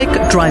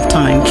Drive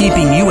Time,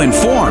 keeping you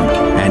informed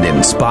and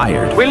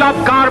inspired. We love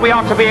God. We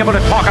ought to be able to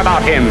talk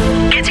about Him.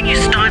 Getting you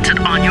started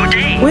on your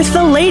day. With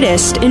the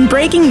latest in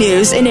breaking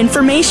news and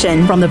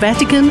information. From the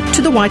Vatican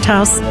to the White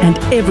House and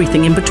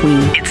everything in between.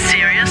 It's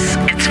serious,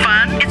 it's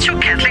fun, it's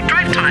your Catholic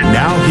Drive Time.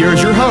 Now,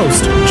 here's your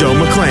host, Joe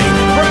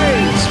McClain.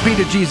 Praise be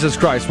to Jesus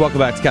Christ. Welcome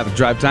back to Catholic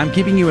Drive Time,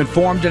 keeping you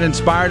informed and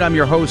inspired. I'm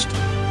your host,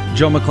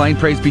 Joe McClain.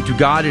 Praise be to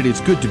God. It is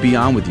good to be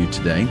on with you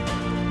today.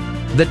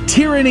 The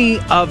tyranny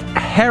of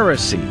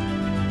heresy.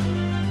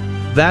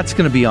 That's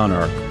going to be on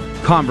our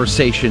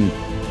conversation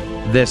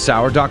this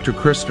hour. Dr.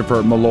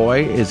 Christopher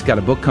Malloy has got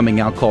a book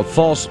coming out called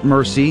False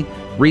Mercy,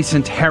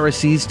 Recent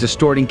Heresies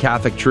Distorting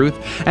Catholic Truth.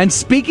 And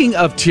speaking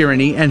of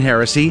tyranny and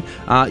heresy,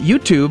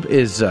 YouTube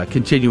is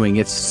continuing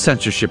its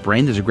censorship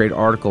reign. There's a great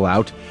article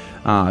out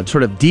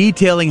sort of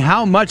detailing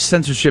how much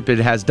censorship it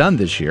has done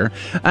this year.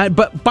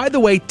 But by the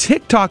way,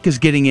 TikTok is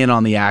getting in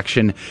on the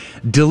action,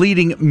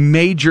 deleting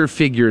major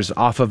figures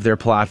off of their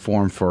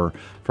platform for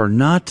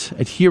not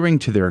adhering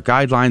to their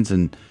guidelines,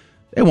 and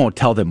they won't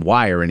tell them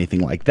why or anything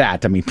like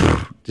that. I mean,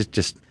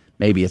 just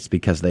maybe it's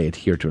because they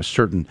adhere to a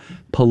certain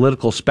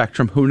political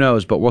spectrum. Who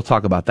knows? But we'll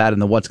talk about that in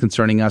the What's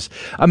Concerning Us.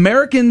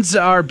 Americans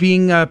are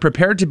being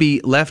prepared to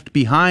be left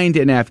behind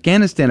in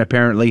Afghanistan,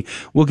 apparently.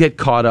 We'll get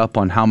caught up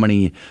on how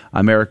many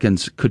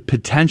Americans could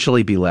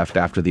potentially be left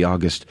after the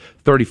August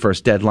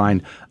 31st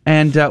deadline.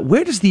 And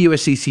where does the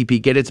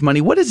USCCP get its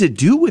money? What does it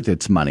do with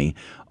its money?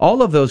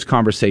 All of those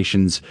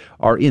conversations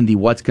are in the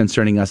What's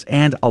Concerning Us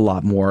and a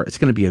lot more. It's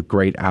going to be a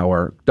great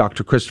hour.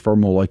 Dr. Christopher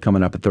Malloy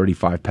coming up at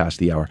 35 past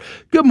the hour.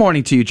 Good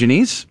morning to you,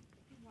 Janice.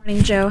 Good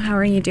morning, Joe. How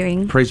are you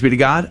doing? Praise be to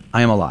God.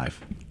 I am alive.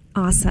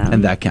 Awesome.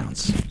 And that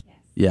counts.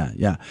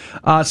 Yeah.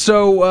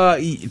 So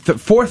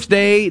fourth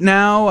day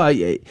now.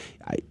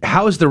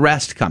 How is the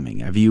rest coming?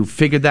 Have you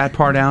figured that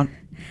part out?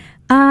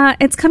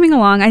 It's coming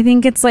along. I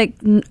think it's like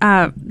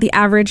the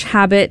average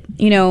habit.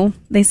 You know,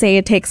 they say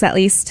it takes at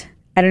least,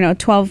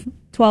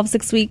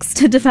 6 weeks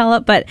to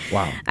develop. But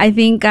wow. I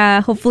think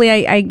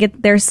hopefully I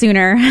get there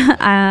sooner.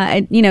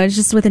 It's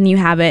just with a new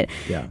habit.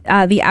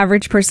 Yeah. The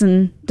average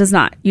person does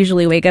not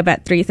usually wake up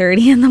at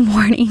 3:30 in the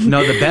morning.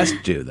 No, the best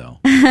do, though.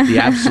 The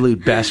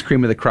absolute best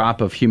cream of the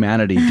crop of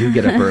humanity do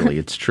get up early.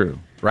 It's true.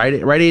 Right,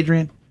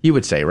 Adrian? You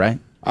would say, right?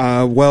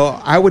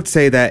 Well, I would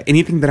say that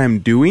anything that I'm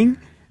doing,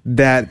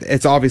 that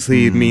it's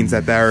obviously means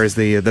that there is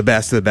the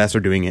best of the best are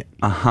doing it.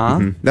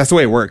 Uh-huh. That's the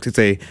way it works. It's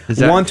a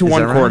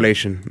one-to-one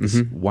correlation.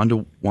 Mm-hmm.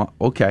 1-to-1.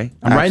 Okay.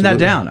 I'm writing that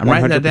down.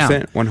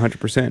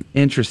 100%.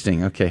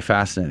 Interesting. Okay,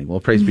 fascinating.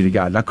 Well, praise be to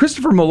God. Now,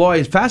 Christopher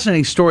Malloy,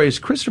 fascinating story is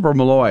Christopher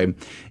Malloy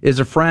is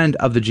a friend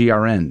of the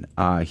GRN.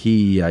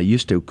 He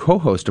used to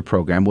co-host a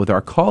program with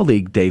our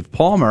colleague, Dave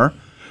Palmer,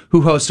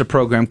 who hosts a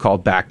program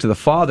called Back to the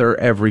Father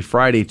every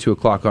Friday, 2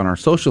 o'clock on our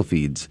social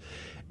feeds.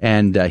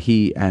 And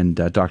he and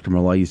Dr.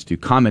 Malloy used to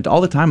comment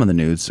all the time on the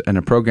news in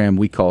a program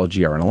we call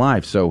GRN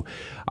Alive. So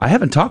I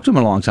haven't talked to him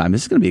in a long time.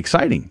 This is going to be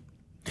exciting.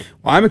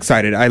 Well, I'm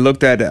excited. I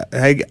looked at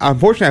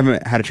unfortunately, I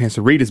haven't had a chance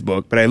to read his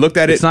book, but I looked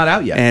at it. It's not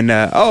out yet. And,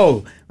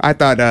 I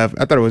thought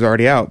it was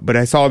already out, but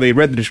they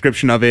read the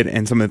description of it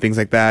and some of the things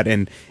like that.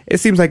 And it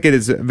seems like it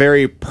is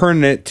very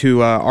pertinent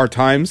to our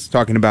times,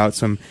 talking about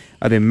some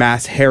of the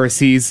mass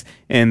heresies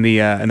in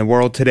the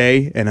world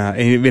today and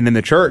even in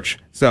the church.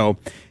 So,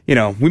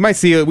 we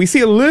see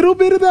a little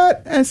bit of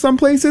that at some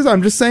places.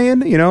 I'm just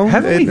saying,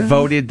 Haven't we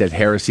voted that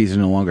heresies are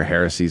no longer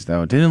heresies,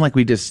 though? Didn't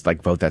we just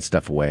vote that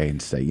stuff away and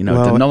say, it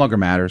no longer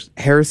matters?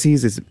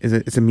 Heresies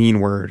it's a mean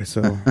word,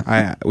 so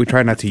we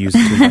try not to use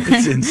it too much.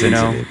 It's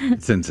insensitive.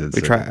 It's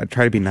insensitive. We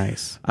try to be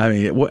nice. I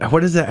mean,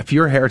 what is that? If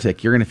you're a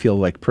heretic, you're going to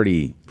feel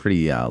pretty,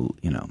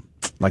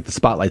 like the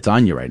spotlight's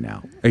on you right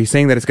now. Are you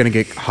saying that it's going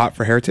to get hot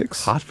for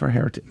heretics? Hot for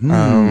heretics.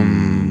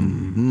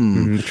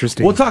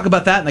 Interesting. We'll talk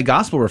about that in the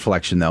gospel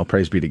reflection, though.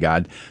 Praise be to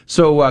God.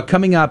 So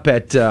coming up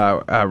at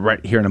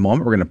right here in a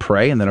moment, we're going to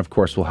pray, and then, of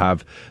course, we'll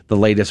have the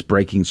latest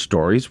breaking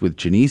stories with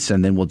Janice,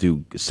 and then we'll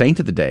do Saint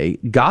of the Day,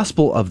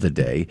 Gospel of the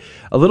Day,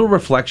 a little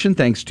reflection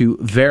thanks to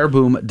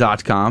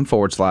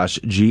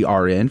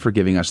verbum.com/GRN for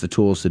giving us the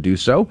tools to do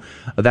so.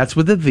 That's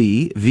with a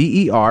V,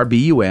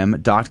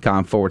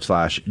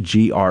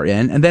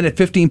 verbum.com/GRN. And then at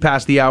 15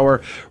 past the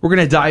hour, we're going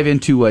to dive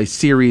into a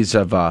series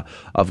of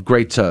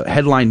great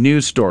headline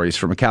news stories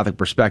from a Catholic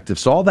perspective.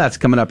 So all that's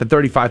coming up at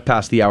 35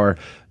 past the hour.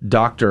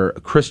 Dr.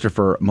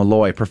 Christopher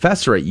Malloy,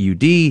 professor at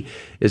UD,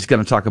 is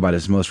going to talk about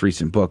his most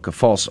recent book,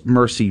 False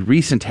Mercy,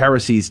 Recent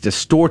Heresies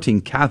Distorting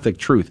Catholic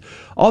Truth.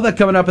 All that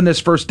coming up in this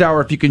first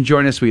hour. If you can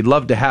join us, we'd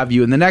love to have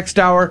you. In the next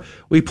hour,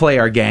 we play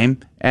our game,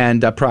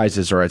 and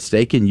prizes are at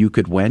stake, and you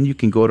could win. You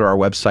can go to our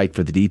website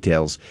for the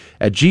details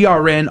at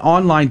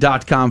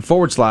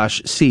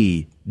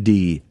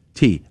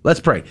grnonline.com/CDT.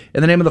 Let's pray.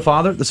 In the name of the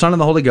Father, the Son,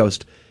 and the Holy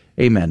Ghost.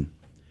 Amen.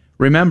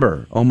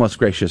 Remember, O most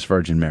gracious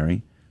Virgin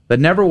Mary, that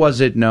never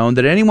was it known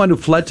that anyone who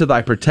fled to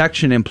thy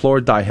protection,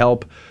 implored thy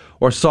help,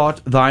 or sought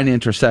thine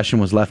intercession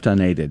was left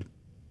unaided.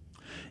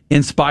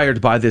 Inspired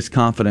by this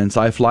confidence,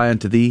 I fly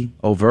unto thee,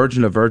 O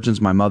Virgin of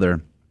Virgins, my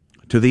mother.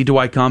 To thee do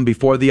I come,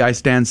 before thee I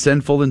stand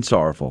sinful and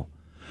sorrowful.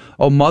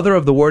 O Mother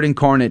of the Word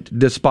incarnate,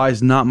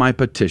 despise not my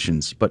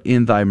petitions, but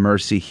in thy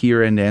mercy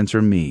hear and answer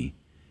me.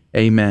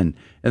 Amen.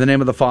 In the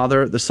name of the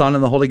Father, the Son,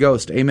 and the Holy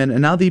Ghost. Amen.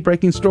 And now the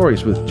breaking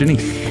stories with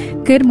Janice.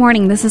 Good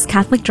morning. This is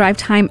Catholic Drive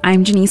Time.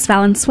 I'm Janice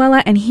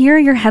Valenzuela, and here are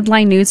your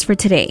headline news for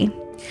today.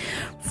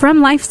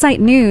 From LifeSite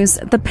News,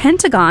 the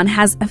Pentagon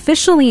has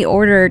officially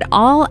ordered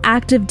all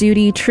active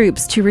duty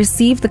troops to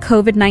receive the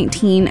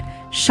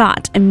COVID-19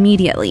 shot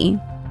immediately.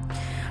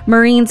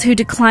 Marines who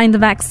decline the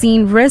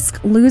vaccine risk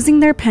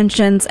losing their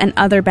pensions and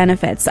other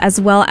benefits, as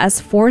well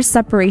as forced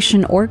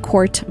separation or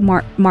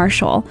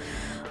court-martial.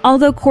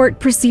 Although court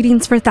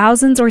proceedings for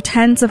thousands or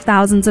tens of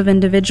thousands of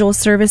individual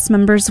service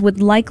members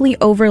would likely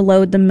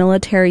overload the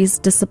military's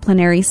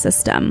disciplinary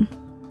system.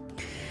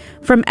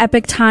 From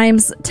Epic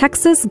Times,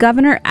 Texas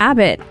Governor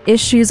Abbott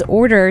issues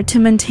order to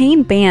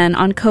maintain ban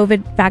on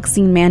COVID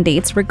vaccine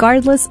mandates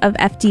regardless of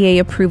FDA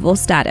approval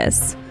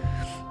status.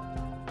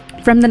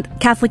 From the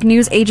Catholic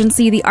News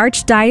Agency, the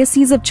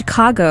Archdiocese of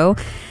Chicago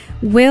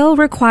will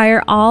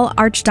require all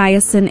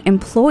archdiocesan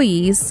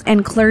employees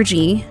and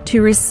clergy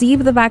to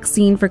receive the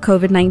vaccine for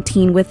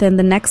COVID-19 within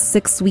the next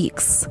 6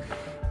 weeks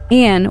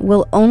and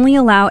will only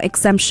allow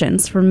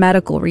exemptions for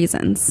medical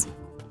reasons.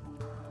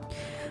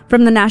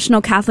 From the National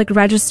Catholic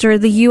Register,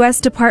 the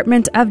U.S.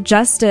 Department of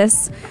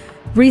Justice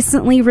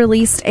recently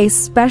released a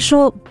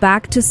special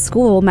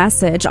back-to-school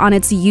message on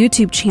its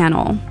YouTube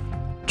channel,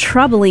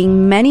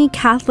 troubling many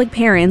Catholic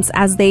parents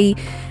as the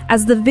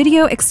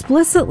video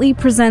explicitly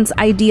presents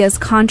ideas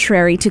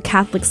contrary to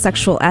Catholic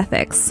sexual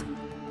ethics.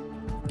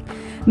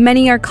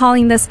 Many are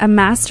calling this a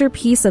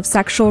masterpiece of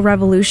sexual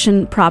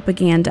revolution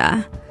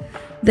propaganda.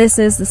 This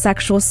is the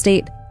sexual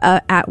state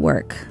at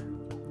work.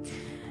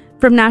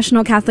 From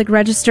National Catholic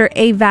Register,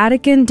 a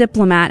Vatican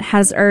diplomat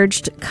has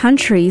urged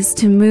countries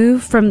to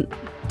move from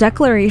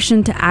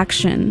declaration to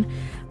action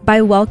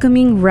by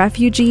welcoming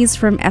refugees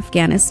from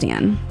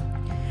Afghanistan.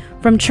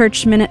 From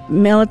Church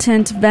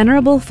Militant,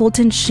 Venerable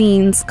Fulton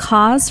Sheen's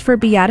cause for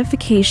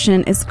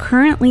beatification is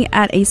currently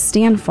at a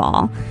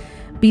standfall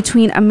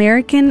between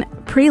American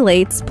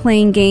prelates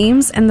playing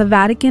games and the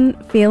Vatican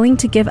failing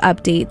to give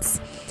updates.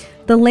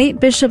 The late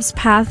bishop's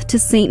path to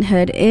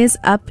sainthood is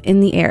up in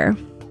the air.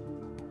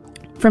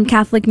 From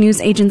Catholic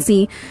News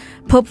Agency,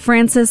 Pope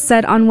Francis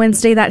said on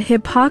Wednesday that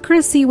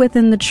hypocrisy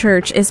within the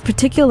church is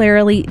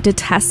particularly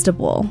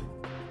detestable.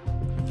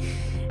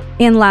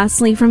 And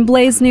lastly, from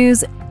Blaze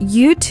News,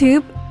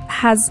 YouTube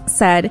has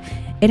said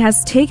it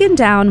has taken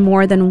down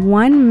more than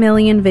 1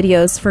 million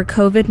videos for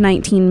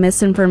COVID-19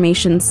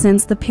 misinformation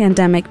since the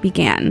pandemic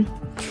began.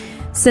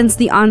 Since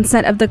the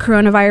onset of the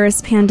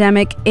coronavirus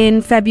pandemic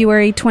in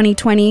February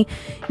 2020,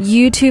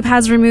 YouTube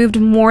has removed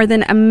more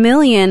than 1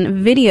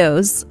 million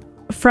videos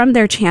from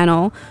their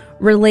channel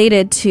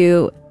related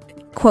to,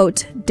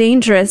 quote,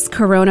 dangerous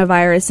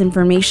coronavirus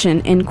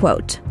information, end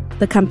quote,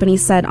 the company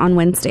said on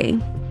Wednesday.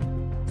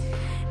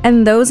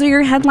 And those are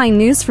your headline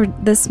news for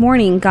this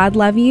morning. God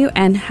love you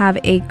and have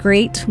a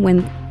great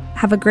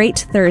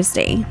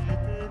Thursday.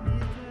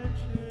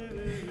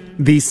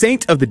 The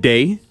saint of the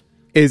day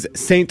is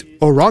Saint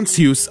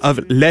Orontius of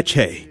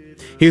Lecce.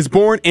 He was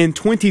born in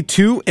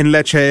 22 in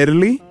Lecce,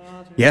 Italy.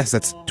 Yes,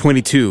 that's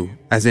 22,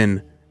 as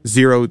in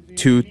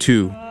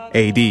 022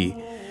 AD.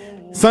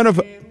 Son of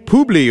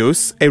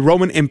Publius, a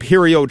Roman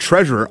imperial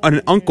treasurer, and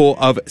an uncle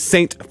of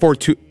Saint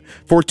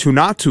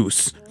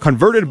Fortunatus,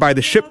 converted by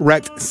the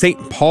shipwrecked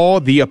St. Paul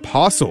the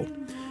Apostle.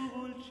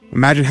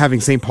 Imagine having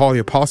St. Paul the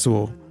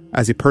Apostle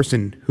as a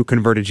person who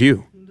converted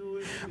you.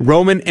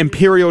 Roman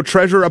imperial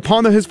treasurer,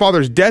 upon his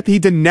father's death, he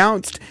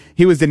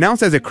was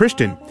denounced as a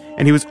Christian,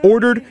 and he was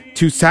ordered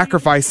to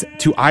sacrifice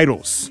to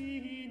idols.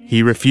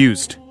 He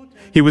refused.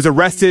 He was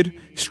arrested,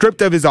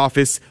 stripped of his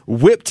office,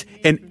 whipped,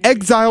 and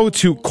exiled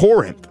to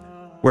Corinth,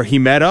 where he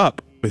met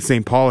up with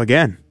St. Paul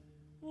again.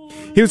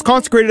 He was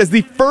consecrated as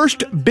the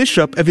first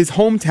bishop of his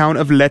hometown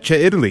of Lecce,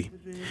 Italy.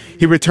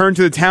 He returned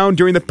to the town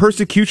during the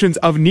persecutions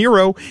of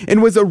Nero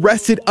and was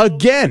arrested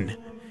again.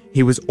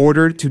 He was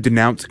ordered to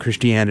denounce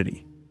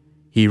Christianity.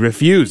 He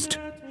refused,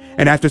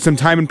 and after some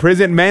time in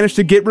prison, managed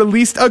to get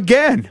released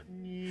again.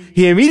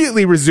 He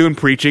immediately resumed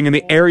preaching in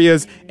the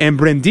areas in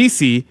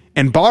Brindisi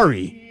and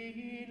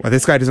Bari. Well,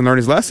 this guy doesn't learn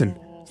his lesson.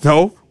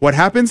 So, what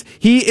happens?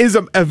 He is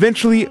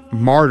eventually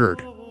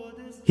martyred.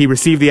 He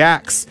received the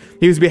axe.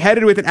 He was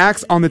beheaded with an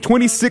axe on the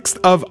 26th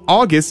of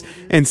August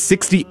in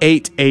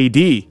 68 AD,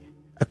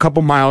 a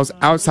couple miles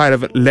outside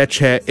of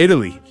Lecce,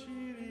 Italy.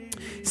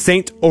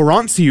 Saint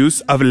Orontius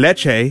of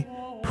Lecce,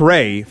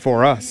 pray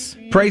for us.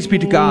 Praise be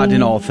to God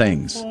in all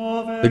things.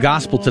 The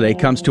gospel today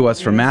comes to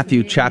us from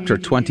Matthew chapter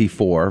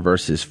 24,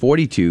 verses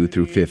 42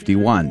 through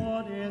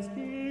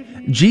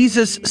 51.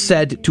 Jesus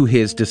said to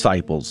his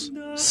disciples,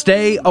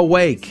 "Stay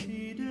awake,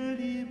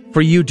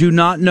 for you do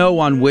not know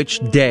on which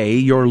day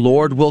your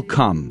Lord will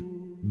come.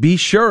 Be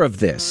sure of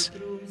this.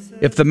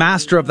 If the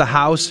master of the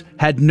house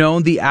had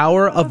known the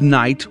hour of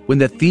night when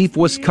the thief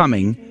was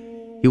coming,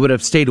 he would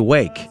have stayed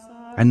awake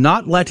and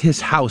not let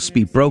his house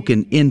be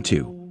broken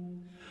into.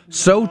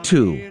 So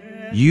too,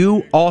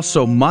 you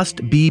also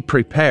must be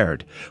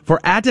prepared, for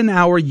at an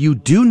hour you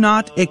do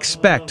not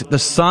expect the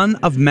Son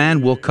of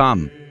Man will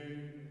come.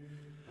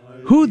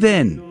 Who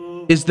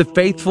then is the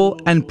faithful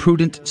and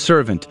prudent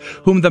servant,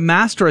 whom the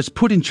master has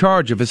put in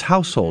charge of his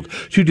household,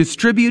 to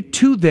distribute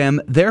to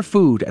them their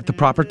food at the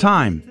proper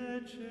time?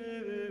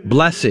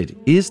 Blessed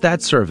is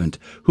that servant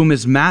whom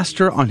his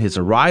master on his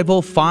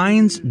arrival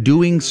finds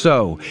doing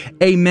so.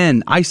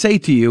 Amen, I say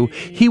to you,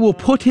 he will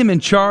put him in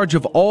charge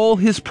of all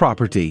his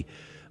property.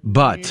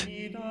 But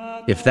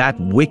if that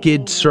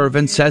wicked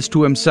servant says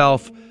to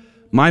himself,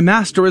 my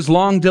master is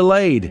long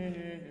delayed,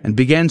 and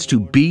begins to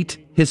beat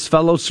his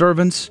fellow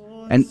servants,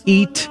 and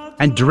eat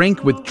and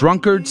drink with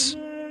drunkards,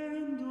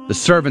 the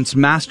servant's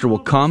master will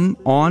come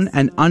on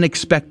an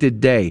unexpected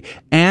day,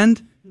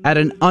 and at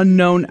an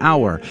unknown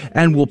hour,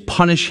 and will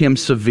punish him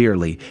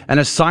severely, and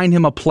assign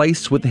him a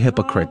place with the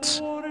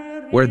hypocrites,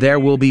 where there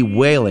will be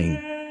wailing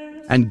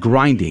and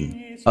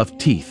grinding of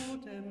teeth.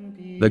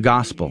 The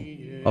gospel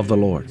of the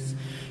Lord.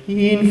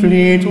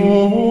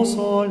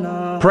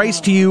 Praise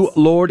to you,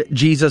 Lord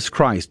Jesus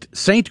Christ.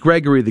 Saint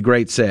Gregory the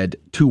Great said,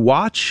 to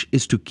watch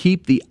is to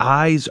keep the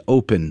eyes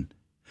open,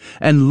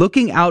 and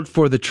looking out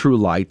for the true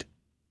light,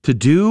 to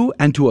do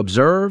and to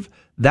observe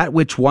that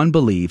which one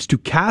believes, to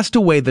cast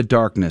away the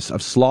darkness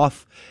of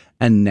sloth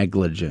and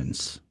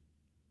negligence.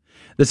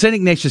 The St.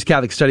 Ignatius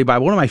Catholic Study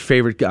Bible, one of my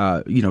favorite,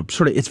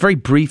 it's very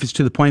brief, it's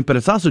to the point, but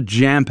it's also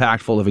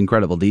jam-packed full of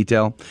incredible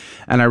detail,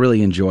 and I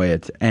really enjoy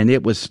it. And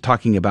it was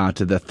talking about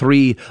the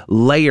three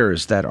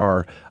layers that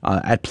are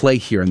at play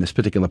here in this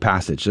particular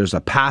passage. There's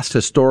a past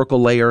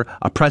historical layer,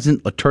 a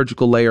present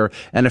liturgical layer,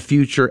 and a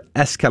future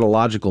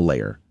eschatological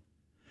layer.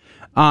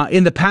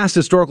 In the past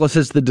historical, it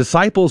says the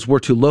disciples were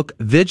to look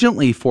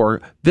vigilantly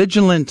for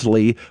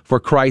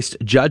Christ's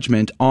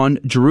judgment on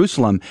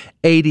Jerusalem,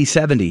 AD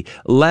 70,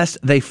 lest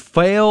they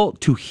fail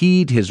to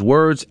heed his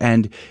words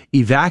and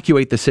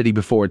evacuate the city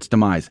before its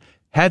demise.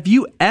 Have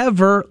you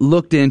ever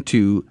looked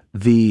into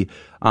the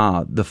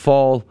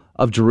fall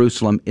of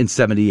Jerusalem in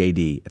 70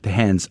 AD at the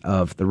hands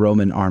of the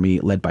Roman army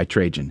led by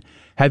Trajan?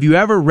 Have you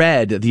ever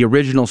read the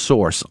original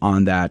source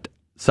on that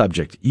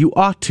subject? You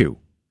ought to.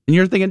 And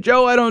you're thinking,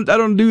 Joe, I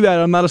don't do that.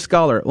 I'm not a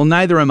scholar. Well,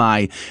 neither am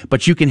I,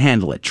 but you can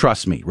handle it.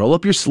 Trust me. Roll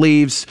up your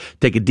sleeves,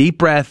 take a deep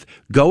breath,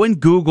 go and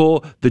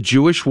Google The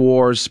Jewish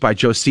Wars by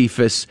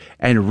Josephus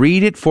and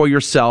read it for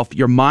yourself.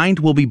 Your mind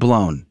will be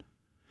blown.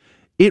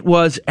 It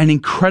was an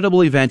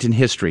incredible event in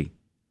history.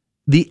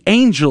 The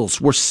angels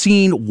were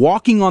seen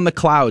walking on the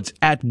clouds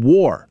at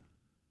war.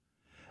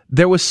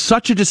 There was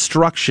such a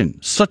destruction,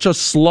 such a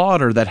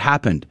slaughter that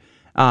happened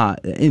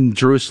in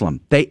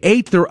Jerusalem. They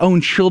ate their own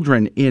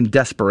children in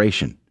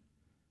desperation.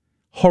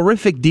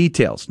 Horrific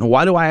details. Now,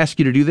 why do I ask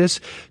you to do this?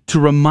 To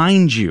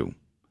remind you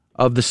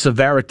of the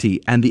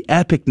severity and the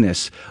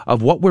epicness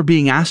of what we're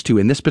being asked to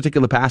in this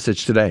particular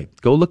passage today.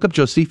 Go look up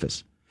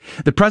Josephus.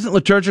 The present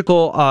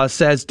liturgical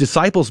says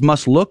disciples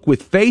must look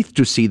with faith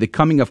to see the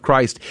coming of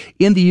Christ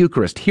in the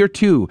Eucharist. Here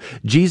too,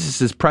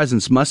 Jesus'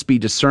 presence must be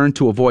discerned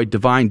to avoid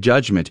divine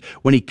judgment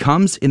when he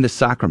comes in the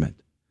sacrament.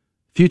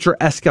 Future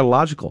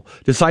eschatological.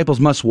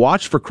 Disciples must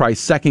watch for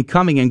Christ's second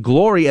coming and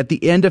glory at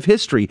the end of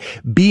history.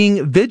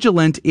 Being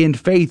vigilant in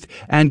faith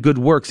and good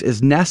works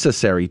is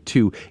necessary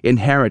to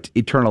inherit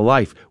eternal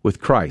life with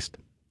Christ.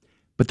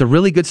 But the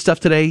really good stuff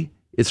today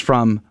is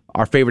from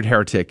our favorite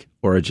heretic,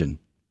 Origen.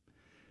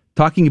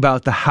 Talking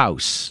about the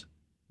house,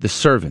 the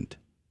servant,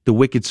 the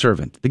wicked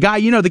servant. The guy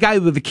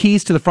with the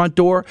keys to the front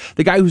door,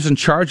 the guy who's in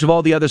charge of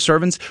all the other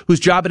servants, whose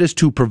job it is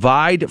to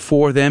provide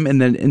for them in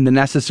the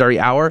necessary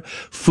hour,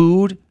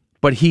 food,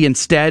 but he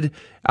instead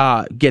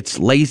gets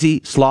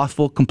lazy,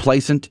 slothful,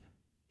 complacent,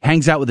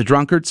 hangs out with the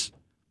drunkards.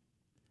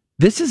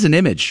 This is an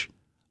image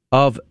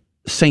of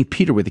St.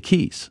 Peter with the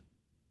keys.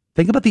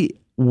 Think about the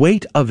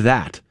weight of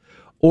that.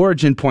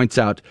 Origen points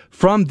out,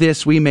 from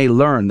this we may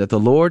learn that the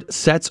Lord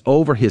sets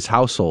over his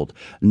household,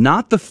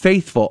 not the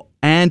faithful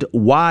and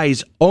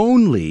wise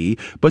only,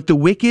 but the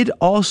wicked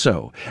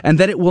also, and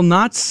that it will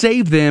not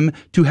save them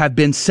to have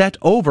been set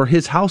over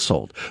his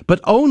household,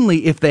 but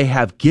only if they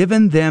have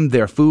given them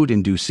their food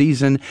in due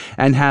season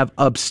and have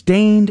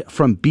abstained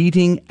from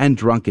beating and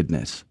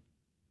drunkenness.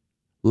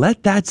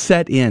 Let that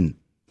set in.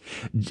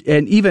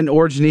 And even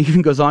Origen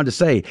even goes on to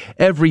say,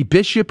 every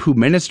bishop who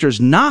ministers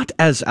not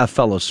as a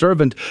fellow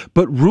servant,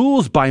 but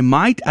rules by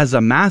might as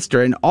a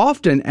master, and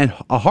often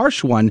a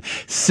harsh one,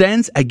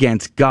 sins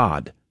against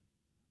God.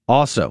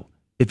 Also,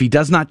 if he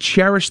does not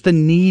cherish the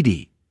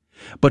needy,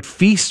 but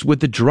feasts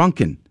with the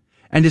drunken,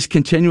 and is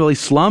continually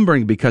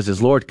slumbering because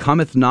his Lord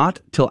cometh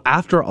not till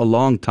after a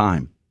long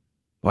time.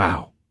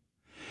 Wow.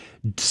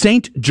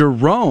 Saint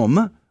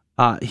Jerome,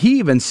 he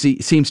even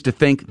seems to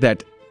think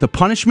that the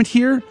punishment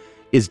here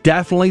is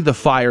definitely the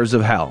fires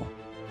of hell.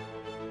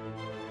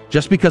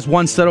 Just because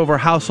one set over a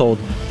household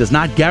does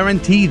not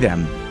guarantee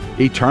them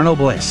eternal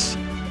bliss.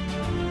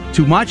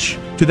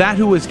 To that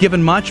who is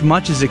given much,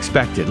 much is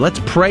expected.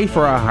 Let's pray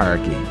for our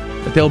hierarchy,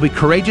 that they'll be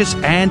courageous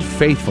and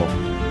faithful.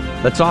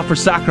 Let's offer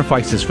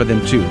sacrifices for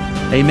them too.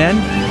 Amen?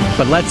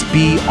 But let's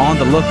be on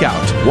the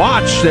lookout.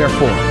 Watch,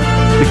 therefore.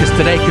 because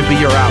today could be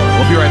your hour.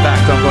 We'll be right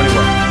back. Don't go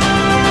anywhere.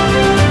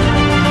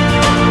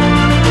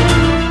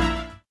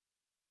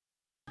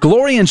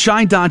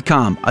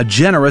 GloryandShine.com, a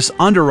generous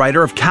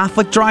underwriter of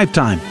Catholic Drive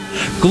Time.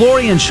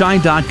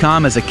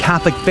 GloryandShine.com is a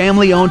Catholic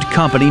family-owned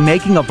company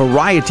making a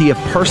variety of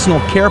personal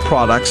care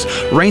products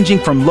ranging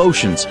from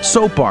lotions,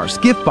 soap bars,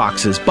 gift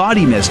boxes,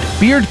 body mist,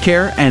 beard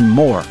care, and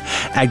more.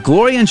 At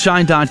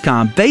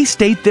GloryandShine.com, they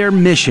state their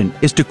mission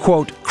is to,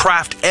 quote,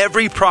 craft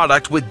every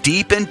product with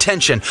deep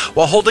intention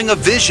while holding a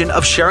vision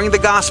of sharing the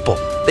gospel.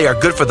 They are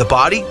good for the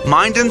body,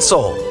 mind, and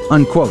soul,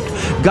 unquote.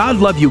 God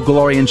love you,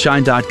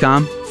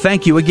 GloryandShine.com.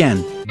 Thank you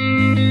again.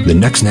 The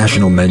next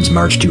National Men's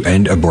March to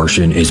End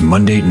Abortion is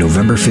Monday,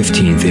 November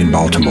 15th in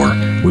Baltimore.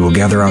 We will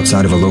gather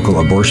outside of a local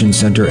abortion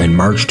center and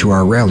march to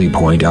our rally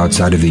point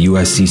outside of the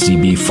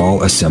USCCB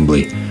Fall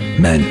Assembly.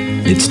 Men,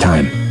 it's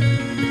time.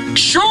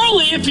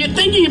 Surely, if you're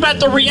thinking about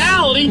the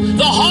reality,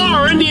 the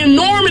horror, and the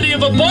enormity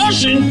of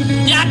abortion,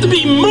 you have to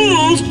be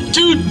moved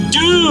to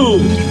do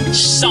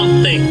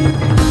something.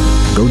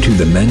 Go to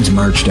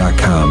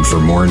themensmarch.com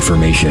for more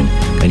information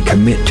and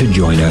commit to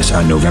join us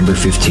on November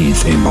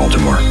 15th in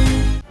Baltimore.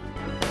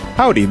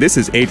 Howdy, this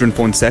is Adrian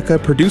Fonseca,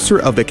 producer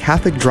of the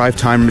Catholic Drive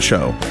Time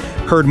Show.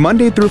 Heard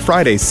Monday through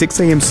Friday, 6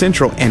 a.m.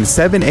 Central and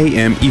 7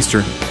 a.m.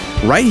 Eastern,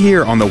 right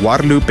here on the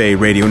Guadalupe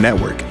Radio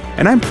Network.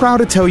 And I'm proud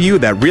to tell you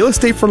that Real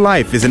Estate for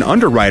Life is an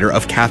underwriter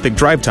of Catholic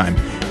Drive Time.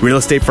 Real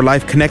Estate for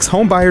Life connects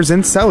home buyers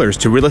and sellers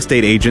to real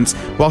estate agents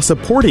while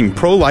supporting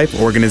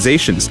pro-life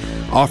organizations,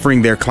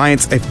 offering their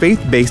clients a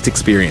faith-based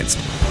experience.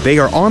 They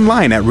are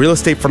online at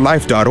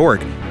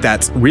realestateforlife.org.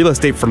 That's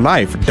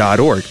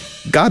realestateforlife.org.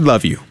 God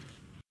love you.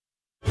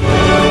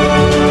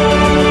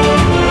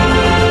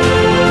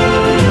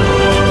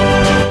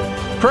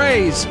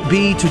 Praise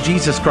be to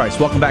Jesus Christ.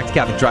 Welcome back to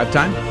Catholic Drive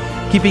Time.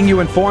 Keeping you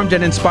informed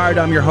and inspired,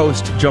 I'm your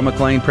host, Joe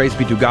McClain. Praise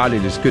be to God.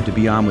 It is good to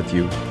be on with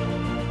you.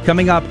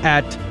 Coming up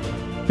at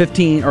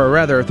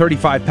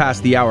 35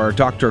 past the hour,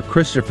 Dr.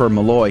 Christopher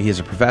Malloy. He's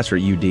a professor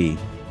at UD.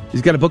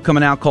 He's got a book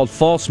coming out called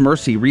False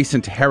Mercy,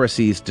 Recent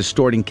Heresies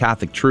Distorting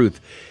Catholic Truth.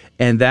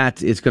 And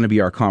that is going to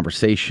be our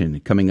conversation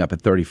coming up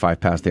at 35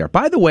 past the hour.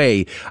 By the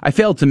way, I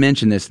failed to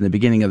mention this in the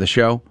beginning of the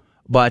show,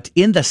 but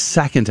in the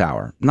second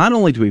hour, not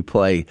only do we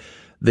play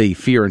the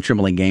Fear and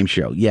Trembling game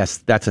show. Yes,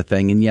 that's a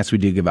thing. And yes, we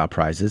do give out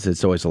prizes.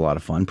 It's always a lot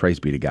of fun. Praise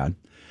be to God.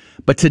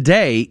 But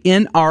today,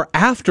 in our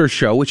after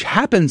show, which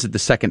happens at the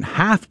second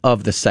half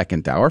of the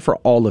second hour, for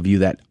all of you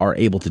that are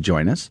able to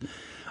join us,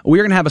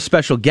 we're going to have a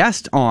special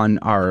guest on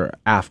our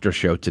after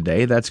show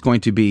today. That's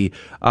going to be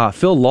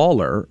Phil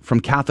Lawler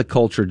from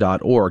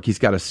CatholicCulture.org. He's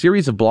got a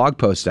series of blog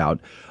posts out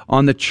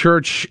on the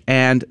church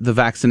and the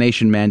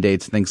vaccination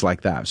mandates, things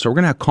like that. So we're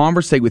going to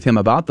conversate with him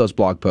about those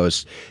blog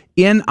posts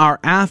in our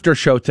after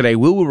show today.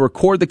 We will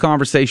record the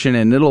conversation,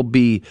 and it'll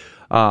be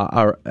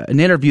an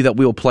interview that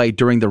we will play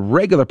during the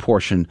regular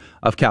portion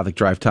of Catholic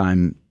Drive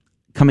Time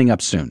coming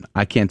up soon.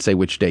 I can't say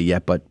which day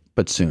yet, but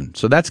soon.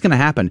 So that's going to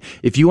happen.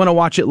 If you want to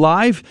watch it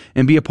live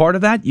and be a part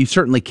of that, you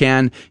certainly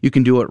can. You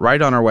can do it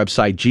right on our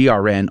website,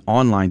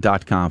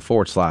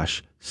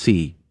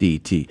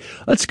 grnonline.com/CDT.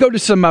 Let's go to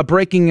some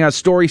breaking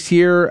stories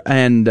here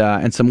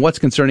and some What's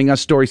Concerning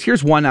Us stories.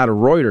 Here's one out of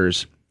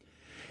Reuters.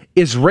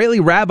 Israeli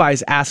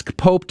rabbis ask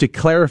Pope to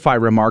clarify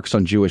remarks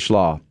on Jewish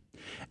law.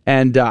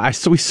 And I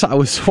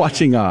was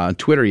watching on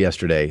Twitter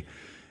yesterday,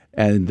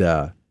 and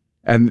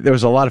there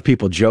was a lot of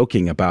people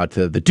joking about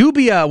the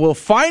dubia will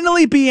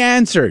finally be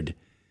answered.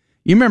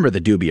 You remember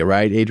the dubia,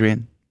 right,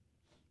 Adrian?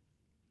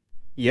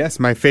 Yes,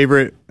 my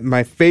favorite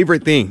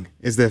thing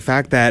is the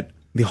fact that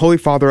the Holy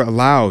Father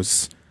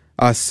allows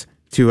us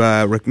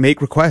to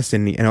make requests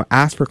and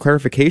ask for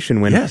clarification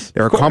when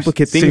there are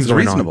complicated things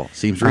going on.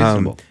 Seems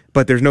reasonable.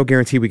 But there's no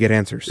guarantee we get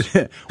answers.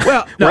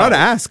 Well, we're allowed to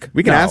ask.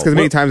 We can ask as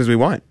many times as we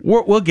want.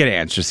 We'll get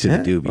answers to the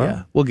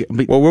dubia.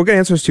 We'll get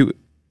answers to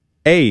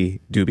a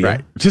dubia,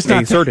 right? Just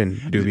not a certain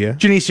dubia.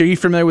 Janice, are you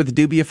familiar with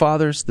the dubia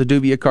fathers, the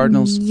dubia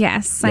cardinals?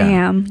 Yes, I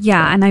am.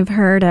 Yeah, and I've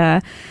heard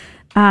the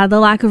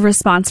lack of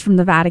response from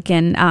the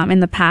Vatican in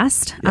the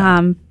past.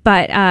 Yeah.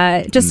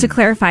 But just to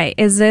clarify,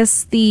 is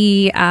this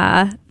the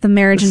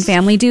marriage and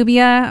family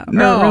dubia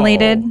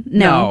related?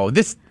 No.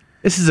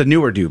 This is a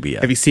newer dubia.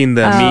 Have you seen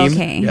the meme?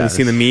 Okay. Have you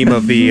seen the meme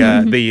of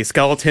the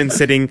skeleton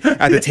sitting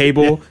at the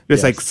table,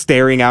 just like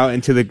staring out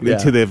into the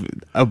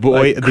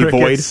void,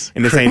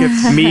 and it's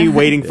saying, "Me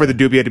waiting for the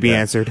dubia to be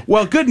answered."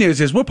 Well, good news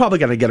is we're probably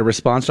going to get a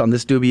response on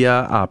this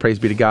dubia. Praise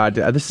be to God.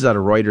 This is out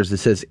of Reuters. It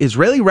says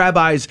Israeli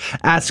rabbis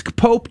ask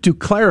Pope to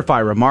clarify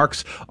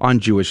remarks on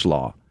Jewish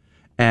law.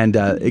 And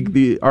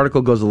the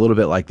article goes a little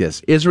bit like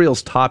this.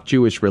 Israel's top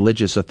Jewish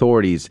religious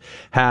authorities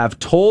have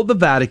told the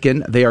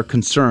Vatican they are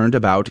concerned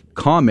about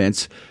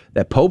comments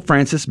that Pope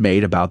Francis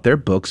made about their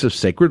books of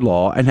sacred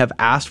law and have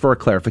asked for a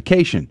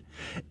clarification.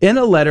 In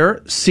a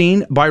letter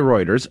seen by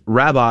Reuters,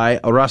 Rabbi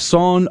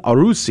Rasson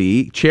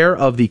Arusi, chair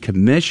of the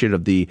Commission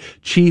of the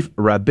Chief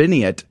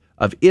Rabbinate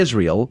of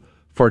Israel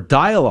for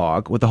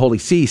Dialogue with the Holy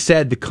See,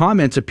 said the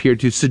comments appeared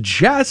to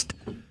suggest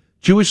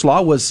Jewish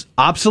law was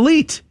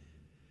obsolete.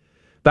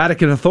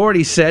 Vatican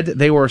authorities said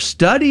they were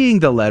studying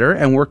the letter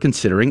and were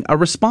considering a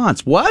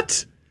response.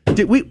 What?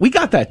 We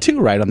got that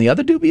too, right? On the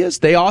other dubias,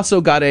 they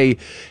also got a,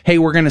 hey,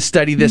 we're going to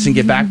study this and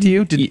get back to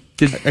you.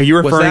 Are you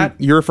referring?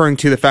 You're referring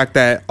to the fact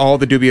that all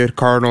the dubia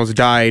cardinals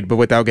died, but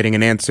without getting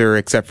an answer,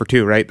 except for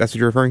 2, right? That's what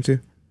you're referring to.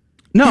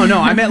 No,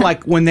 I meant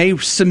like when they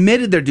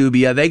submitted their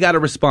dubia, they got a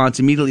response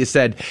immediately.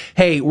 Said,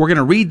 hey, we're going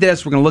to read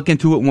this, we're going to look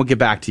into it, and we'll get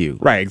back to you.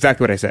 Right,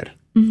 exactly what I said.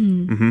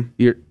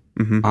 You're.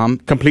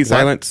 Complete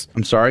silence.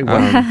 I'm sorry.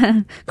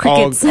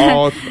 Crickets.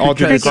 All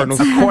dubia cardinals.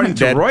 According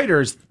to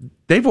Reuters,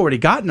 they've already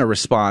gotten a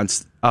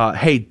response.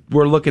 Hey,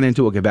 we're looking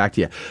into it. We'll get back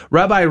to you.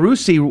 Rabbi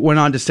Russi went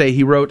on to say,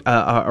 he wrote,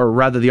 or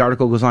rather the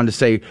article goes on to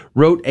say,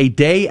 wrote a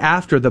day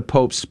after the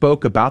Pope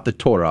spoke about the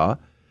Torah,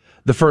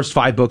 the first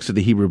 5 books of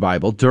the Hebrew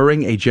Bible,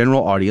 during a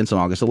general audience on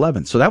August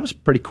 11th. So that was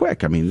pretty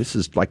quick. I mean, this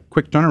is like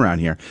quick turnaround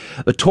here.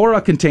 The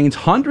Torah contains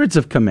hundreds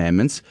of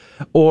commandments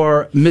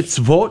or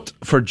mitzvot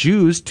for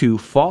Jews to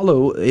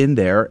follow in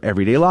their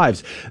everyday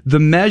lives. The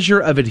measure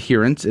of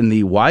adherence in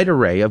the wide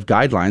array of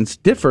guidelines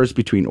differs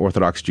between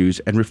Orthodox Jews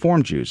and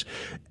Reformed Jews.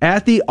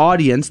 At the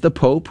audience, the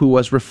Pope, who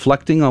was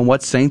reflecting on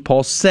what St.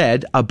 Paul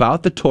said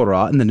about the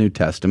Torah in the New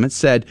Testament,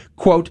 said,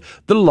 quote,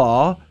 the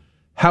law,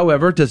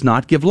 however, does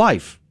not give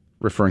life,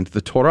 referring to the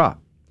Torah.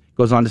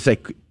 Goes on to say,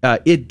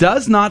 it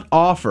does not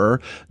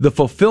offer the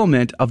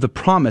fulfillment of the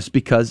promise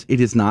because it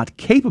is not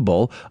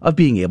capable of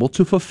being able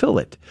to fulfill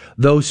it.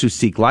 Those who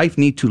seek life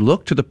need to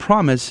look to the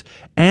promise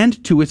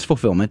and to its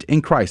fulfillment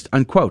in Christ,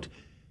 unquote.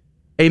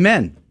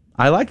 Amen.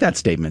 I like that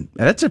statement.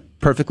 That's a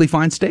perfectly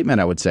fine statement,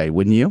 I would say,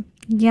 wouldn't you?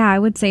 Yeah, I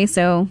would say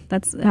so.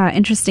 That's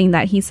interesting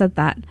that he said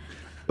that.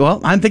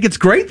 Well, I think it's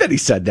great that he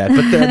said that,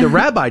 but the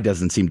rabbi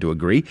doesn't seem to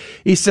agree.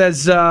 He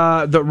says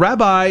the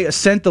rabbi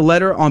sent the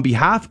letter on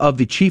behalf of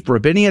the chief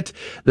rabbinate,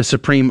 the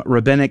supreme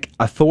rabbinic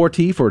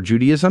authority for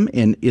Judaism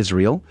in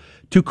Israel,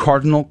 to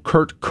Cardinal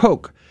Kurt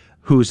Koch,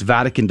 whose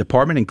Vatican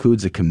department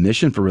includes a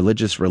commission for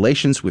religious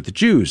relations with the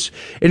Jews.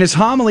 In his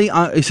homily,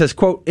 he says,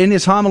 quote, in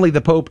his homily, the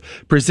Pope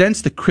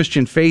presents the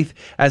Christian faith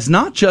as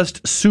not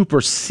just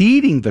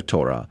superseding the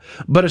Torah,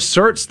 but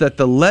asserts that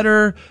the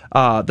latter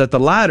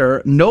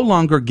no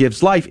longer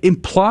gives life,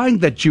 implying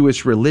that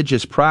Jewish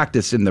religious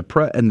practice in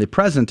the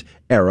present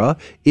era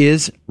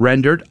is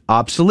rendered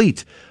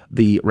obsolete,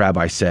 the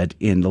rabbi said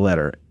in the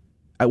letter.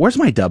 Where's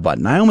my dub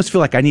button? I almost feel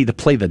like I need to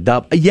play the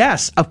dub.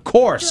 Yes, of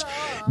course.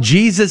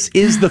 Jesus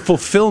is the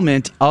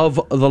fulfillment of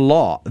the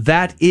law.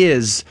 That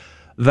is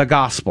the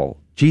gospel.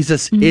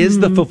 Jesus is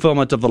the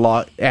fulfillment of the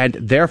law, and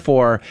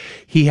therefore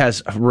he has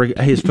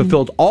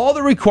fulfilled all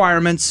the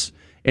requirements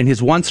in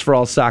his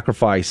once-for-all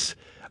sacrifice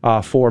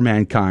for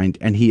mankind,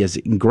 and he has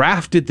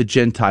engrafted the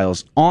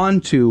Gentiles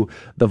onto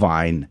the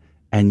vine.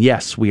 And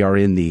yes, we are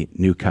in the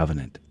new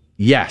covenant.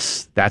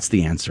 Yes, that's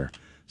the answer.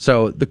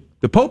 So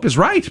the Pope is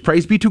right.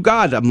 Praise be to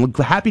God. I'm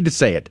happy to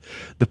say it.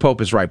 The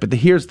Pope is right. But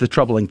here's the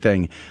troubling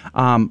thing.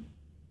 I'm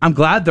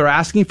glad they're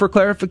asking for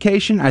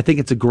clarification. I think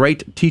it's a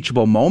great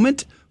teachable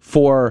moment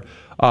for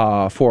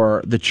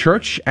the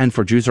church and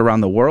for Jews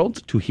around the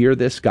world to hear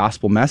this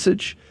gospel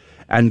message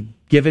and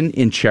given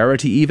in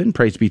charity even.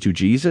 Praise be to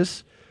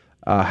Jesus.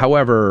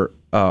 However,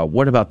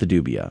 what about the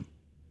dubia?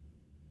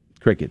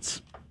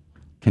 Crickets.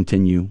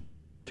 Continue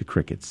to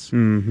crickets.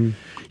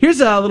 Here's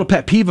a little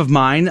pet peeve of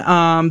mine.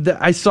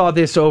 I saw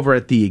this over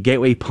at the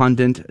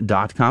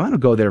gatewaypundit.com. I don't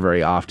go there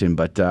very often,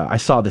 but I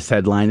saw this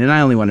headline, and I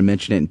only want to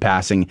mention it in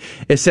passing.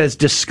 It says,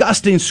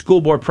 disgusting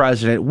school board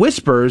president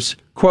whispers,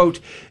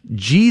 quote,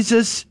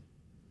 Jesus,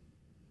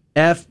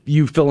 F,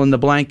 you fill in the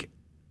blank,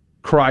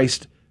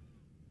 Christ,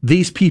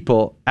 these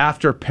people,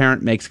 after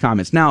parent makes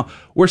comments. Now,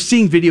 we're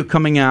seeing video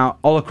coming out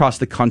all across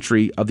the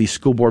country of these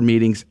school board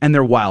meetings, and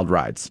they're wild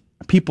rides.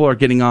 People are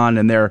getting on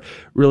and they're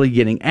really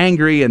getting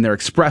angry and they're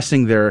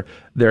expressing their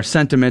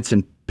sentiments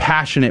in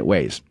passionate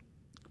ways.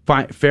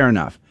 Fine, fair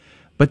enough.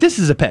 But this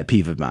is a pet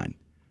peeve of mine.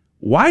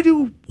 Why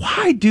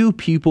do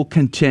people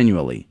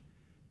continually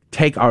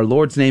take our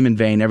Lord's name in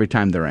vain every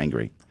time they're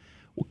angry?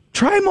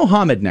 Try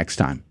Muhammad next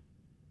time.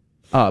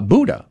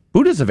 Buddha.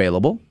 Buddha's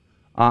available.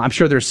 I'm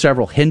sure there's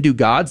several Hindu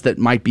gods that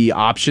might be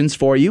options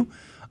for you.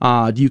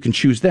 You can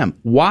choose them.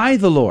 Why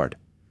the Lord?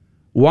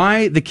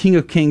 Why the King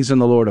of Kings and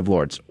the Lord of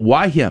Lords?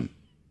 Why him?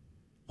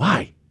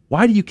 Why?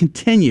 Why do you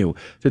continue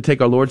to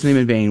take our Lord's name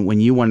in vain when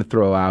you want to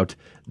throw out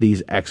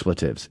these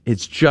expletives?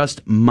 It's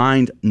just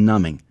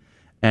mind-numbing.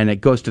 And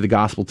it goes to the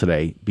gospel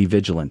today. Be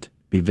vigilant,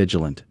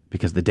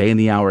 because the day and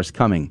the hour is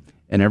coming,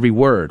 and every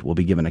word will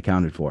be given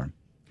accounted for.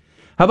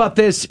 How about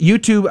this?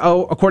 YouTube,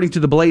 according to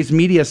the Blaze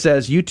Media,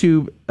 says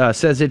YouTube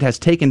says it has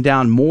taken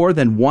down more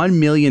than 1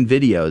 million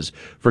videos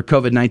for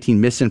COVID-19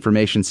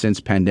 misinformation since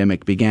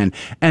pandemic began.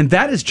 And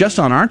that is just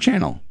on our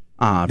channel.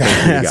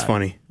 That's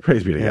funny.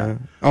 Praise be to God.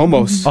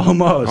 Almost.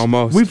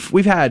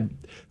 We've had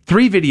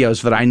 3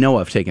 videos that I know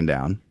of taken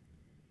down.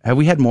 Have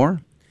we had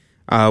more?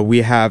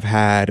 We have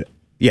had,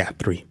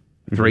 3.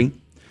 3?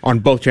 On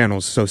both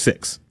channels, so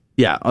 6.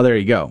 Yeah. Oh, there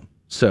you go.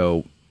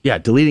 So,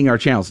 deleting our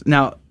channels.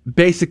 Now,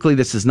 basically,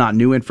 this is not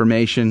new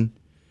information.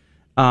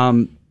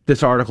 The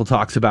This article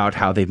talks about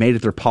how they've made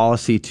it their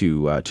policy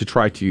to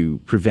try to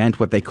prevent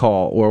what they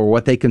call or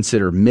what they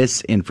consider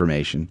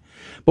misinformation.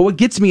 But what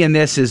gets me in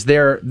this is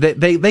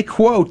they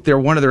quote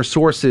one of their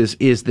sources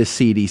is the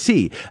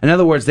CDC. In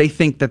other words, they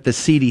think that the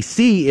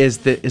CDC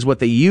is what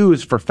they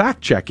use for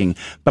fact checking.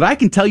 But I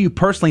can tell you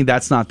personally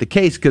that's not the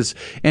case, because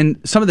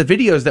in some of the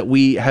videos that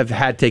we have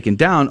had taken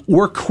down,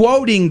 we're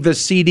quoting the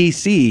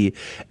CDC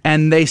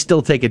and they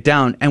still take it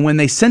down. And when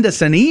they send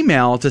us an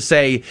email to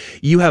say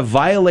you have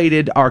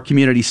violated our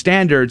community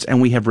standards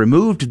and we have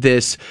removed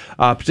this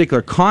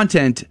particular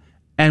content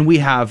and we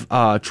have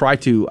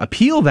tried to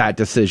appeal that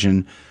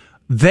decision,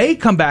 they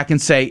come back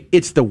and say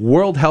it's the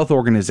World Health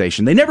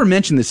Organization. They never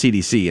mention the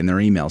CDC in their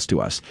emails to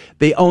us.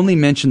 They only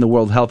mention the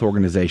World Health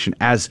Organization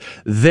as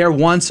their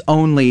once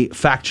only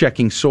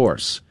fact-checking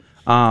source.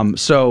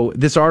 So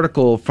this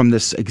article from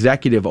this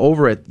executive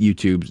over at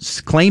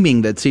YouTube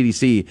claiming that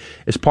CDC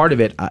is part of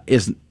it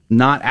is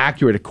not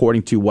accurate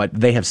according to what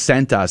they have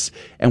sent us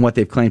and what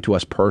they've claimed to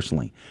us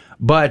personally.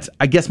 But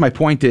I guess my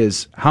point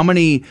is, how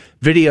many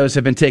videos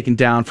have been taken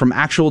down from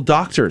actual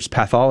doctors,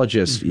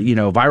 pathologists,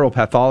 viral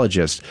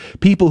pathologists,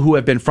 people who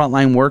have been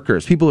frontline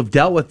workers, people who have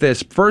dealt with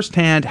this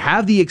firsthand,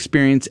 have the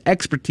experience,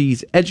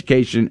 expertise,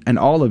 education, and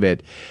all of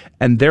it,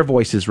 and their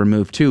voice is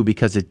removed too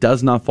because it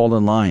does not fall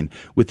in line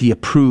with the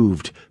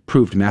proved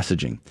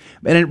messaging.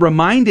 And it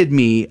reminded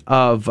me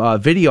of a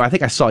video I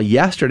think I saw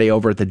yesterday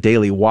over at the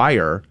Daily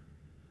Wire.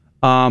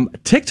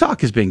 TikTok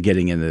has been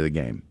getting into the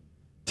game.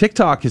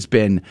 TikTok has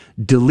been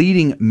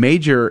deleting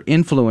major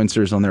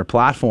influencers on their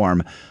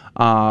platform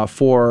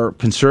for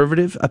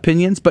conservative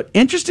opinions. But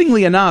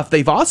interestingly enough,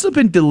 they've also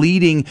been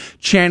deleting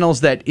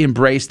channels that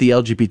embrace the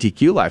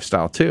LGBTQ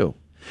lifestyle too.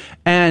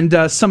 And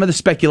some of the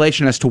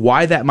speculation as to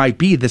why that might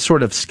be, this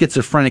sort of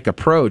schizophrenic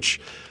approach,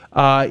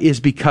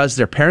 is because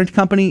their parent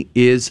company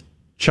is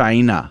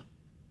China.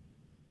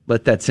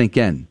 Let that sink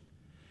in.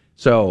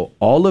 So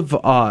all of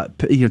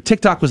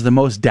TikTok was the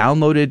most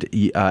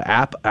downloaded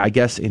app, I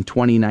guess, in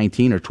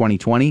 2019 or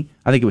 2020.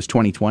 I think it was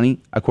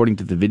 2020, according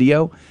to the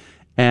video,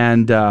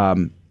 and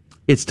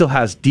it still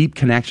has deep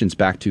connections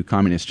back to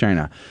communist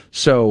China.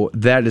 So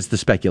that is the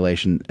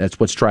speculation. That's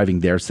what's driving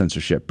their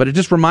censorship. But it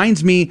just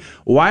reminds me,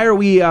 why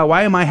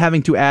am I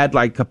having to add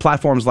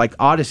platforms like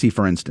Odyssey,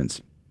 for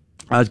instance?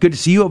 It's good to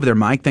see you over there,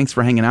 Mike. Thanks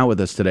for hanging out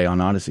with us today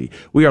on Odyssey.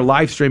 We are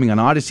live streaming on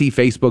Odyssey,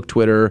 Facebook,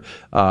 Twitter,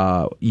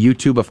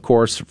 YouTube, of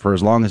course, for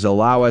as long as they'll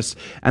allow us.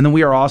 And then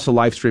we are also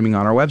live streaming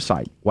on our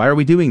website. Why are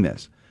we doing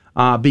this?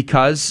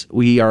 Because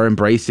we are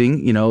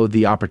embracing,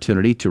 the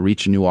opportunity to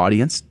reach a new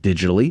audience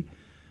digitally.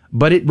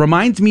 But it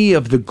reminds me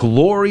of the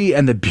glory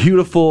and the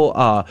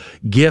beautiful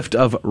gift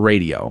of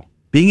radio.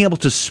 Being able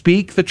to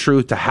speak the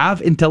truth, to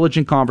have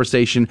intelligent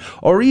conversation,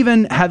 or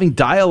even having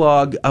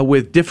dialogue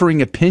with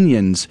differing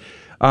opinions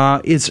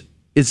is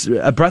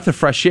a breath of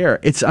fresh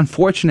air. It's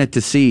unfortunate to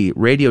see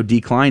radio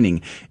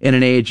declining in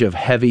an age of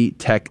heavy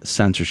tech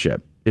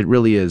censorship. It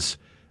really is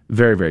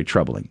very, very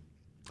troubling.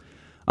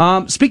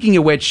 Speaking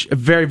of which,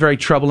 very, very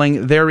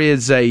troubling, there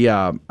is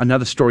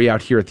another story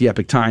out here at the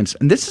Epoch Times.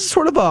 And this is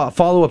sort of a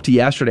follow-up to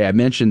yesterday. I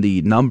mentioned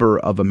the number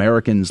of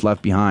Americans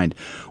left behind.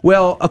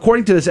 Well,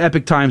 according to this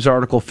Epoch Times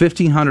article,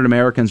 1,500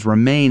 Americans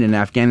remain in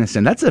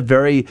Afghanistan. That's a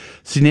very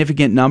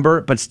significant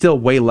number, but still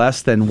way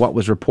less than what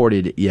was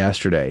reported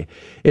yesterday.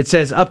 It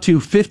says up to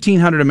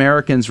 1,500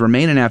 Americans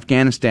remain in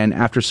Afghanistan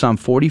after some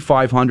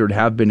 4,500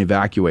 have been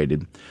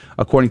evacuated,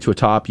 according to a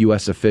top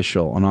U.S.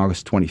 official on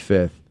August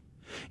 25th.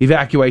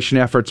 Evacuation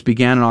efforts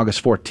began on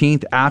August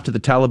 14th after the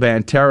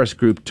Taliban terrorist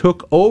group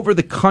took over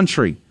the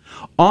country.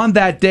 On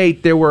that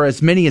date, there were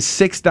as many as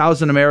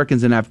 6,000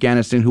 Americans in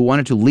Afghanistan who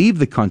wanted to leave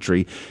the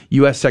country,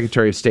 U.S.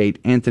 Secretary of State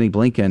Antony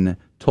Blinken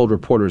told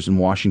reporters in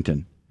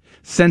Washington.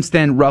 Since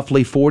then,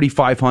 roughly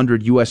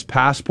 4,500 U.S.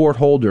 passport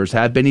holders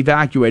have been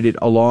evacuated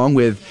along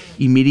with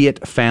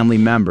immediate family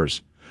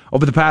members.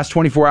 Over the past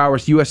 24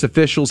 hours, U.S.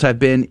 officials have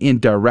been in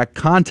direct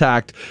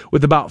contact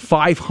with about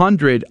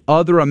 500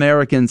 other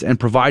Americans and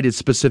provided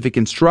specific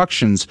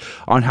instructions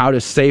on how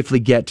to safely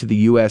get to the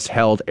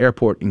U.S.-held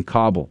airport in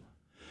Kabul.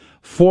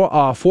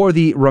 For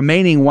the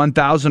remaining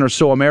 1,000 or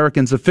so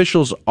Americans,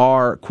 officials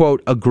are,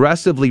 quote,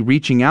 aggressively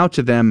reaching out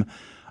to them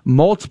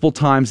multiple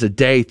times a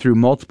day through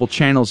multiple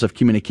channels of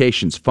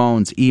communications,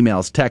 phones,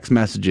 emails, text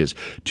messages,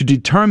 to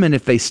determine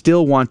if they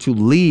still want to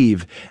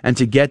leave and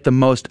to get the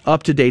most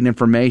up-to-date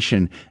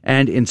information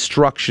and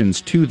instructions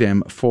to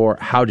them for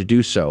how to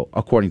do so,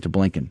 according to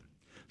Blinken.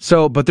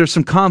 So, but there's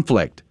some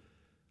conflict.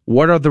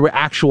 What are the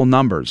actual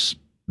numbers?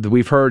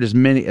 We've heard as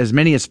many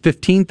as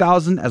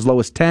 15,000, as low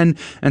as 10,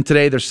 and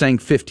today they're saying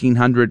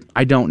 1,500.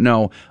 I don't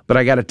know, but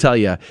I got to tell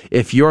you,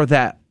 if you're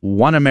that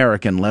one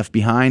American left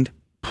behind,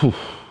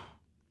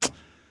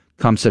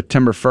 come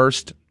September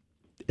 1st,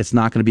 it's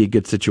not going to be a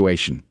good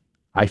situation.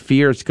 I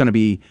fear that it's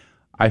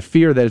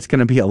going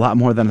to be a lot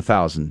more than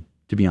 1,000,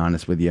 to be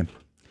honest with you.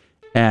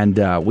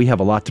 And we have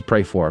a lot to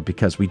pray for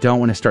because we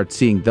don't want to start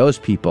seeing those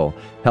people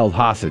held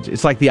hostage.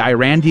 It's like the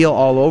Iran deal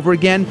all over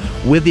again,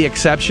 with the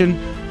exception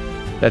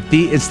that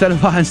instead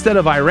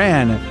of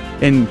Iran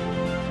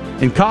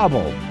in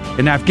Kabul,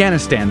 In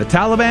Afghanistan, the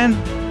Taliban,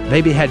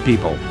 they behead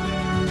people.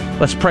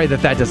 Let's pray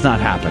that that does not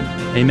happen.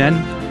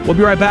 Amen? We'll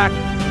be right back.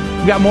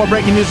 We got more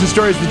breaking news and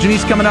stories with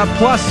Janice coming up,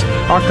 plus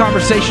our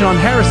conversation on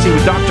heresy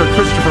with Dr.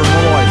 Christopher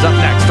Malloy is up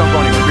next. Don't go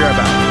anywhere. We'll be right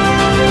back.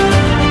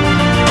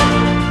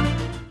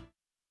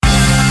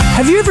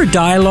 Have you ever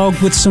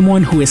dialogued with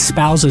someone who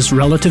espouses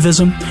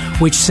relativism,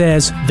 which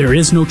says there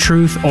is no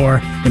truth,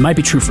 or it might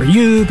be true for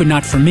you, but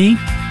not for me?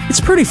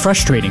 It's pretty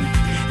frustrating.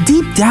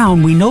 Deep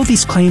down, we know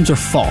these claims are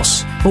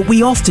false, but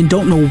we often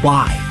don't know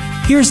why.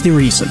 Here's the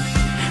reason.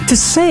 To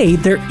say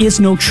there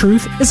is no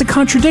truth is a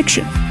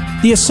contradiction.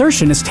 The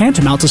assertion is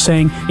tantamount to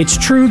saying it's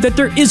true that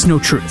there is no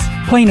truth.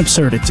 Plain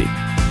absurdity.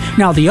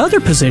 Now, the other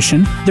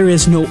position, there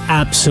is no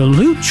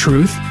absolute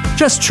truth,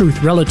 just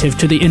truth relative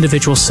to the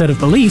individual set of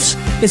beliefs,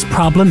 is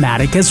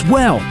problematic as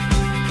well.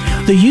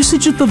 The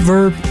usage of the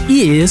verb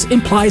is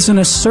implies an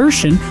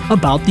assertion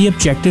about the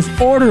objective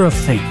order of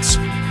things.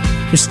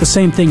 It's the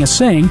same thing as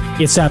saying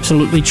it's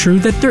absolutely true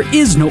that there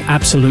is no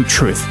absolute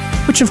truth,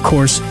 which of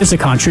course is a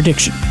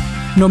contradiction.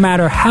 No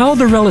matter how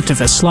the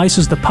relativist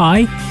slices the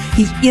pie,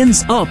 he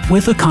ends up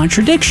with a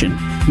contradiction,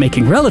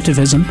 making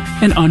relativism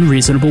an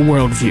unreasonable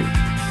worldview.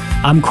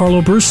 I'm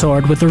Carlo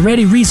Broussard with a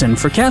ready reason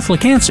for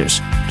Catholic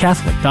Answers,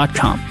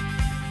 Catholic.com.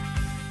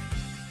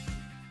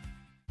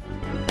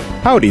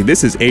 Howdy,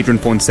 this is Adrian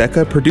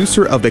Fonseca,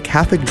 producer of the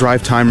Catholic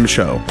Drive Time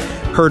Show.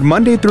 Heard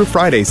Monday through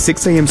Friday,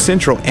 6 a.m.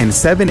 Central and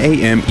 7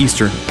 a.m.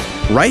 Eastern,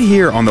 right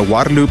here on the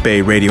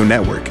Guadalupe Radio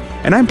Network.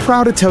 And I'm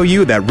proud to tell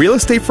you that Real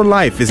Estate for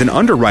Life is an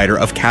underwriter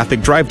of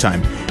Catholic Drive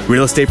Time.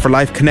 Real Estate for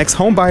Life connects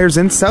home buyers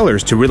and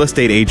sellers to real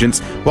estate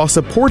agents while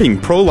supporting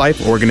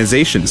pro-life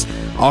organizations,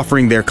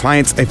 offering their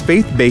clients a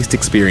faith-based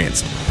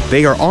experience.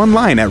 They are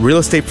online at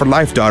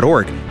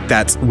realestateforlife.org.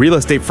 That's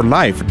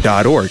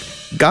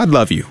realestateforlife.org. God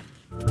love you.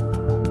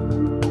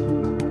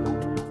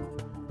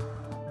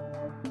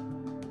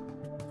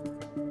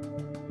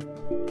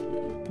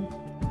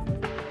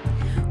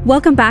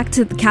 Welcome back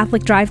to the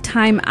Catholic Drive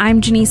Time.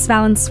 I'm Janice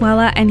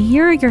Valenzuela, and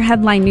here are your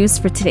headline news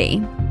for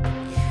today.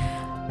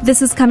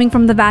 This is coming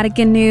from the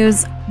Vatican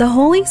News. The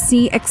Holy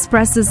See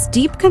expresses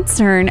deep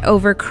concern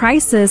over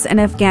crisis in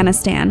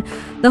Afghanistan.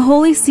 The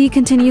Holy See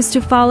continues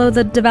to follow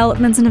the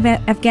developments in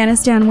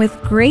Afghanistan with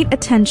great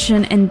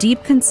attention and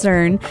deep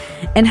concern,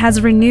 and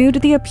has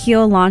renewed the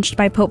appeal launched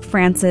by Pope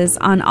Francis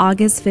on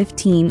August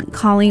 15,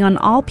 calling on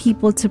all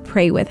people to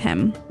pray with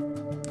him.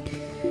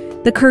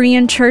 The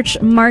Korean Church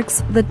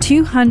marks the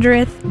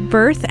 200th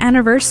birth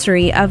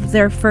anniversary of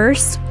their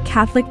first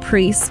Catholic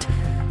priest,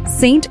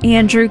 Saint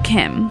Andrew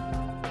Kim.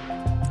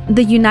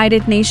 The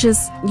United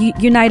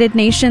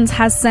Nations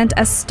has sent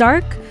a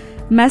stark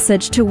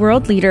message to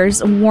world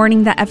leaders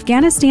warning that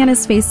Afghanistan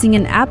is facing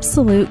an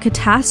absolute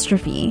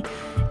catastrophe,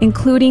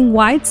 including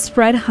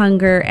widespread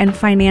hunger and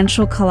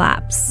financial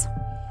collapse.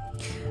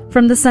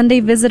 From the Sunday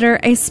Visitor,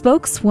 a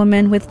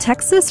spokeswoman with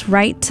Texas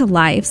Right to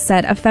Life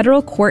said a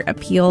federal court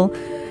appeal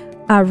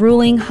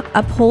ruling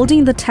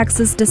upholding the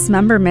Texas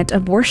dismemberment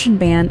abortion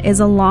ban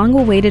is a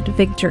long-awaited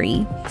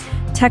victory.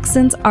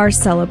 Texans are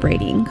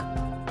celebrating.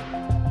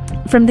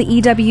 From the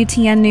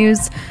EWTN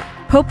News,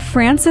 Pope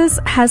Francis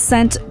has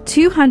sent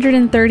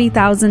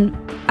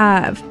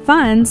 $230,000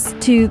 funds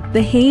to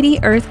the Haiti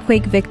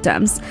earthquake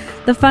victims.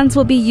 The funds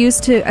will be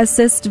used to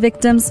assist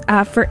victims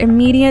for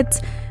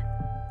immediate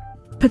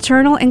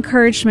paternal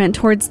encouragement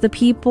towards the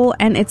people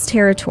and its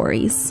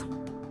territories.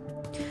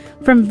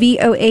 From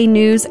VOA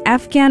News,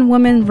 Afghan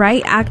women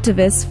rights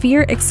activists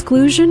fear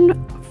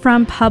exclusion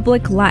from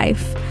public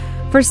life.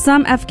 For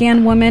some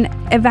Afghan women,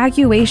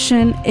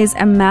 evacuation is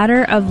a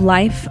matter of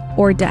life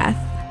or death.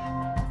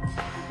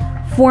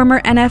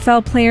 Former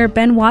NFL player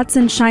Ben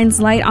Watson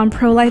shines light on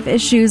pro-life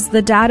issues.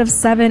 The dad of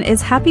 7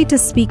 is happy to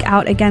speak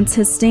out against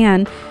his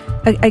stand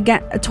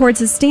towards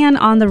his stand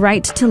on the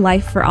right to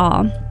life for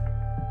all.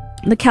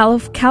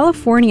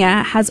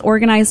 California has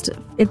organized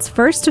its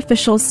first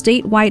official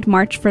statewide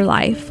March for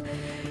Life.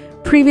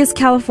 Previous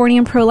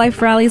Californian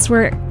pro-life rallies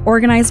were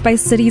organized by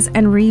cities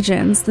and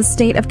regions. The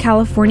state of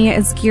California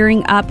is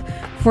gearing up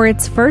for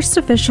its first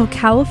official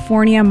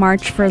California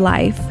March for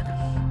Life.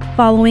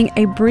 Following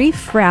a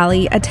brief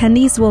rally,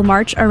 attendees will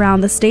march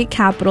around the state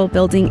capitol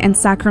building in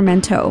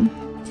Sacramento.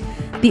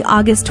 The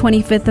August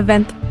 25th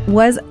event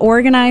was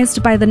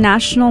organized by the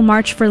National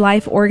March for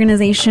Life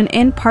organization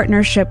in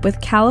partnership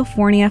with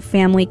California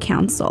Family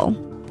Council.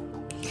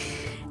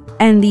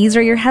 And these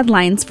are your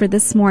headlines for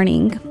this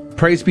morning.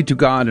 Praise be to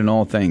God in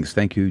all things.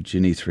 Thank you,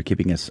 Janice, for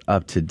keeping us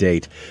up to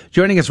date.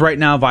 Joining us right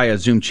now via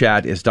Zoom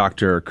chat is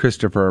Dr.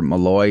 Christopher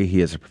Malloy.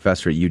 He is a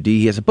professor at UD.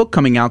 He has a book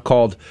coming out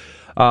called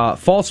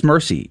False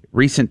Mercy,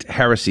 Recent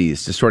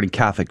Heresies, Distorting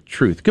Catholic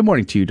Truth. Good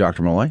morning to you,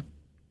 Dr. Malloy.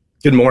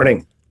 Good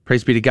morning.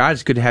 Praise be to God.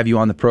 It's good to have you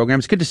on the program.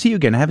 It's good to see you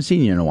again. I haven't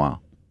seen you in a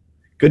while.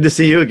 Good to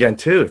see you again,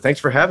 too. Thanks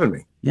for having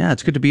me. Yeah,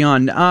 it's good to be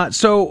on.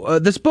 So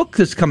this book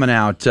is coming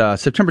out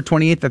September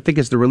 28th, I think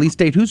is the release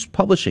date. Who's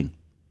publishing?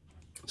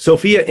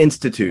 Sophia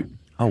Institute.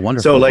 Oh,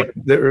 wonderful. So like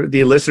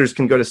the listeners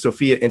can go to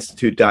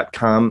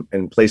sophiainstitute.com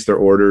and place their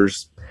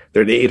orders.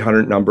 They're the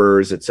 800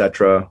 numbers,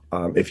 etc.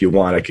 If you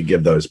want, I could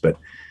give those, but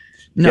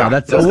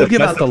No, we'll give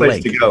out the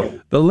link.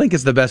 Go. The link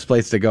is the best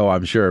place to go,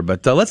 I'm sure.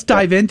 But let's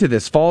dive into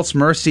this false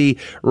mercy,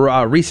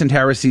 recent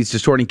heresies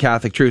distorting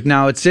Catholic truth.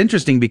 Now, it's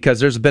interesting because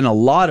there's been a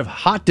lot of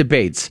hot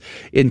debates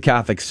in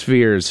Catholic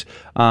spheres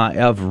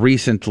of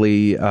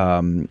recently,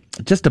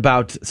 just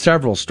about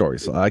several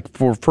stories. Like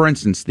for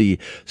instance, the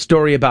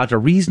story about a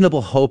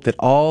reasonable hope that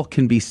all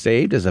can be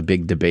saved is a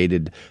big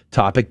debated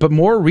topic. But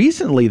more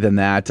recently than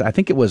that, I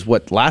think it was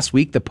last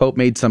week, the Pope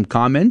made some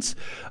comments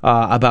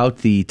about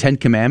the Ten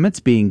Commandments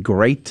being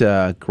great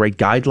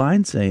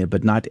guidelines,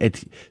 but not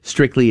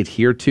strictly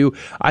adhered to.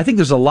 I think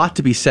there's a lot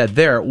to be said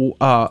there.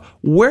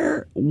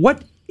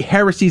 What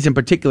heresies in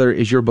particular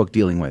is your book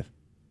dealing with?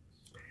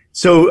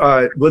 So,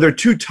 there are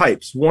two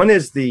types. One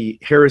is the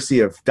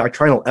heresy of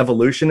doctrinal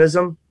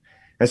evolutionism.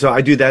 And so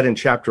I do that in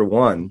chapter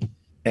 1.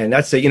 And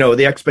that's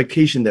the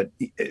expectation that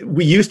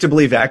we used to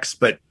believe X,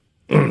 but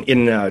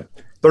in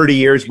 30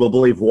 years, we'll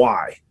believe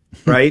Y,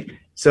 right?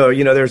 So,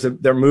 there's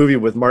their movie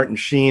with Martin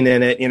Sheen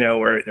in it,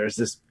 where there's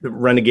this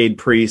renegade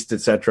priest,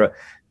 etc.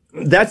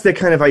 That's the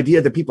kind of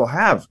idea that people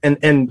have.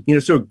 And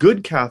so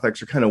good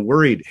Catholics are kind of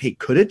worried, hey,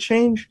 could it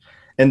change?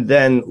 And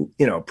then,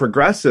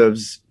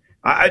 progressives,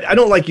 I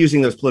don't like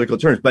using those political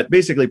terms, but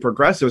basically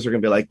progressives are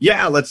going to be like,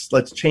 yeah,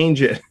 let's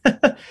change it.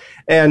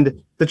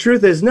 And the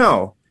truth is,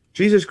 no,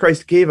 Jesus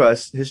Christ gave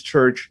us his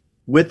church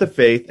with the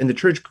faith, and the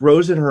church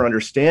grows in her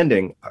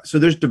understanding. So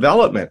there's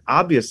development,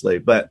 obviously,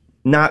 but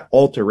not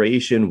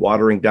alteration,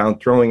 watering down,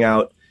 throwing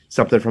out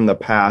something from the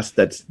past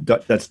that's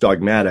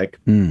dogmatic.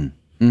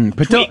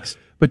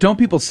 But don't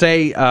people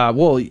say,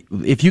 well,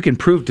 if you can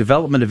prove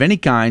development of any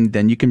kind,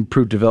 then you can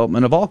prove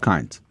development of all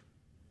kinds?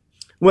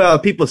 Well,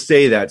 people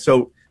say that.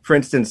 So, for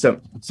instance,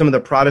 some of the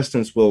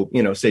Protestants will,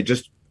 say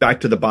just back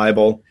to the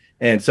Bible,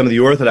 and some of the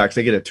Orthodox,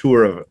 they get a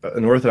tour of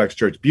an Orthodox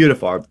church.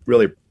 Beautiful. I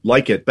really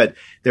like it. But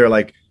they're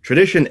like,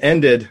 tradition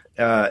ended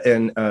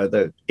in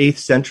the 8th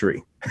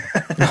century.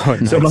 Oh,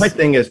 nice. So my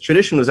thing is,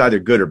 tradition was either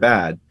good or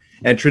bad.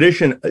 And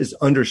tradition is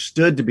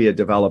understood to be a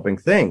developing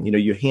thing.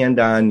 You hand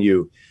on,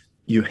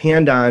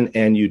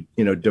 and you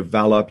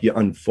develop, you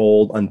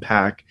unfold,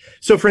 unpack.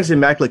 So, for instance,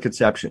 Immaculate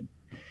Conception.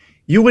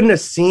 You wouldn't have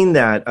seen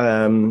that,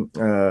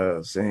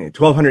 say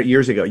 1,200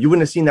 years ago. You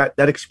wouldn't have seen that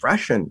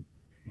expression.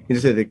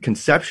 Say the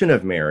conception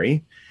of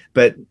Mary,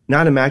 but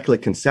not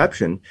Immaculate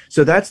Conception.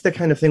 So that's the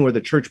kind of thing where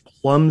the church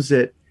plumbs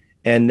it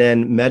and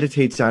then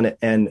meditates on it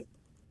and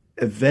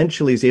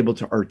eventually is able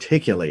to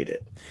articulate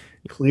it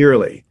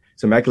clearly.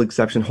 So Immaculate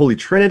Conception, Holy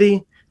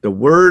Trinity. The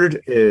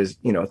word is,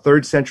 a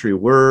 3rd century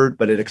word,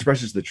 but it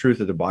expresses the truth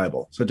of the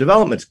Bible. So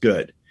development's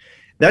good.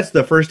 That's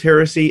the first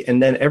heresy.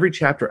 And then every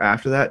chapter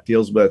after that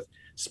deals with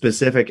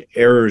specific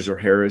errors or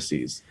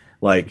heresies,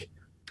 like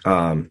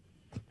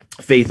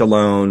faith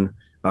alone,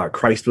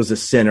 Christ was a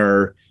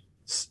sinner,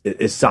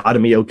 is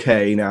sodomy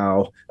okay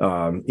now?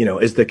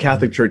 Is the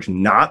Catholic Church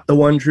not the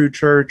one true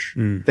church?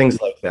 Things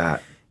like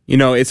that.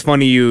 It's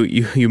funny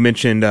you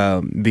mentioned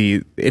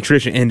the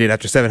tradition ended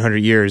after 700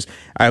 years.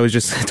 I was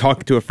just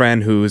talking to a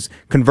friend who's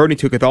converting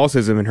to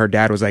Catholicism, and her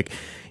dad was like,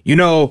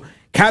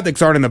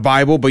 Catholics aren't in the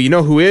Bible, but you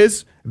know who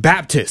is?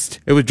 Baptist.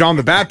 It was John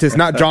the Baptist,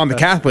 not John the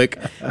Catholic.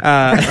 And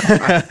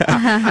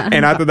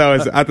I thought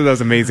that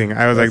was amazing.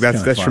 I was like,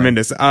 that's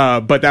tremendous.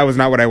 But that was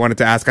not what I wanted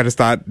to ask. I just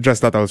thought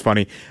that was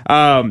funny.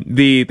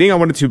 The thing I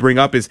wanted to bring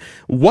up is,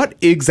 what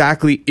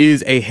exactly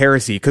is a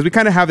heresy? Because we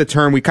kind of have the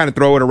term, we kind of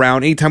throw it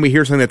around. Anytime we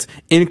hear something that's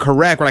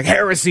incorrect, we're like,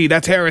 heresy,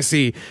 that's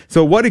heresy.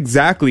 So what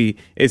exactly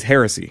is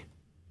heresy?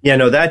 Yeah,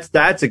 no,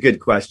 that's a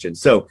good question.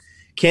 So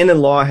canon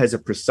law has a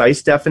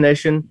precise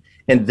definition.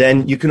 And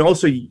then you can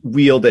also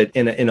wield it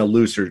in a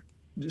looser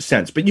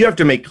sense. But you have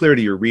to make clear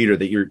to your reader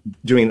that you're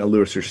doing a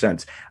looser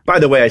sense. By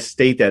the way, I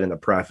state that in the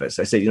preface.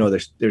 I say,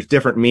 there's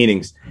different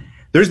meanings.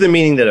 There's the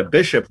meaning that a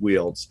bishop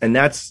wields, and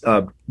that's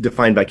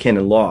defined by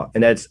canon law.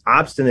 And that's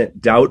obstinate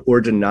doubt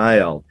or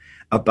denial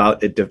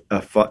about a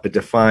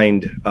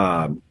defined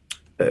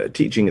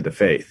teaching of the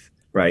faith,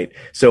 right?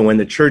 So when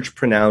the church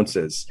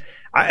pronounces,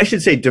 I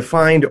should say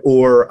defined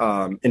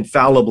or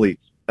infallibly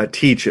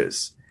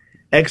teaches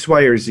X,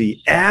 Y, or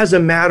Z as a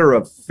matter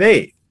of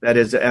faith, that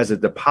is, as a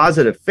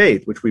deposit of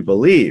faith, which we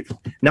believe,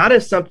 not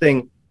as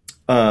something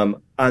in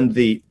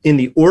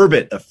the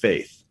orbit of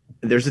faith.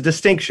 There's a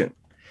distinction.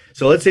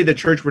 So let's say the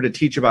church were to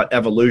teach about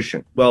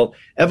evolution. Well,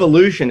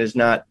 evolution is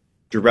not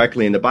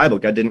directly in the Bible.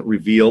 God didn't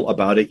reveal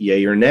about it,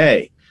 yay or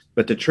nay.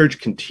 But the church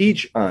can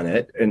teach on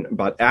it and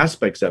about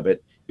aspects of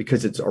it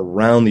because it's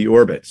around the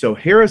orbit. So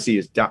heresy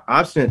is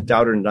obstinate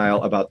doubt or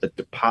denial about the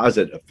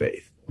deposit of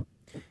faith.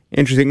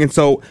 Interesting. And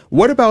so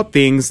what about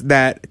things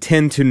that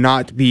tend to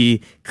not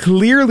be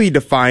clearly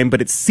defined,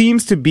 but it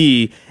seems to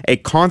be a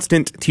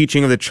constant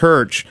teaching of the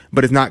church,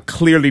 but is not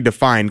clearly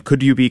defined? Could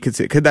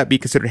that be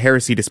considered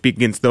heresy to speak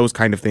against those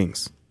kind of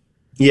things?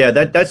 Yeah,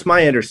 that's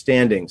my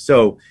understanding.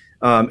 So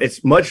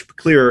it's much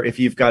clearer if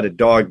you've got a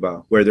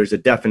dogma where there's a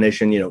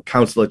definition,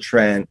 Council of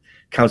Trent,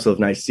 Council of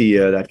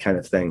Nicaea, that kind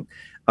of thing.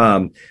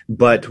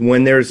 But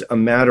when there's a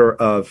matter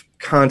of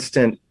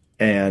constant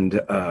and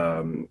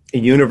a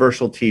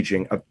universal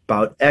teaching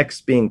about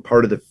X being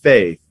part of the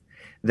faith,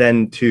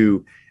 then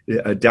to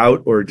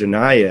doubt or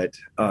deny it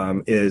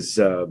is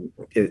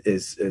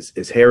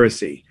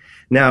heresy.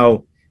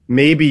 Now,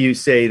 maybe you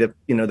say that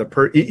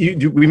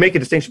we make a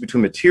distinction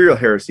between material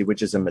heresy,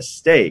 which is a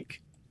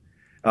mistake.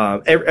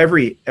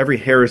 Every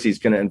heresy is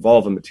going to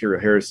involve a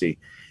material heresy,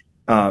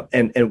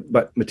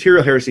 but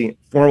material heresy,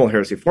 formal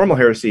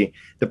heresy,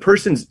 the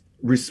person's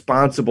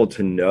responsible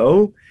to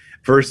know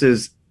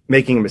versus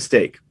making a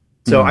mistake.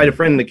 So I had a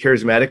friend in the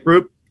charismatic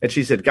group, and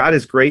she said, God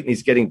is great and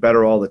he's getting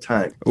better all the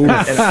time. And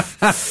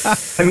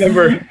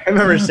I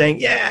remember saying,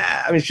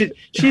 yeah, I mean,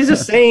 she's a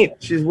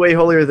saint. She's way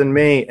holier than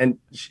me. And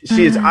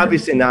she is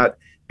obviously not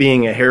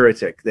being a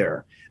heretic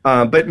there.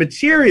 But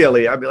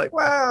materially, I'd be like,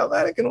 wow,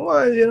 Vatican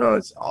I,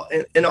 it's all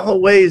in all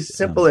ways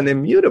simple and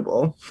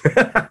immutable.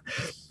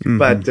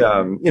 But,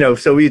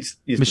 so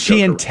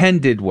she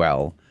intended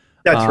well.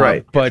 That's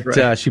right.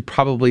 But she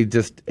probably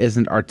just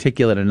isn't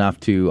articulate enough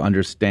to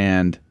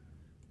understand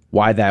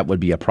why that would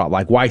be a problem.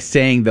 Like why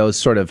saying those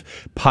sort of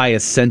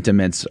pious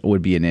sentiments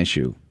would be an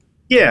issue.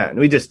 Yeah, and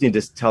we just need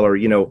to tell her,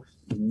 in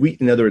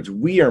other words,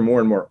 we are more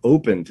and more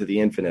open to the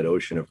infinite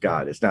ocean of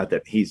God. It's not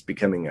that he's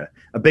becoming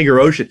a bigger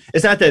ocean.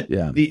 It's not that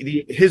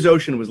his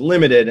ocean was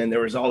limited and there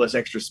was all this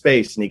extra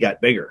space and he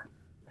got bigger.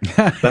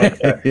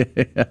 But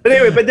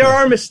anyway, but there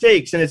are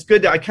mistakes, and it's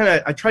good that I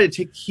try to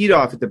take heat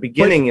off at the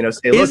beginning.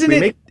 Say, look,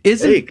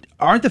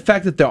 aren't the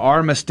fact that there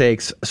are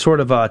mistakes sort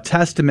of a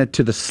testament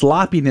to the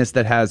sloppiness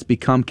that has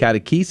become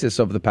catechesis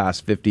over the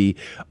past 50,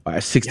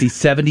 60,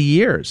 70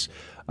 years?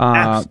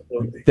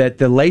 That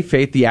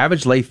the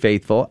average lay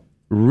faithful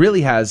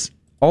really has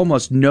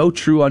almost no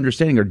true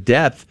understanding or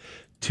depth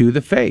to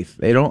the faith.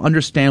 They don't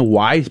understand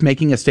why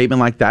making a statement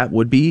like that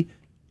would be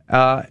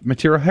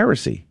material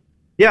heresy.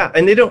 Yeah,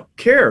 and they don't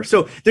care.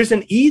 So there's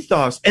an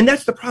ethos, and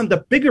that's the problem.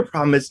 The bigger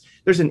problem is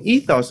there's an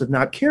ethos of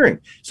not caring.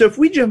 So if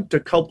we jump to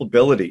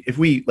culpability,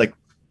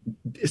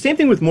 same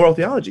thing with moral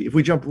theology. If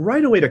we jump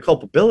right away to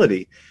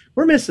culpability,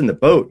 we're missing the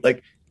boat.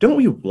 Like, don't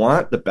we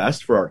want the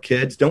best for our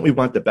kids? Don't we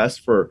want the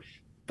best for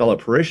fellow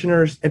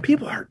parishioners? And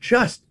people are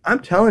I'm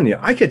telling you,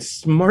 I get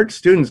smart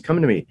students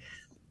coming to me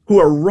who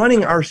are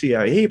running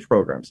RCIA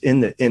programs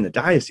in the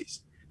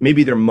diocese.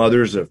 Maybe they're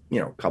mothers of,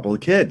 a couple of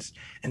kids.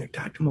 And they're,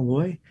 Dr.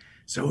 Malloy,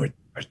 so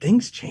are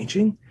things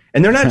changing?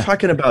 And they're not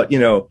talking about,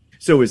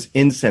 so is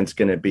incense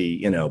going to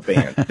be,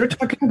 banned? They're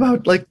talking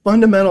about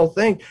fundamental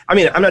things. I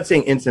mean, I'm not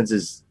saying incense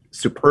is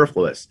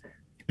superfluous,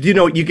 but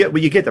you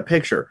get the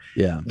picture.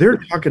 Yeah. They're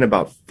talking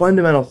about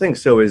fundamental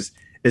things. So is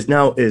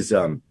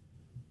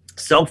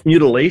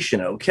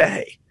self-mutilation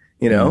okay?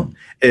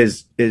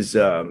 Is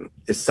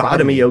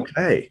sodomy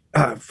okay?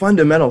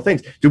 Fundamental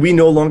things. Do we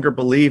no longer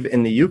believe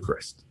in the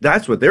Eucharist?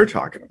 That's what they're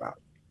talking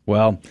about.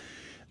 Well,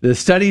 the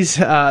studies,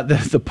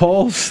 the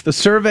polls, the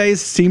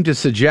surveys seem to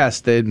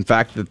suggest that, in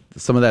fact, that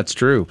some of that's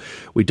true.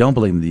 We don't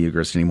believe in the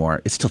Eucharist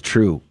anymore. It's still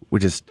true. We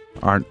just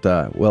aren't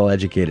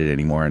well-educated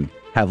anymore and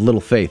have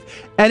little faith.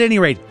 At any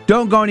rate,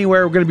 don't go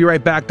anywhere. We're going to be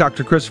right back.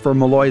 Dr. Christopher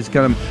Malloy is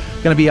going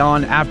to be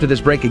on after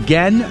this break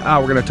again.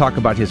 We're going to talk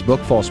about his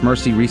book, False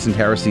Mercy, Recent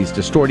Heresies,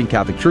 Distorting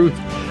Catholic Truth.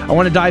 I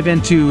want to dive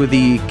into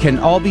can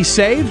all be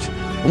saved?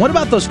 And what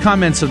about those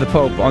comments of the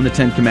Pope on the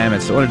Ten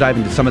Commandments? I want to dive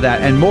into some of that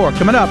and more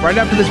coming up right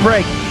after this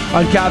break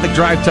on Catholic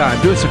Drive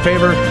Time. Do us a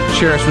favor,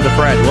 share us with a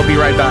friend. We'll be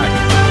right back.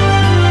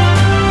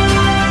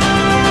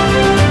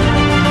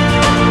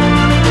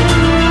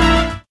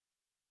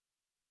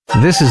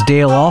 This is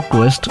Dale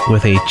Ahlquist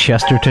with a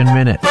Chesterton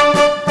Minute.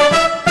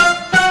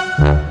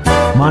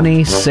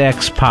 Money,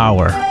 sex,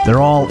 power.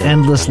 They're all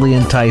endlessly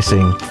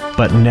enticing,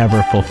 but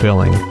never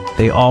fulfilling.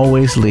 They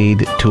always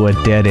lead to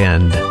a dead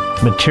end.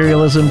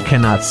 Materialism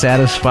cannot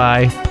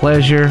satisfy,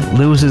 pleasure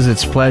loses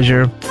its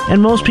pleasure,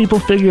 and most people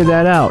figure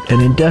that out,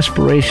 and in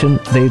desperation,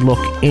 they look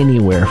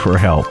anywhere for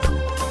help,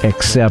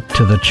 except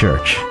to the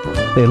church.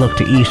 They look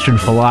to Eastern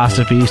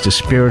philosophies, to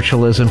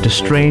spiritualism, to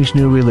strange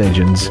new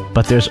religions,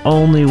 but there's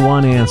only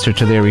one answer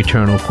to their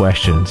eternal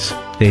questions.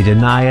 They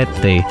deny it,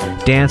 they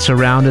dance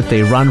around it,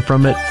 they run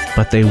from it,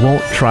 but they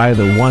won't try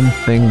the one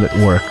thing that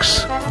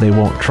works. They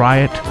won't try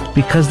it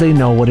because they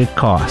know what it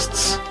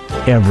costs.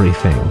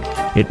 Everything.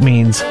 It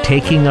means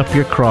taking up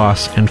your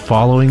cross and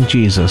following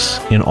Jesus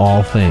in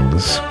all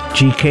things.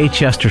 G.K.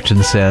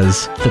 Chesterton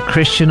says, "The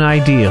Christian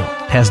ideal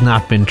has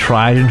not been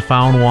tried and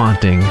found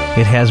wanting.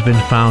 It has been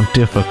found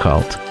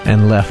difficult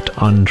and left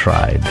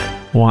untried."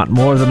 Want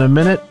more than a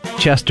minute?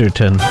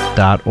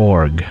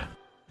 Chesterton.org.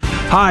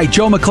 Hi,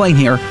 Joe McClain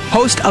here,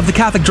 host of the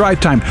Catholic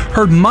Drive Time,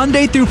 heard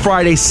Monday through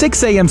Friday,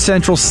 6 a.m.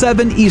 Central,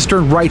 7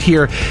 Eastern, right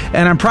here.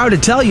 And I'm proud to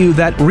tell you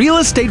that Real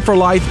Estate for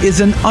Life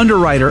is an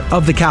underwriter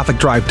of the Catholic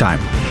Drive Time.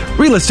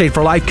 Real Estate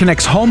for Life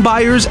connects home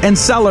buyers and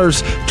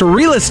sellers to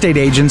real estate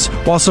agents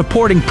while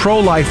supporting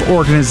pro-life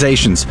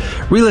organizations.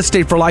 Real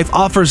Estate for Life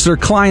offers their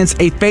clients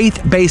a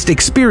faith-based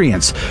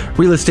experience.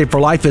 Real Estate for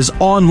Life is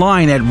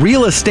online at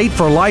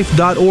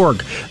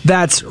realestateforlife.org.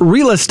 That's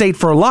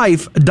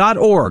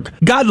realestateforlife.org.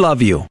 God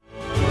love you.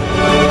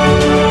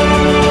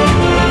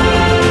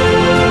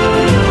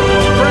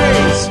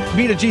 Praise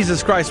be to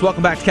Jesus Christ.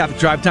 Welcome back to Catholic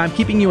Drive Time,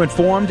 keeping you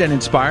informed and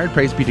inspired.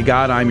 Praise be to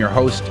God. I'm your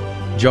host,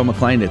 Joe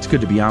McClain, it's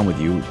good to be on with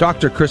you.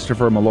 Dr.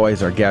 Christopher Malloy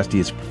is our guest. He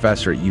is a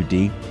professor at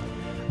UD.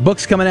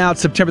 Book's coming out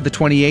September the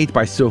 28th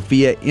by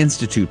Sophia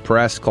Institute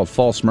Press called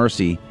False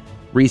Mercy,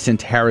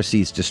 Recent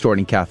Heresies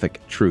Distorting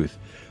Catholic Truth.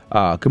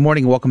 Good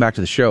morning and welcome back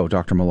to the show,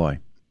 Dr. Malloy.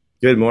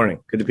 Good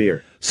morning. Good to be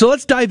here. So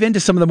let's dive into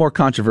some of the more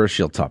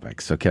controversial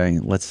topics, okay?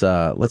 Let's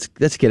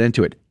get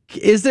into it.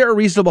 Is there a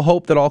reasonable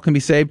hope that all can be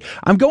saved?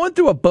 I'm going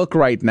through a book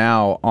right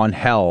now on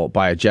hell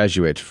by a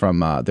Jesuit from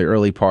the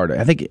early part.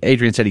 I think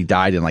Adrian said he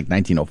died in like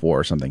 1904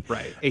 or something.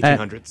 Right,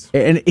 1800s.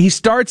 And he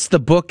starts the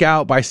book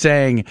out by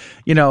saying,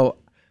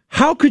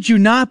 how could you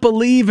not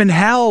believe in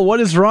hell? What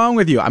is wrong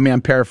with you? I mean,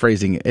 I'm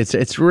paraphrasing.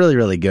 It's really,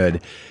 really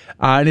good.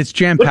 And it's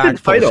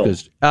jam-packed. What's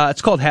the title?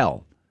 It's called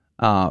Hell.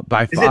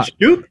 By Is it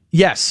Shoup?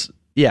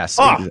 Yes,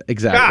 Oh,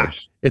 exactly.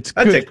 Gosh. That's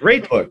a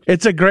great book.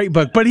 It's a great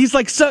book, but he's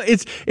like, so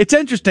it's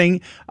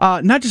interesting,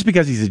 not just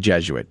because he's a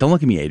Jesuit. Don't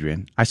look at me,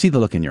 Adrian. I see the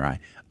look in your eye.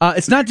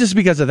 It's not just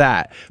because of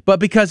that, but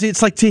because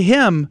it's like to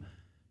him,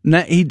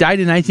 he died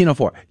in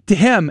 1904. To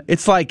him,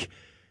 it's like,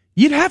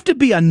 you'd have to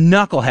be a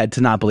knucklehead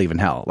to not believe in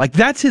hell. Like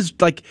that's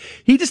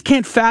he just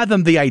can't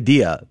fathom the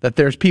idea that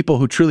there's people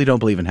who truly don't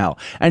believe in hell.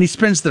 And he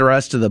spends the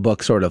rest of the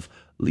book sort of,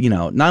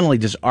 not only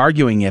just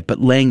arguing it, but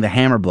laying the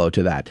hammer blow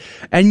to that.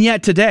 And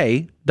yet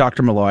today,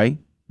 Dr. Malloy,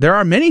 there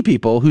are many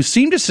people who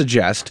seem to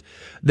suggest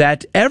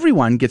that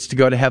everyone gets to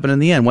go to heaven in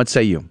the end. What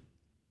say you?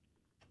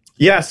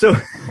 Yeah, so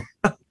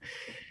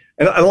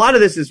and a lot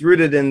of this is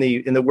rooted in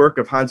the work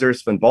of Hans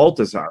Urs von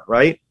Balthasar,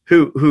 right?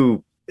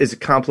 Who is a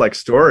complex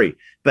story.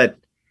 But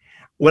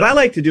what I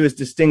like to do is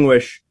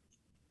distinguish: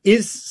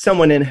 is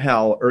someone in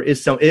hell, or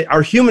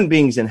are human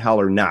beings in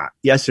hell or not?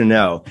 Yes or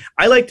no?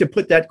 I like to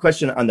put that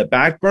question on the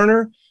back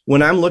burner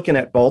when I'm looking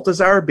at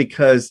Balthasar,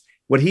 because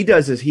what he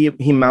does is he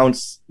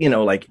mounts,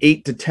 like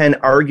 8 to 10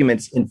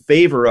 arguments in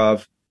favor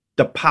of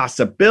the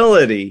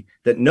possibility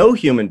that no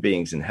human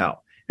beings in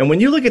hell. And when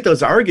you look at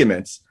those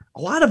arguments,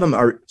 a lot of them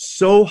are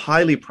so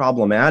highly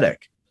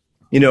problematic.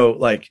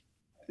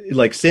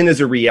 Like sin is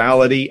a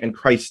reality and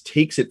Christ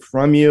takes it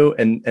from you,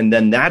 and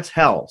then that's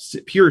hell,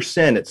 pure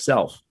sin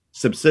itself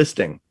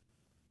subsisting.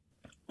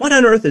 What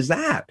on earth is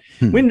that?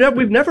 We've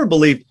never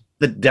believed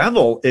the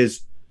devil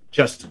is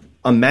just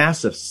a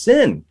massive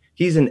sin.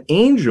 He's an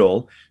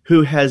angel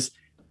who has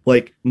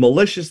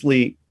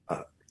maliciously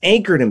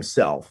anchored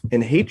himself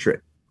in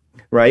hatred,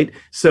 right?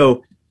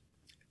 So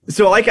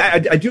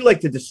I do like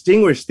to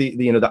distinguish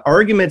the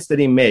arguments that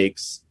he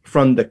makes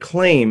from the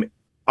claim: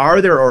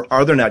 are there or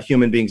are there not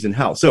human beings in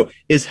hell? So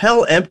is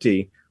hell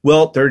empty?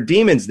 Well, there are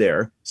demons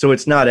there, so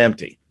it's not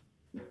empty.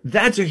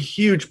 That's a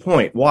huge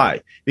point.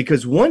 Why?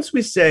 Because once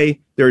we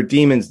say there are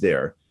demons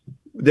there,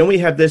 then we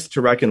have this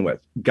to reckon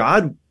with.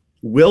 God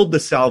willed the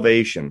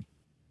salvation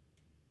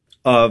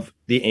of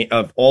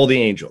all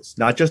the angels,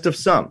 not just of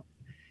some,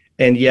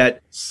 and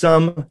yet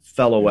some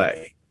fell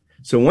away.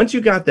 So once you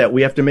got that,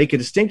 we have to make a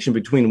distinction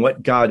between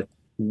what God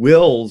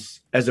wills,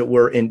 as it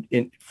were,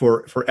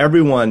 for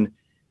everyone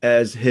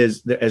as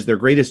their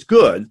greatest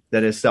good,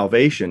 that is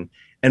salvation,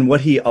 and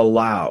what he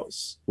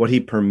allows, what he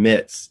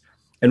permits.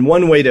 And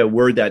one way to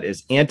word that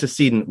is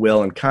antecedent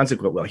will and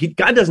consequent will.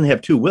 God doesn't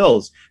have two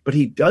wills, but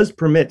he does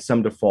permit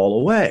some to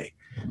fall away.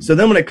 So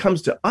then when it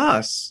comes to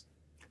us,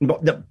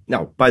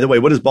 now, by the way,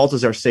 what does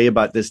Balthasar say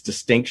about this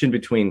distinction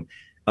between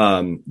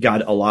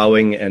God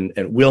allowing and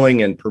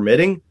willing and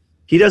permitting?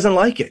 He doesn't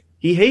like it.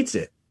 He hates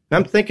it. And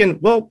I'm thinking,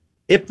 well,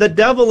 if the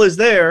devil is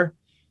there,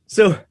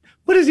 so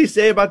what does he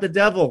say about the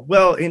devil?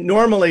 Well,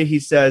 normally he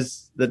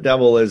says the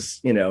devil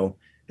is,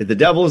 the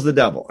devil is the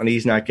devil and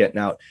he's not getting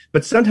out.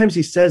 But sometimes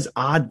he says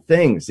odd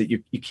things that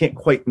you can't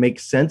quite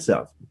make sense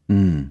of.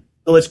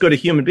 So let's go to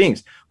human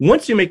beings.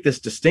 Once you make this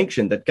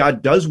distinction that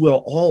God does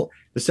will all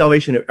the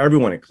salvation of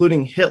everyone,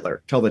 including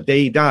Hitler, till the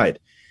day he died,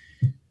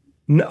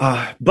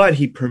 but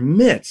he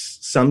permits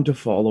some to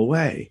fall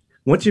away.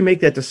 Once you make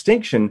that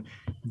distinction,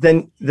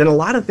 then a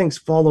lot of things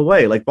fall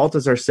away. Like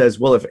Balthasar says,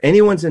 well, if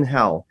anyone's in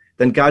hell,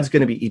 then God's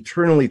going to be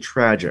eternally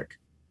tragic.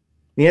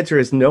 The answer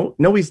is no,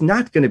 he's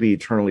not going to be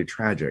eternally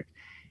tragic.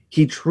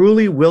 He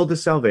truly willed the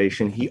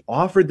salvation. He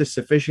offered the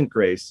sufficient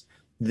grace.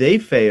 They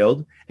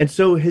failed, and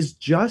so his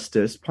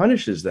justice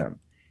punishes them.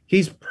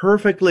 He's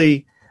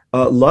perfectly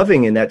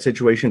loving in that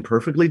situation,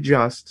 perfectly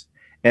just,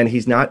 and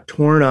he's not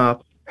torn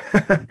up.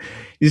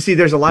 You see,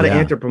 there's a lot of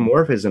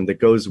anthropomorphism that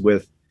goes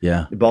with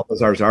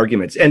Balthasar's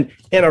arguments. And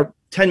in a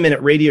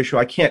 10-minute radio show,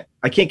 I can't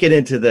get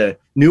into the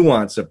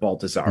nuance of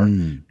Balthasar,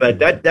 but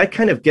that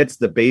kind of gets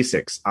the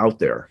basics out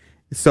there.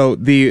 So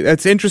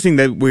that's interesting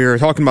that we're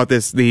talking about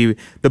this, the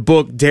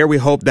book, Dare We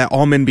Hope That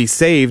All Men Be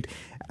Saved.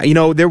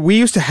 We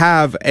used to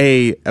have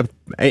a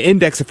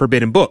index of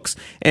forbidden books,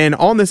 and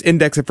on this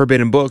index of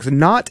forbidden books,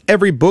 not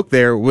every book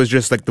there was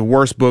just like the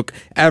worst book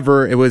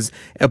ever. It was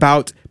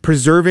about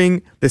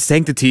preserving the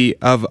sanctity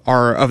of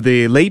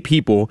the lay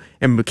people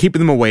and keeping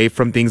them away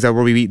from things that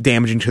will be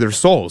damaging to their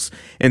souls.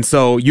 And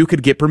so you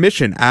could get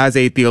permission as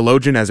a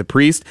theologian, as a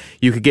priest,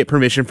 you could get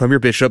permission from your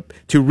bishop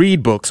to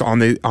read books on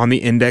the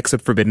index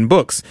of forbidden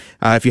books,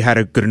 if you had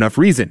a good enough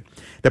reason.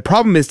 The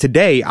problem is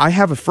today, I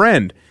have a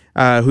friend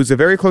who's a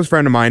very close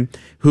friend of mine,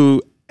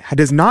 who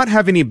does not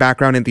have any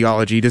background in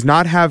theology, has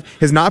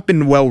not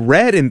been well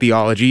read in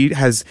theology,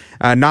 has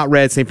not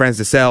read St. Francis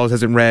de Sales,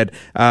 hasn't read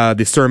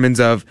the sermons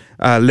of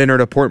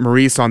Leonard of Port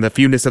Maurice on the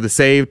fewness of the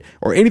saved,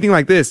 or anything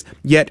like this,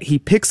 yet he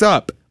picks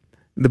up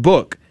the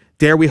book,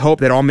 Dare We Hope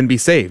That All Men Be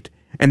Saved.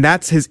 And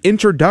that's his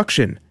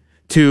introduction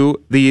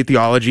to the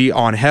theology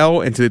on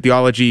hell and to the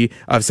theology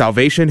of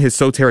salvation, his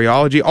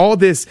soteriology. All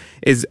this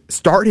is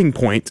starting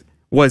point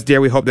was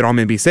Dare We Hope That All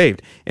Men Be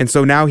Saved. And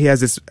so now he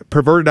has this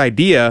perverted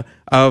idea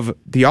of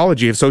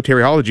theology, of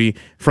soteriology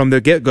from the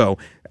get-go.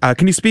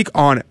 Can you speak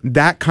on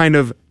that kind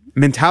of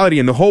mentality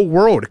in the whole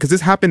world? Because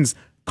this happens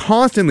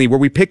constantly where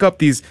we pick up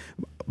these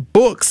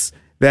books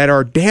that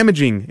are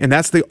damaging, and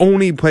that's the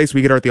only place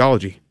we get our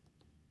theology.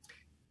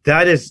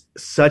 That is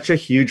such a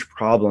huge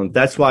problem.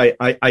 That's why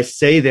I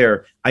say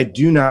there, I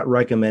do not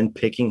recommend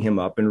picking him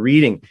up and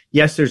reading.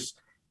 Yes,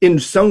 in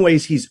some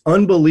ways, he's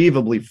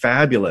unbelievably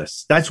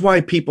fabulous. That's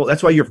why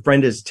your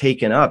friend is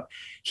taken up.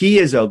 He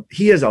is a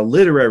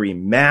literary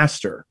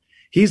master.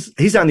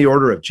 He's on the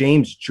order of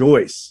James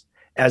Joyce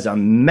as a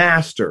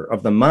master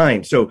of the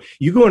mind. So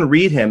you go and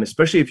read him,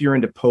 especially if you're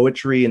into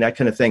poetry and that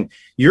kind of thing,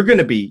 you're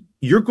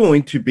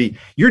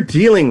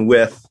dealing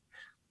with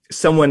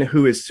someone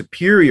who is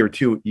superior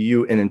to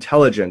you in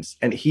intelligence,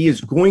 and he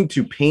is going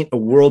to paint a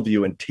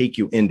worldview and take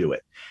you into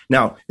it.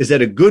 Now, is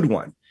that a good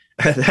one?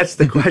 That's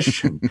the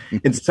question.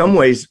 In some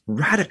ways,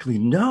 radically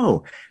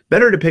no.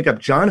 Better to pick up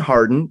John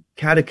Hardin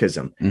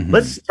Catechism. Mm-hmm.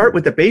 Let's start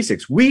with the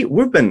basics. We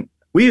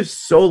have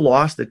so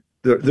lost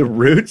the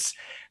roots.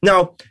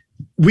 Now,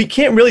 we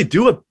can't really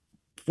do a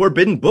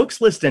forbidden books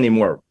list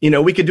anymore.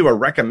 We could do a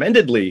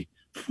recommendedly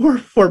for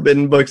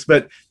forbidden books,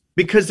 but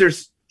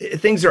because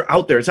things are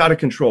out there, it's out of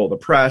control. The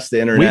press, the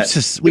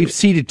internet. We've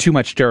ceded too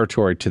much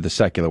territory to the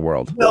secular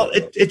world. Well,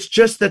 it's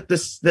just that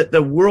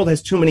the world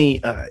has too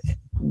many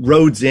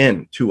roads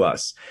in to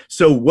us.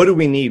 So what do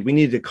we need? We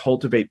need to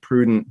cultivate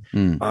prudent.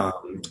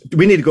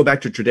 We need to go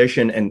back to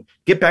tradition and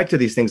get back to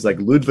these things like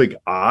Ludwig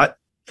Ott,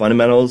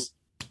 Fundamentals,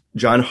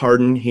 John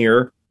Hardin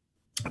here.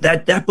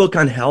 That book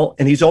on hell,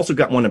 and he's also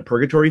got one in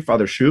Purgatory,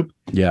 Father Shoup.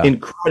 Yeah,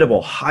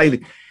 incredible,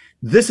 highly.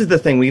 This is the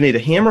thing. We need to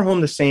hammer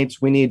home the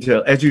saints. We need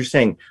to, as you're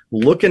saying,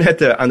 looking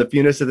at on the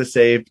fewness of the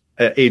saved,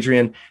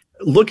 Adrian,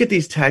 look at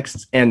these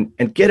texts and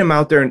get them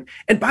out there.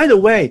 And by the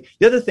way,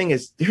 the other thing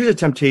is, here's a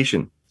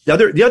temptation.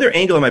 The other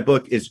angle of my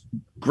book is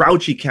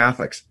grouchy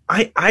Catholics.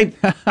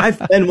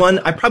 I've been one.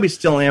 I probably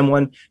still am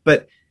one,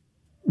 but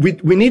we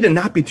need to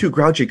not be too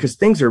grouchy because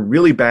things are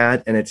really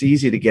bad and it's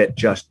easy to get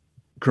just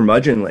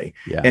curmudgeonly.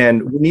 Yeah.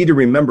 And we need to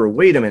remember,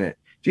 wait a minute,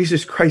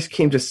 Jesus Christ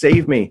came to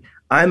save me.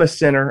 I'm a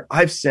sinner.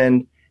 I've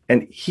sinned.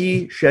 And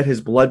he shed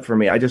his blood for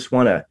me. I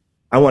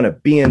want to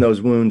be in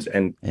those wounds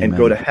and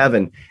go to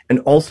heaven. And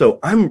also,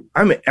 I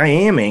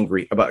am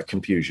angry about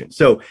confusion.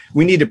 So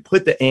we need to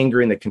put the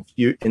anger in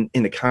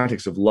the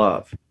context of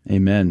love.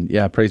 Amen.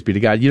 Yeah, praise be to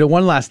God.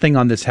 One last thing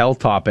on this hell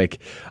topic.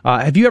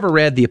 Have you ever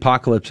read The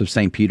Apocalypse of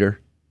St. Peter?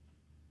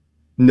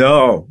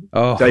 No.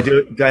 Oh.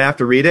 Do I have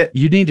to read it?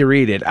 You need to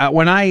read it.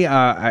 When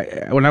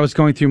I was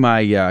going through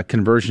my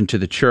conversion to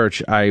the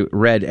church, I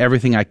read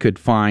everything I could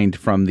find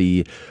from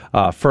the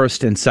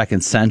first and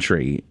second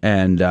century,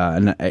 and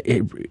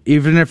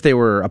even if they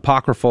were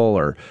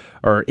apocryphal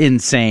or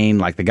insane,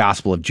 like the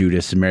Gospel of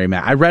Judas and Mary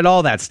Magdalene, I read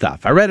all that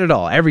stuff. I read it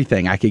all,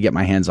 everything I could get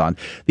my hands on.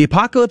 The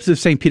Apocalypse of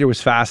St. Peter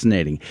was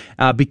fascinating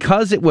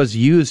because it was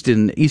used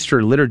in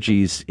Easter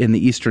liturgies in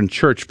the Eastern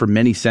Church for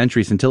many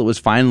centuries until it was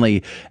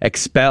finally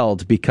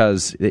expelled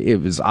because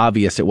it was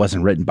obvious it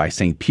wasn't written by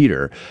St.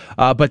 Peter.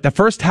 But the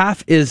first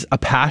half is a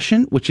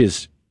passion, which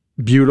is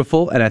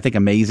beautiful and I think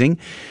amazing.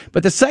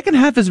 But the second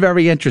half is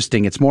very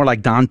interesting. It's more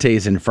like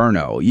Dante's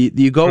Inferno.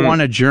 You go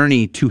on a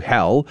journey to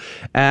hell,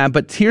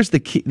 but here's the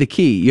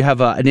key. You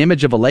have an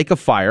image of a lake of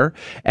fire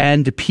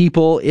and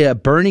people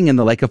burning in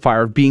the lake of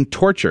fire being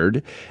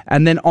tortured.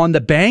 And then on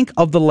the bank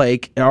of the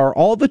lake are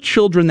all the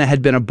children that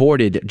had been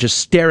aborted just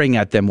staring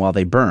at them while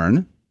they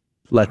burn.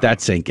 Let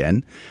that sink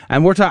in.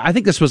 And I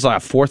think this was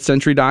like a 4th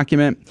century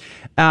document.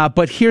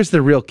 But here's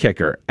the real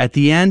kicker. At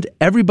the end,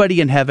 everybody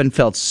in heaven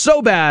felt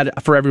so bad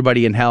for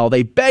everybody in hell.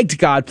 They begged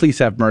God, please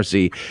have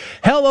mercy.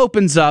 Hell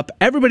opens up.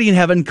 Everybody in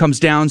heaven comes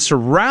down,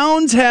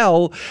 surrounds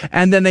hell,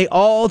 and then they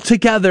all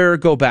together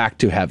go back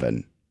to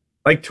heaven.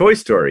 Like Toy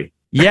Story.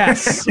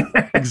 Yes,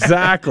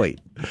 exactly.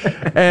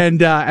 And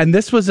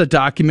this was a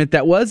document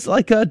that was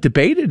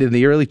debated in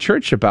the early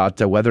church about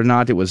whether or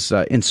not it was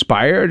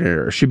inspired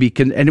or should be,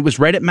 and it was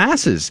read at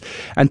masses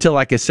until,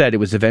 like I said, it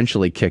was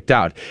eventually kicked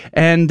out.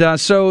 And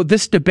so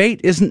this debate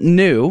isn't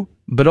new,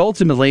 but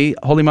ultimately,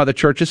 Holy Mother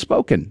Church has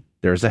spoken.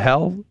 There's a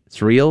hell. It's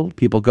real.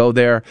 People go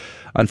there.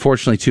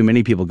 Unfortunately, too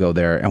many people go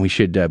there, and we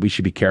should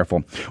be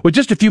careful. With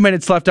just a few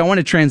minutes left, I want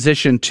to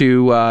transition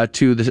to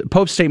the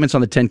Pope's statements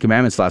on the 10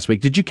 Commandments last week.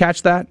 Did you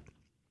catch that?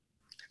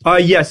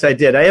 Yes, I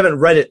did. I haven't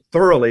read it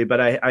thoroughly, but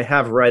I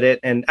have read it,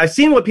 and I've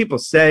seen what people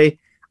say.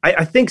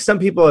 I think some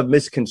people have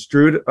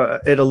misconstrued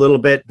it a little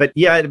bit, but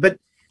yeah, but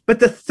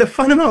the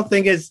fundamental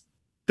thing is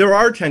there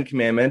are 10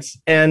 commandments,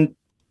 and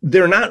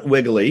they're not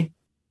wiggly.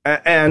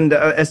 And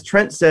as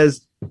Trent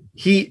says,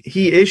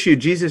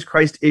 Jesus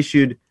Christ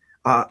issued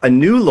a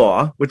new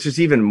law, which is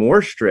even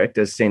more strict,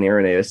 as St.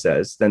 Irenaeus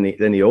says, than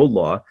the old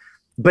law.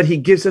 But he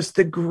gives us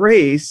the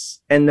grace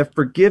and the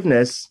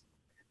forgiveness,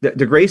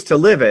 the grace to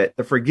live it,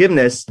 the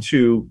forgiveness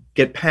to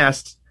get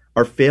past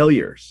our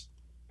failures.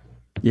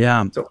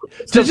 Yeah. So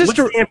what's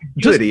the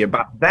ambiguity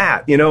about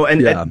that?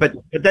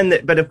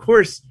 But of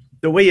course,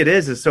 the way it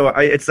is so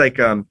it's like,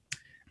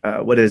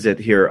 what is it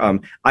here?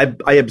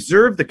 I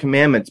observe the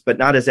commandments, but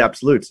not as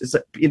absolutes.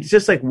 It's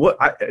just like, what?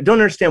 I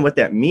don't understand what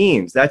that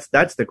means. That's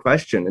the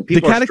question. And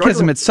the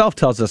Catechism itself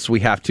tells us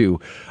we have to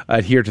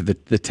adhere to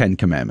the Ten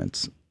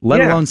Commandments, let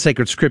alone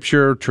sacred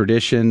scripture,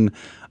 tradition.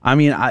 I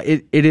mean,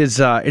 it is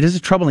a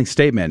troubling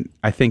statement,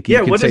 I think.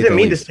 Yeah, what does it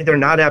mean to say they're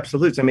not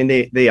absolutes? I mean,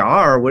 they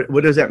are.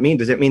 What does that mean?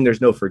 Does it mean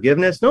there's no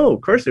forgiveness? No,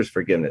 of course there's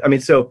forgiveness. I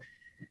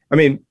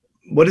mean,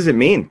 what does it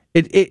mean?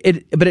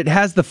 But it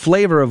has the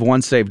flavor of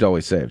once saved,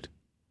 always saved.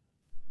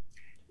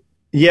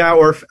 Yeah,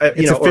 or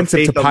it's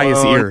offensive to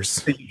pious ears.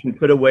 So you can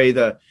put away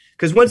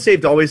because once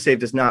saved, always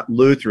saved is not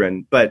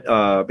Lutheran, but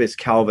it's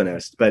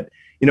Calvinist. But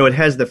it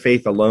has the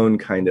faith alone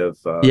kind of.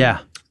 Yeah.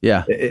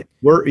 It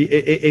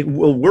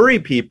will worry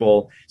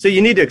people. So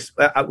you need to,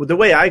 the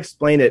way I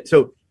explain it.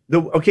 So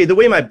the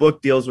way my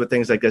book deals with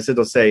things like this,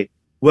 it'll say,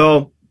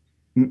 well,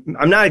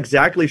 I'm not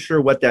exactly sure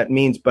what that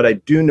means, but I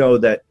do know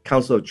that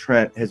Council of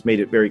Trent has made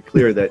it very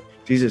clear that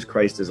Jesus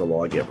Christ is a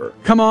lawgiver.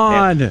 Come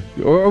on.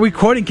 Are we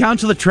quoting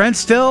Council of Trent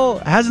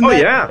still?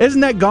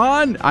 Isn't that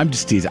gone? I'm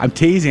just teasing. I'm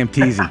teasing.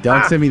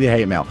 Don't send me the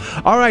hate mail.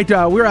 All right,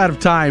 we're out of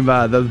time.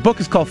 The book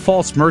is called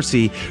False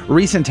Mercy,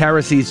 Recent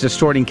Heresies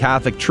Distorting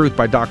Catholic Truth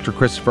by Dr.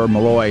 Christopher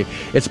Malloy.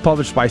 It's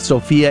published by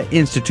Sophia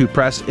Institute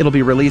Press. It'll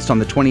be released on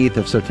the 28th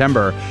of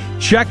September.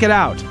 Check it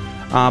out.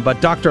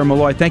 But Dr.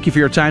 Malloy, thank you for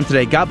your time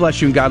today. God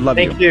bless you and God love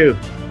you. Thank you.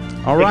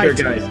 All right. Take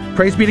care, guys.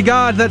 Praise be to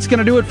God. That's going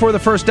to do it for the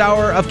first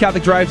hour of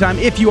Catholic Drive Time.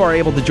 If you are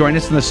able to join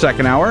us in the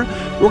second hour,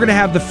 we're going to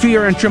have the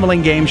Fear and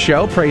Trembling Game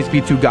Show. Praise be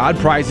to God.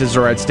 Prizes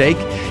are at stake.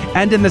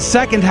 And in the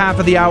second half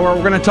of the hour,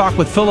 we're going to talk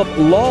with Philip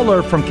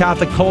Lawler from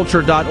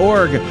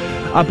CatholicCulture.org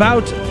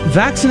about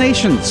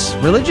vaccinations,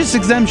 religious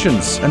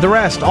exemptions, and the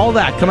rest. All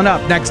that coming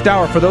up next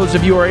hour for those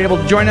of you who are able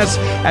to join us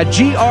at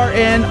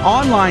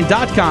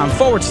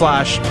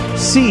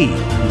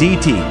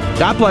grnonline.com/CDT.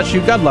 God bless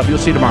you. God love you.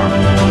 We'll see you tomorrow.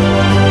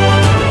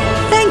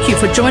 Thank you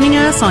for joining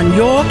us on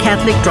Your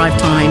Catholic Drive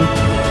Time,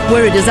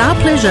 where it is our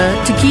pleasure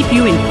to keep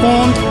you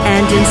informed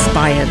and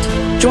inspired.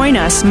 Join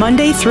us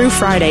Monday through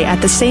Friday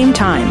at the same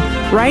time,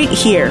 right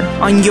here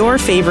on your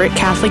favorite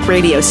Catholic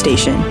radio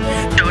station.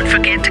 Don't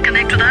forget to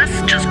connect with us.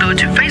 Just go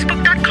to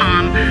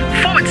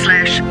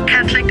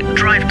facebook.com/Catholic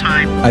Drive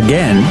Time.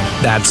 Again,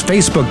 that's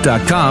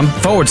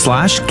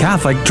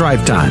facebook.com/Catholic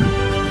Drive Time.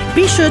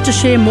 Be sure to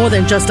share more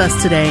than just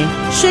us today.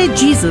 Share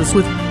Jesus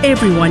with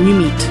everyone you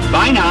meet.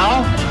 Bye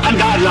now, and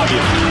God love you.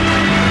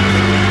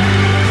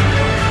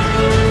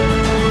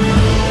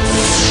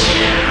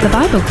 The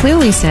Bible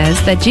clearly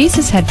says that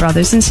Jesus had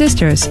brothers and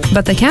sisters,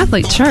 but the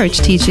Catholic Church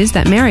teaches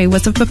that Mary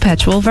was a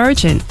perpetual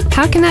virgin.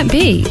 How can that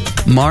be?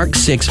 Mark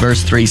 6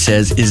 verse 3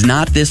 says, "Is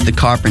not this the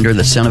carpenter,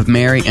 the son of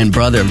Mary, and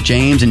brother of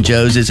James and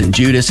Joses and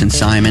Judas and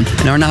Simon?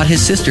 And are not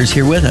his sisters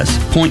here with us?"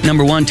 Point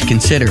number 1 to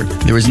consider.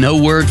 There is no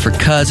word for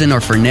cousin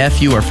or for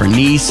nephew or for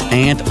niece,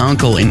 aunt,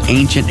 uncle in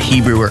ancient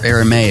Hebrew or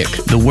Aramaic.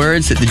 The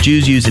words that the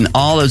Jews used in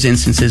all those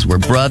instances were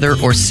brother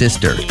or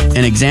sister.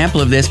 An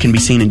example of this can be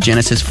seen in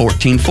Genesis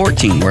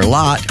 14:14, where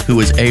Lot, who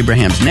was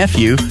Abraham's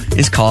nephew,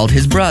 is called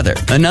his brother.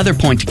 Another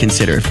point to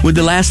consider, would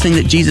the last thing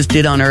that Jesus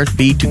did on earth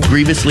be to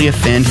grievously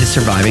offend his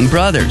surviving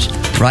brothers?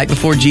 Right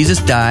before Jesus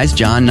dies,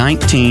 John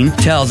 19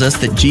 tells us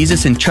that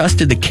Jesus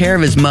entrusted the care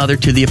of his mother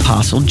to the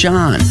Apostle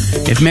John.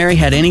 If Mary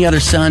had any other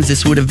sons,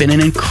 this would have been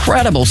an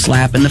incredible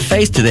slap in the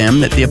face to them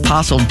that the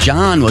Apostle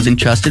John was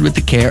entrusted with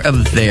the care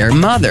of their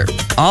mother.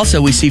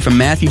 Also, we see from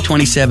Matthew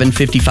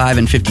 27:55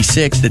 and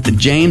 56 that the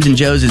James and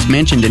Joses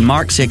mentioned in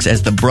Mark 6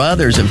 as the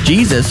brothers of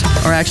Jesus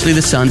are actually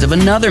the sons of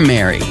another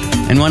Mary.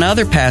 And one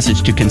other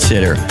passage to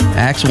consider,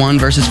 Acts 1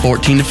 verses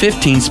 14 to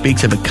 15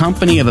 speaks of a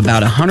company of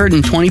about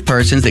 120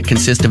 persons that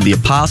consist of the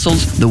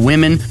apostles, the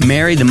women,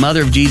 Mary, the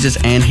mother of Jesus,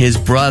 and his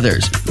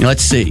brothers. Now,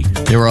 let's see.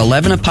 There were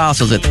 11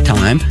 apostles at the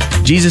time.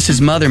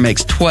 Jesus' mother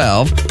makes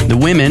 12. The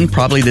women,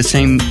 probably the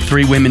same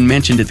 3 women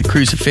mentioned at the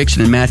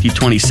crucifixion in Matthew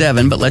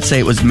 27, but let's say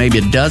it was maybe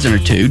a dozen or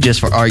 2, just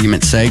for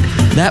argument's sake.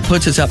 That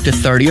puts us up to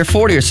 30 or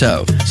 40 or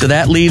so. So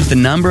that leaves the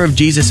number of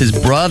Jesus'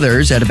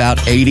 brothers at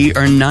about 80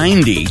 or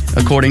 90,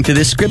 according to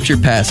this scripture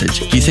passage.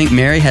 Do you think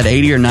Mary had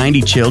 80 or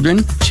 90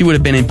 children? She would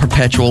have been in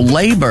perpetual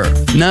labor.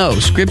 No,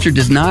 Scripture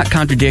does not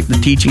contradict the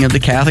teaching of the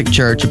Catholic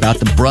Church about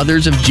the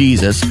brothers of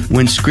Jesus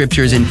when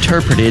Scripture is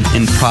interpreted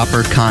in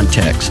proper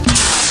context.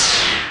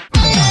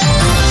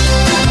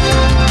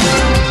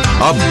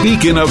 A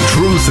beacon of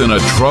truth in a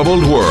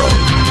troubled world.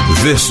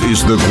 This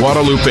is the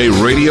Guadalupe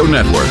Radio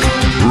Network,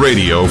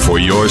 radio for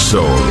your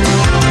soul.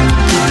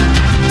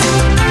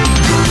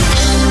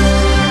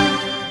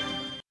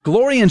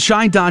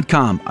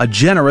 GloryandShine.com, a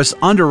generous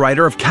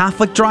underwriter of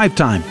Catholic Drive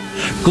Time.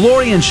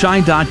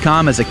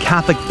 GloryandShine.com is a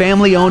Catholic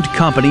family-owned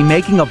company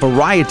making a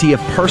variety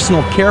of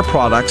personal care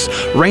products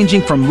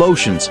ranging from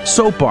lotions,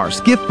 soap bars,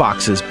 gift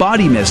boxes,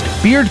 body mist,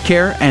 beard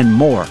care, and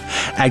more.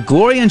 At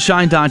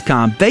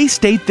GloryandShine.com, they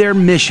state their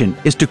mission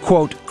is to,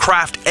 quote,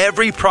 craft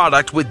every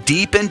product with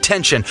deep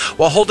intention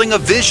while holding a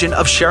vision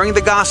of sharing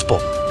the gospel.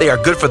 They are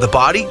good for the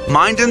body,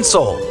 mind, and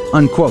soul,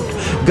 unquote.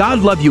 God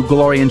love you,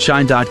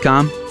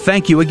 GloryandShine.com.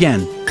 Thank you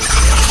again.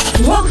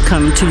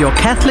 Welcome to your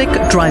Catholic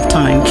Drive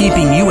Time,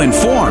 keeping you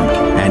informed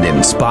and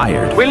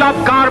inspired. We love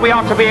God. We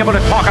ought to be able to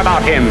talk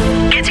about Him.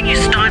 Getting you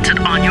started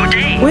on your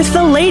day. With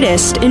the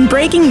latest in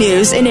breaking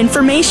news and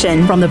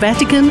information from the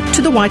Vatican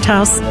to the White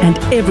House and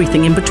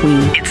everything in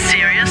between. It's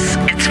serious,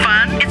 it's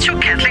fun, it's your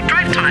Catholic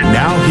Drive Time.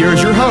 Now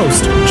here's your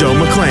host, Joe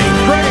McClain.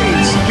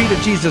 Praise be to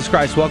Jesus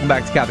Christ. Welcome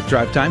back to Catholic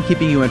Drive Time,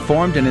 keeping you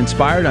informed and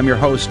inspired. I'm your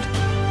host,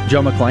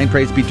 Joe McClain.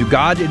 Praise be to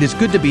God. It is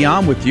good to be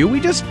on with you. We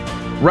just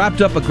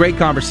wrapped up a great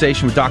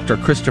conversation with Dr.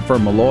 Christopher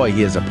Malloy.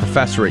 He is a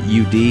professor at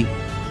UD.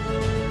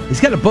 He's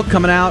got a book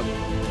coming out,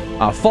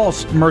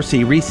 False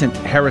Mercy, Recent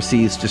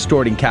Heresies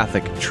Distorting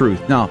Catholic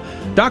Truth. Now,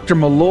 Dr.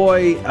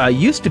 Malloy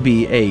used to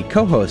be a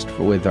co-host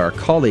with our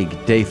colleague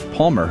Dave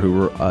Palmer,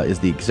 who is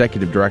the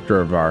executive director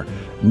of our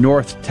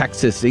North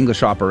Texas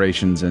English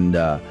operations. And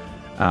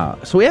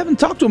so we haven't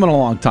talked to him in a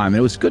long time. And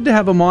it was good to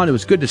have him on. It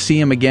was good to see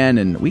him again.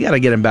 And we got to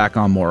get him back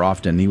on more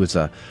often. He was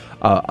a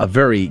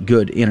very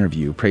good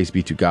interview. Praise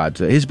be to God.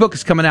 His book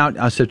is coming out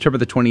September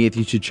the 28th.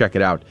 You should check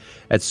it out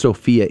at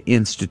Sophia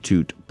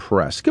Institute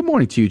Press. Good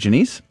morning to you,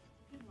 Janice.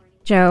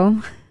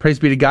 Joe. Praise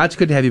be to God. It's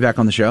good to have you back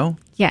on the show.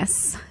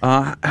 Yes.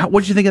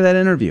 What did you think of that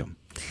interview?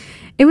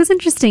 It was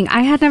interesting.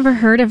 I had never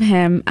heard of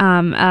him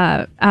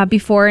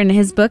before in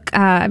his book.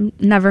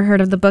 Never heard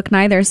of the book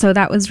neither. So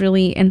that was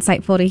really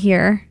insightful to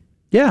hear.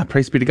 Yeah,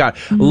 praise be to God.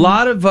 Mm-hmm. A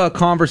lot of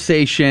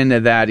conversation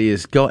that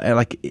is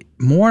like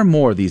more and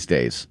more these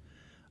days.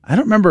 I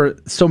don't remember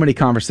so many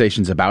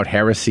conversations about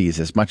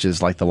heresies as much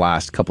as like the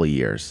last couple of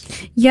years.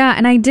 Yeah,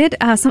 and I did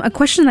a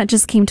question that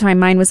just came to my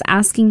mind was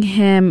asking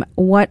him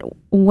what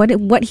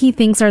he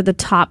thinks are the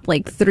top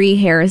like 3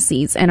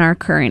 heresies in our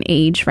current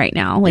age right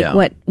now.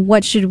 Like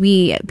what should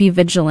we be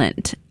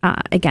vigilant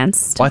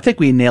against? Well, I think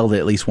we nailed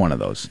at least one of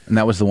those, and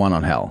that was the one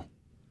on hell.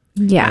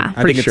 Yeah,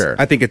 I think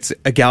it's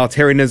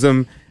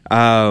egalitarianism,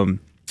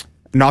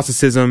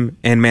 Gnosticism,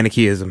 and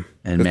Manichaeism.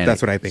 And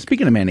that's what I think.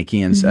 Speaking of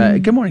Manichaeans,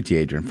 good morning to you,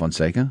 Adrian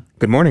Fonseca.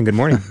 Good morning.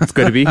 It's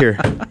good to be here.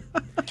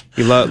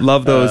 You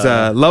love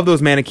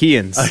those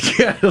Manichaeans.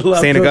 St.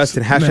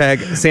 Augustine,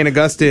 hashtag St.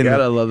 Augustine,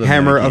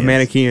 hammer of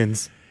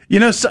Manichaeans. You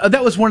know, so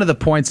that was one of the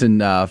points in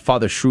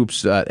Father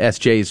Schroop's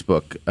SJ's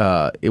book.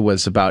 It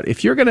was about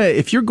if you're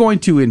going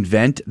to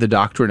invent the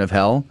doctrine of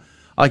hell.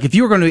 Like, if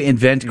you were going to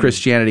invent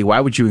Christianity, why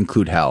would you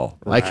include hell?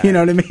 Like, right. You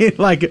know what I mean?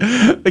 Like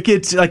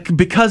it's like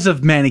because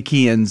of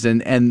Manichaeans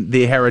and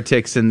the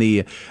heretics and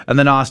the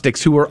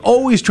Gnostics who were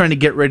always trying to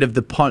get rid of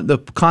the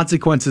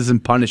consequences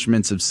and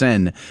punishments of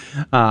sin,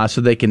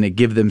 so they can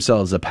give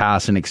themselves a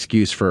pass and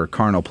excuse for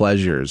carnal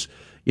pleasures.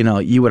 You know,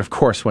 you would, of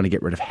course, want to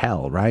get rid of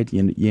hell, right?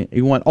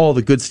 You want all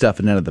the good stuff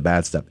and none of the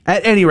bad stuff.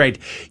 At any rate,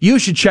 you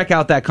should check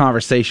out that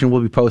conversation. We'll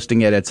be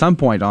posting it at some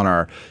point on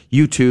our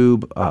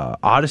YouTube,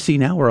 Odyssey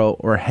now.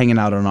 We're hanging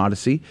out on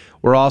Odyssey.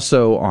 We're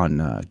also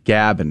on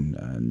Gab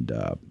and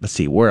let's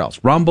see, where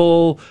else?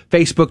 Rumble,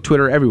 Facebook,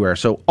 Twitter, everywhere.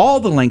 So all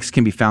the links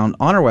can be found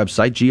on our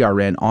website,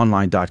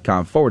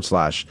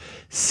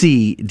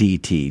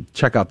 grnonline.com/CDT.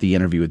 Check out the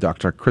interview with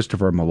Dr.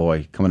 Christopher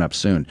Malloy coming up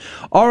soon.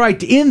 All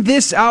right, in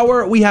this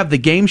hour, we have the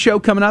game show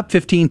coming up,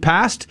 15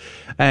 past,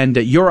 and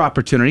your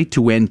opportunity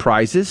to win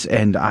prizes.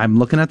 And I'm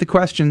looking at the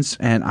questions,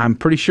 and I'm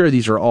pretty sure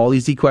these are all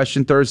easy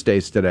question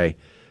Thursdays today.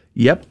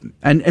 Yep.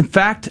 And in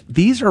fact,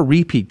 these are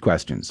repeat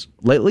questions.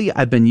 Lately,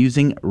 I've been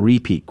using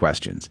repeat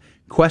questions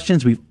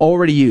we've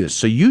already used.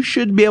 So you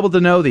should be able to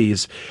know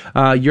these.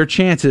 Your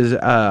chances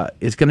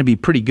is going to be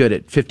pretty good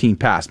at 15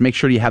 past. Make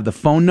sure you have the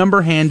phone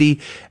number handy,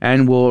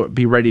 and we'll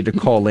be ready to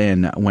call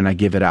in when I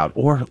give it out.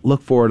 Or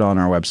look for it on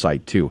our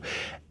website, too.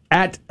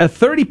 At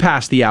 30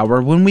 past the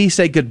hour, when we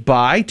say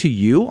goodbye to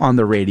you on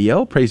the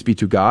radio, praise be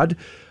to God,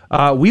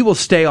 we will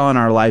stay on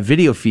our live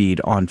video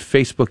feed on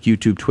Facebook,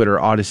 YouTube, Twitter,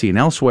 Odyssey, and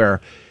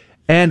elsewhere.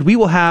 And we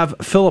will have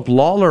Philip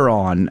Lawler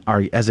on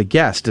as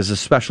a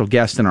special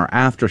guest in our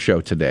after show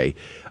today.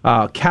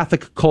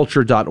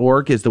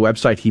 CatholicCulture.org is the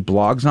website he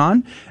blogs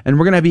on. And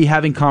we're going to be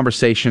having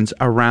conversations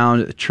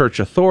around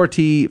church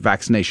authority,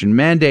 vaccination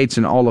mandates,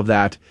 and all of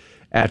that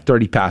at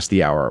 30 past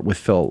the hour with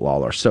Phil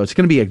Lawler. So it's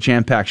going to be a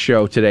jam-packed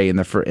show today in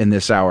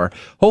this hour.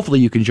 Hopefully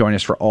you can join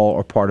us for all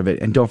or part of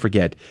it. And don't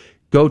forget,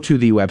 go to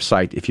the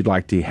website if you'd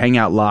like to hang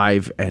out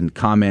live and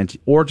comment,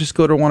 or just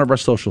go to one of our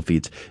social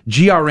feeds,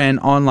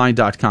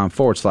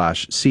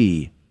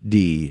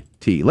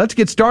 grnonline.com/CDT. Let's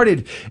get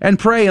started and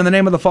pray in the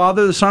name of the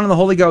Father, the Son, and the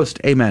Holy Ghost.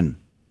 Amen.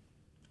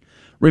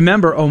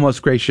 Remember, O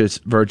most gracious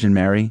Virgin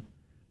Mary,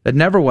 that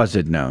never was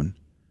it known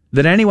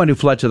that anyone who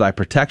fled to thy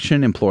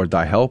protection, implored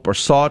thy help, or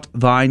sought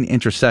thine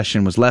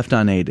intercession was left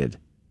unaided.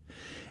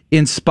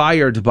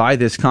 Inspired by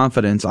this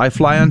confidence, I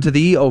fly unto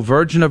thee, O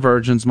Virgin of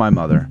Virgins, my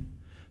mother.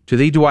 To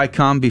thee do I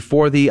come,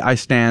 before thee I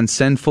stand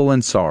sinful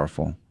and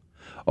sorrowful.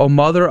 O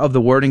Mother of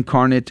the Word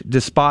incarnate,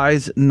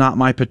 despise not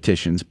my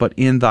petitions, but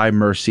in thy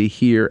mercy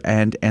hear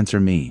and answer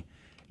me.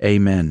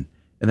 Amen.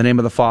 In the name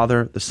of the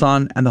Father, the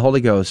Son, and the Holy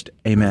Ghost.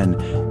 Amen.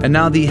 And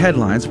now the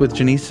headlines with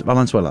Janice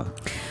Valenzuela.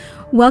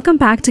 Welcome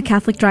back to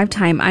Catholic Drive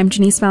Time. I'm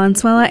Janice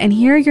Valenzuela, and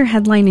here are your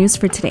headline news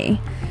for today.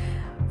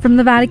 From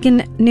the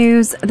Vatican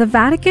News, the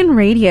Vatican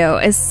Radio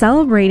is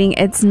celebrating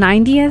its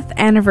 90th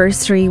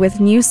anniversary with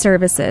new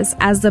services.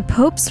 As the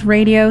Pope's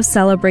Radio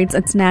celebrates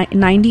its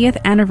 90th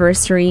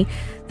anniversary,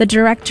 the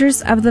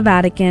directors of the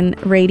Vatican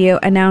Radio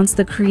announced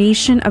the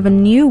creation of a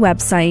new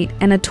website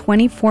and a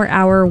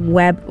 24-hour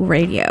web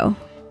radio.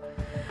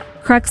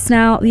 Crux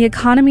now, the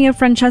economy of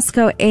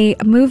Francesco, a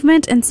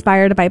movement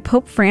inspired by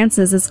Pope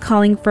Francis, is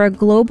calling for a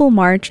global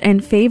march in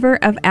favor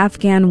of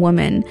Afghan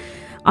women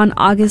on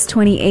August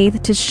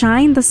 28th to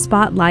shine the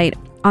spotlight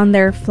on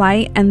their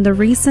plight and the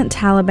recent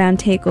Taliban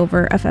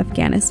takeover of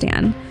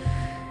Afghanistan.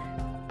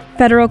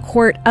 Federal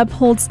court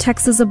upholds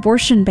Texas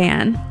abortion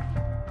ban.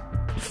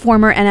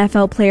 Former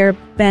NFL player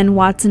Ben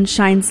Watson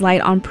shines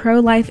light on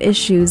pro-life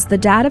issues. The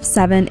dad of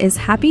 7 is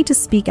happy to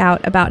speak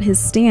out about his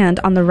stand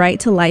on the right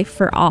to life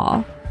for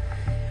all.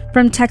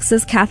 From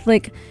Texas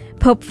Catholic,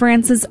 Pope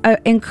Francis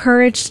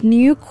encouraged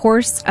new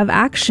course of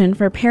action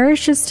for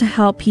parishes to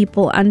help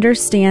people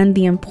understand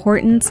the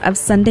importance of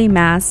Sunday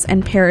Mass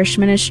and parish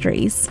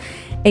ministries,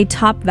 a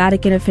top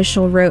Vatican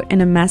official wrote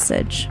in a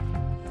message.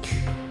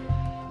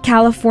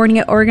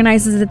 California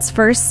organizes its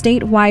first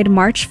statewide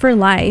March for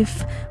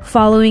Life.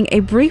 Following a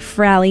brief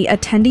rally,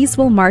 attendees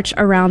will march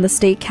around the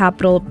state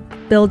capitol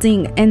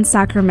building in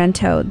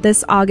Sacramento.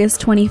 This August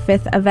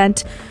 25th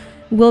event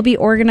will be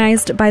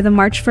organized by the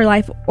March for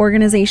Life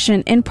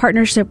organization in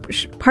partnership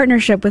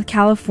with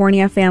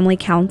California Family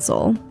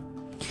Council.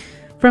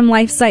 From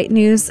LifeSite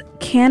News,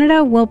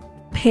 Canada will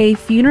pay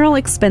funeral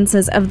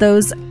expenses of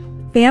those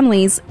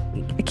families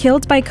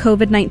killed by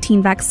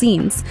COVID-19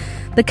 vaccines.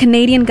 The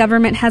Canadian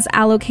government has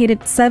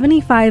allocated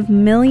 $75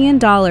 million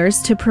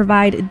to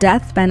provide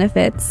death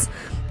benefits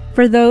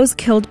for those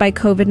killed by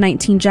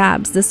COVID-19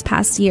 jabs this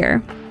past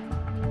year.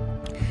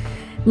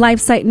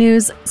 LifeSite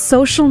News,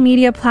 social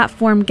media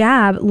platform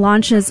Gab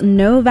launches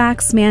No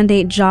Vax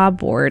Mandate Job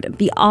Board.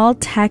 The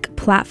all-tech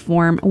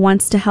platform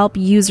wants to help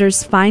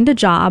users find a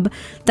job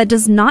that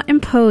does not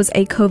impose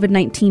a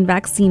COVID-19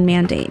 vaccine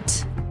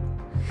mandate.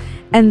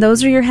 And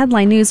those are your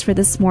headline news for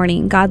this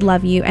morning. God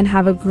love you and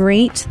have a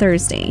great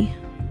Thursday.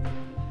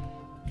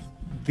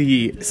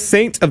 The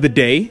saint of the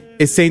day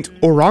is Saint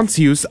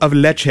Orontius of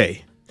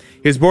Lecce.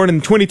 He was born in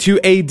 22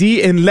 AD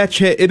in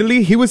Lecce,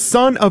 Italy. He was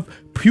son of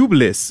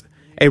Publius,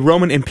 a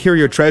Roman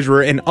imperial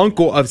treasurer and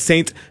uncle of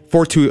Saint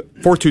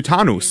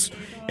Fortunatus,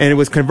 and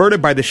was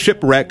converted by the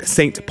shipwrecked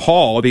Saint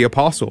Paul the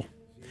Apostle.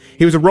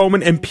 He was a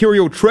Roman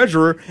imperial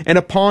treasurer, and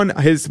upon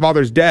his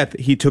father's death,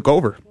 he took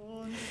over.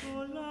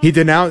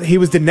 He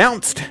was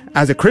denounced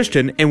as a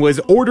Christian and was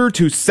ordered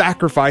to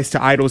sacrifice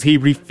to idols. He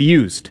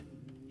refused.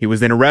 He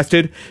was then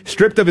arrested,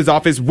 stripped of his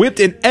office, whipped,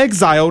 and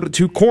exiled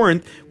to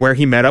Corinth, where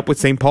he met up with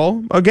St.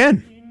 Paul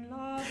again.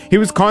 He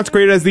was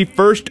consecrated as the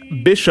first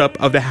bishop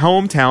of the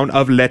hometown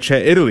of Lecce,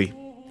 Italy.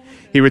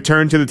 He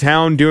returned to the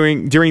town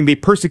during the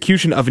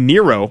persecution of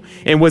Nero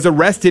and was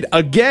arrested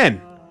again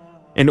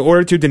in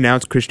order to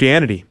denounce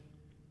Christianity.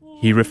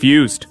 He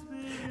refused,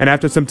 and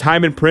after some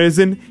time in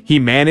prison, he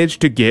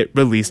managed to get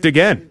released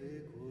again.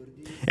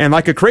 And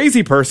like a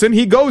crazy person,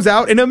 he goes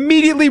out and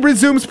immediately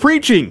resumes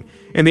preaching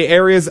in the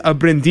areas of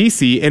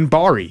Brindisi and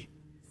Bari.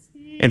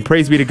 And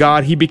praise be to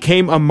God, he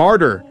became a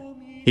martyr.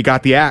 He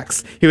got the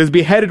axe. He was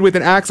beheaded with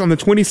an axe on the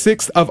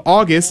 26th of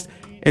August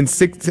in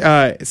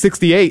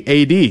 68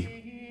 AD,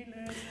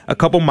 a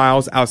couple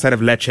miles outside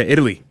of Lecce,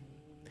 Italy.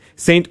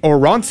 Saint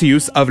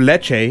Orontius of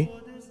Lecce,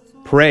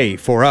 pray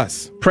for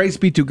us. Praise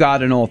be to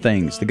God in all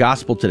things. The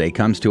gospel today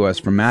comes to us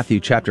from Matthew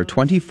chapter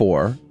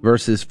 24,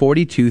 verses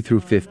 42 through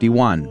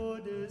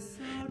 51.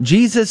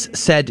 Jesus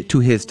said to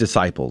his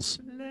disciples,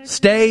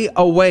 "Stay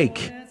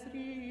awake,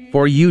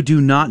 for you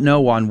do not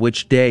know on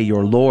which day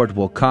your Lord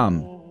will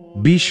come.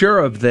 Be sure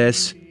of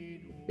this.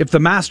 If the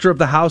master of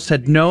the house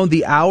had known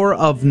the hour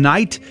of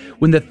night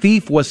when the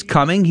thief was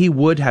coming, he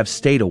would have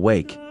stayed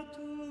awake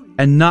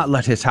and not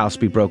let his house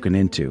be broken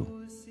into.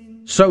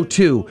 So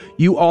too,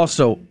 you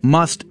also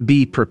must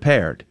be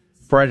prepared,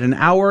 for at an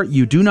hour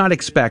you do not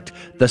expect,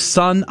 the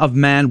Son of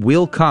Man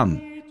will come.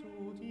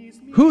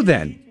 Who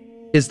then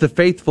is the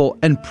faithful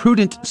and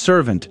prudent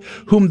servant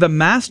whom the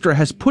master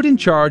has put in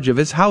charge of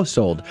his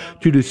household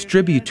to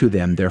distribute to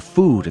them their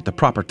food at the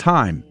proper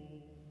time?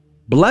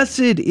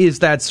 Blessed is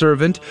that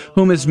servant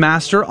whom his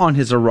master on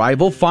his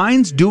arrival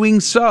finds doing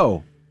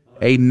so.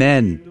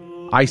 Amen.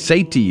 I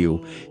say to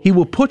you, he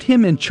will put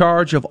him in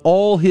charge of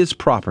all his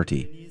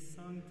property.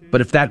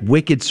 But if that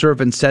wicked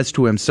servant says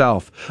to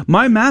himself,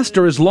 'My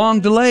master is long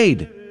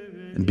delayed,'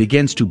 and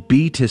begins to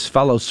beat his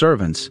fellow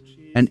servants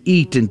and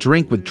eat and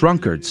drink with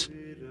drunkards,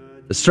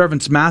 The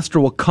servant's master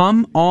will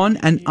come on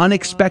an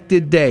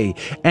unexpected day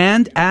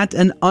and at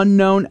an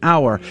unknown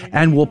hour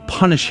and will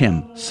punish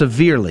him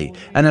severely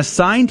and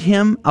assign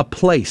him a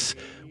place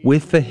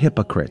with the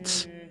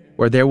hypocrites,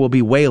 where there will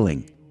be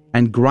wailing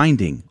and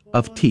grinding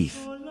of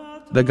teeth.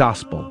 The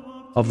gospel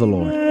of the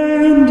Lord.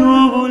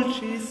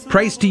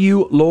 Praise to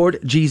you, Lord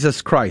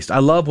Jesus Christ. I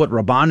love what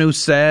Rabbanu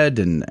said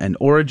and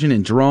Origen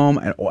and Jerome.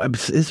 And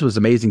this was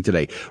amazing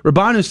today.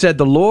 Rabbanu said,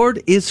 the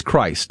Lord is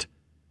Christ.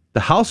 The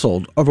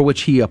household over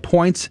which he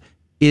appoints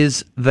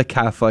is the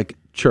Catholic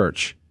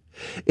Church.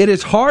 It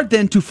is hard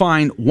then to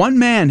find one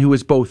man who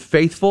is both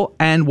faithful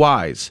and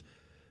wise,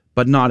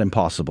 but not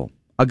impossible.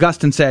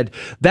 Augustine said,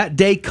 that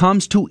day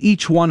comes to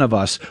each one of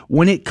us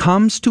when it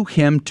comes to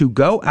him to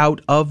go out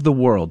of the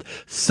world,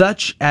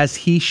 such as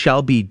he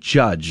shall be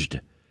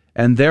judged.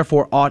 And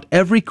therefore ought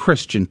every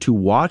Christian to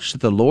watch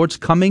that the Lord's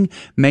coming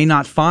may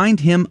not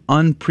find him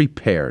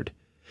unprepared.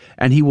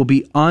 And he will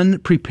be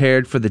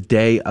unprepared for the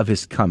day of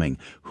his coming,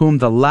 whom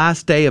the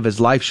last day of his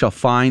life shall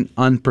find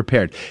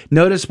unprepared.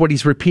 Notice what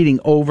he's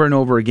repeating over and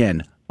over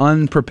again.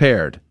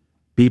 Unprepared.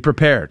 Be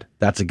prepared.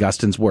 That's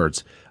Augustine's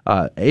words.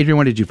 Adrian,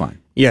 what did you find?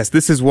 Yes,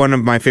 this is one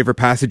of my favorite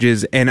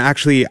passages. And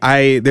actually,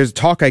 there's a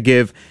talk I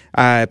give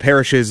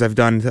parishes I've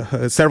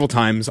done several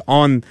times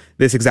on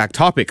this exact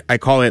topic. I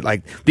call it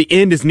like the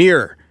end is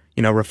near.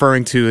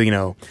 Referring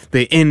to,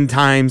 the end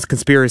times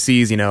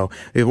conspiracies, the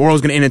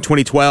world's going to end in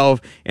 2012.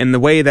 And the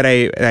way that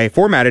I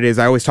format it is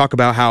I always talk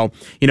about how,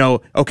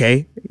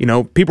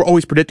 people are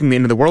always predicting the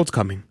end of the world's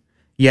coming.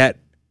 Yet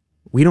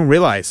we don't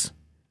realize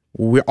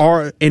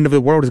our end of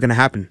the world is going to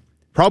happen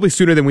probably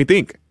sooner than we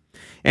think.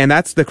 And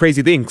that's the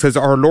crazy thing, because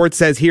our Lord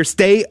says here,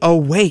 stay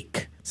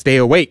awake. Stay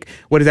awake.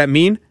 What does that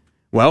mean?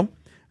 Well,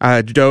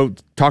 Joe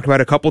talked about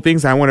a couple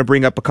things. I want to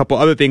bring up a couple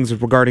other things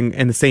regarding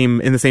in the same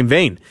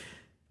vein.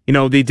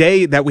 The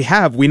day that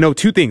we know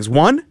two things.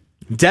 One,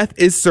 death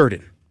is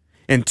certain.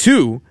 And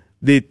two,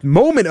 the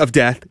moment of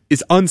death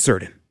is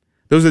uncertain.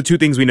 Those are the two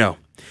things we know.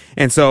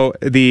 And so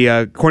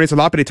the Cornelius a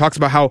Lapide talks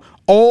about how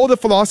all the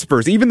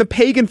philosophers, even the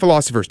pagan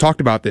philosophers, talked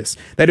about this,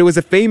 that it was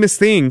a famous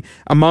thing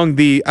among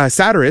the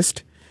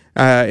satirists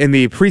in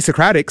the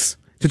pre-Socratics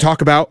to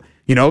talk about,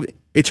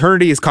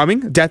 eternity is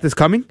coming, death is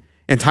coming,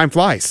 and time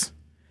flies.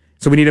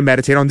 So we need to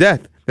meditate on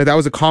death. That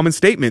was a common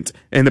statement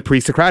in the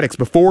pre-Socratics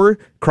before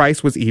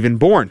Christ was even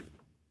born.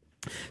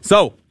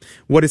 So,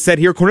 what is said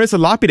here, Cornelius a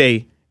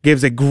Lapide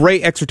gives a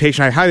great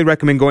exhortation. I highly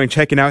recommend going and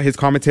checking out his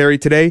commentary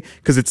today,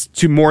 because it's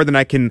too more than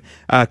I can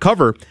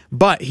cover.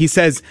 But he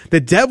says,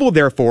 the devil,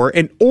 therefore,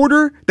 in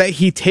order that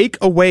he take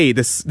away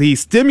the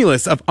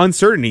stimulus of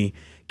uncertainty,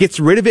 gets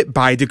rid of it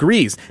by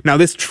degrees. Now,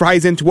 this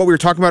ties into what we were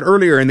talking about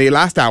earlier in the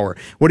last hour.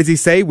 What does he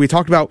say? We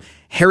talked about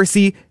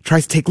heresy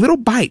tries to take little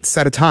bites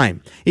at a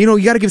time.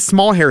 You got to give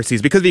small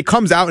heresies, because if he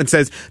comes out and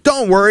says,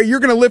 don't worry, you're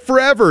going to live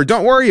forever,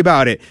 don't worry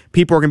about it,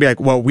 people are going to be like,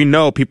 well, we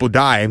know people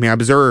die. I mean, I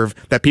observe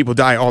that people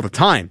die all the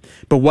time.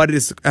 But what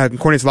does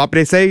Cornelius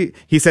Lapide say?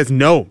 He says,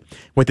 no.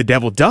 What the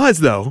devil does,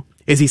 though,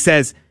 is he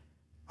says,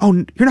 oh,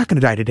 you're not going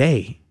to die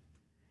today.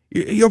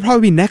 You'll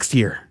probably be next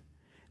year.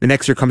 The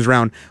next year comes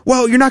around.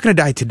 Well, you're not going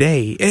to die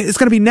today. It's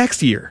going to be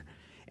next year.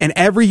 And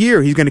every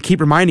year he's going to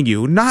keep reminding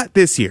you, not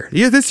this year.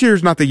 This year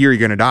is not the year you're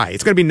going to die.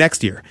 It's going to be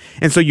next year.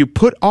 And so you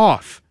put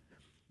off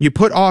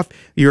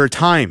your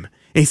time.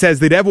 And he says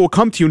the devil will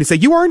come to you and he say,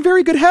 you are in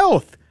very good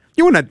health.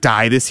 You will not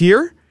die this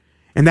year.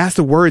 And that's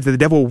the words that the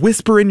devil will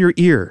whisper in your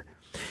ear.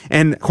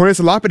 And Cornelius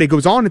a Lapide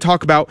goes on to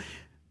talk about,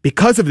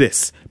 because of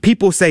this,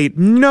 people say,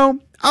 no,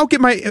 I'll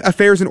get my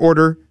affairs in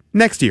order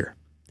next year.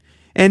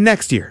 And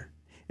next year.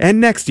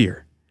 And next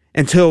year.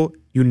 Until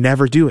you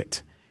never do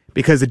it.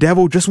 Because the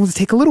devil just wants to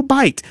take a little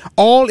bite.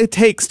 All it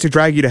takes to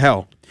drag you to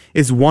hell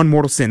is one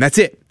mortal sin. That's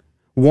it.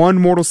 One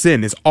mortal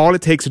sin is all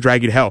it takes to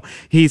drag you to hell.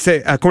 He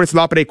said, Cornelius a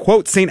Lapide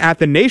quotes St.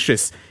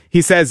 Athanasius.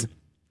 He says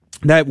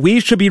that we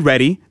should be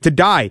ready to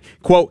die.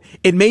 Quote,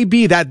 it may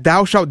be that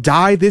thou shalt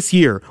die this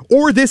year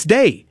or this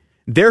day.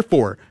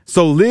 Therefore,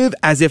 so live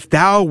as if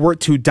thou wert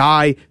to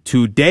die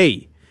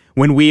today.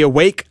 When we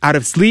awake out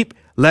of sleep,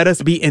 let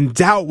us be in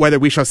doubt whether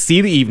we shall see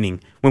the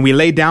evening. When we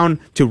lay down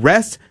to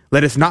rest,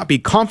 let us not be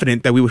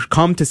confident that we will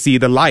come to see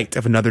the light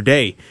of another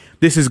day.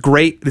 This is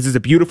great. This is a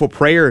beautiful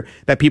prayer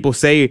that people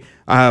say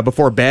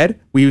before bed.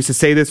 We used to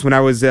say this when I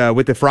was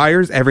with the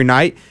friars every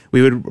night.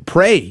 We would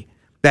pray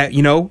that,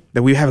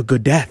 that we have a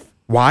good death.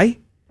 Why?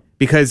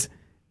 Because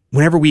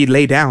whenever we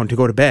lay down to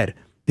go to bed,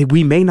 that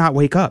we may not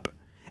wake up.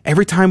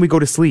 Every time we go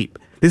to sleep.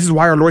 This is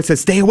why our Lord says,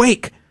 stay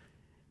awake.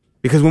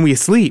 Because when we're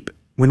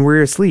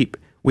asleep,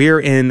 we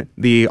are in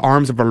the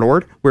arms of our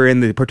Lord. We're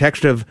in the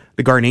protection of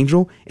the guardian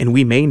angel, and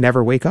we may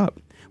never wake up.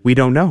 We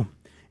don't know.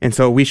 And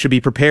so we should be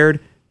prepared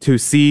to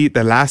see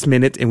the last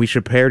minute, and we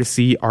should prepare to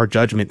see our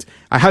judgment.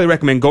 I highly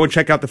recommend go and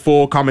check out the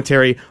full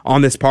commentary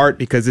on this part,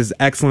 because it's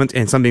excellent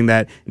and something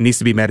that needs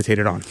to be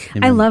meditated on.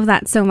 Amen. I love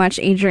that so much,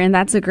 Adrian.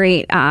 That's a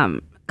great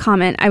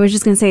comment. I was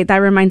just going to say that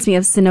reminds me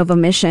of Synovia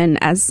Mission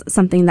as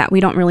something that we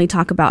don't really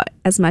talk about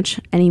as much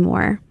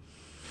anymore.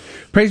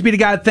 Praise be to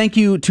God. Thank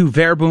you to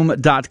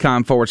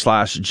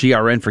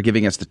Verboom.com/GRN for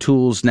giving us the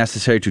tools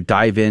necessary to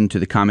dive into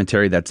the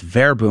commentary. That's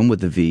Verboom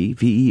with the V,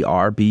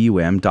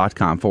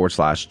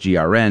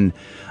 VERBUM.com/GRN.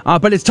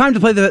 But it's time to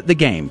play the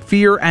game.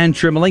 Fear and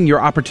Trembling.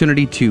 Your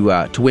opportunity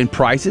to win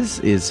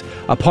prizes is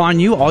upon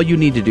you. All you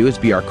need to do is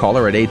be our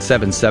caller at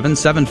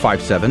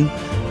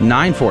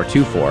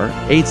 877-757-9424.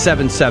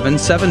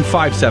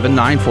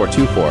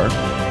 877-757-9424.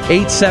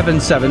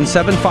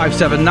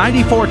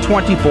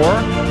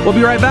 877-757-9424. We'll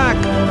be right back.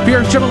 Fear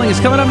and Trembling is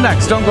coming up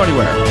next. Don't go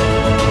anywhere.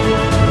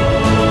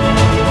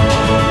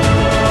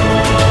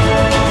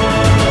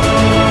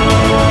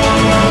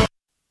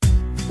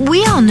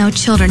 We all know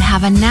children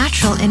have a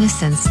natural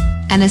innocence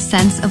and a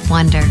sense of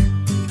wonder.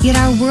 Yet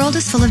our world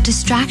is full of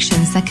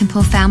distractions that can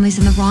pull families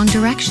in the wrong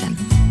direction.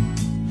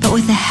 But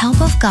with the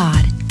help of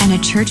God and a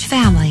church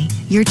family,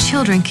 your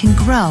children can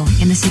grow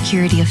in the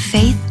security of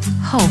faith,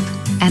 hope,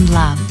 and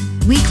love.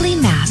 Weekly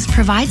Mass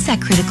provides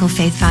that critical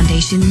faith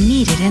foundation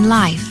needed in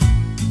life.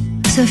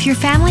 So if your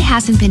family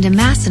hasn't been to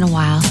Mass in a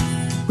while,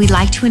 we'd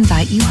like to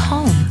invite you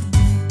home.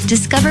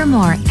 Discover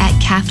more at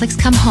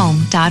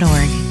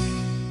CatholicsComeHome.org.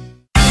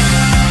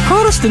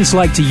 Protestants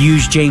like to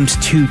use James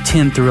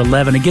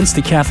 2:10-11 against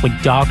the Catholic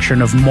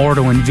doctrine of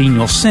mortal and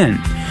venial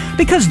sin,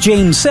 because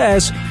James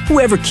says,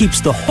 whoever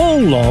keeps the whole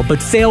law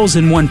but fails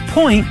in one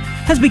point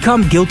has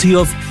become guilty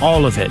of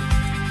all of it.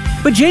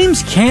 But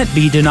James can't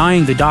be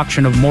denying the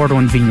doctrine of mortal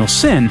and venial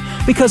sin,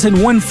 because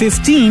in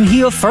 1:15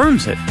 he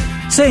affirms it,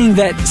 saying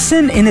that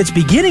sin in its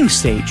beginning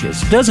stages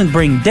doesn't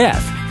bring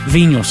death,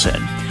 venial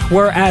sin,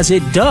 whereas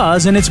it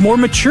does in its more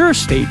mature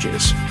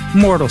stages,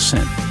 mortal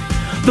sin.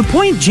 The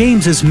point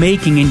James is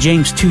making in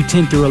James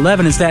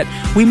 2:10-11 is that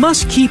we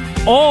must keep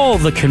all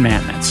the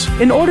commandments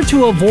in order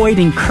to avoid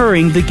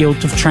incurring the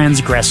guilt of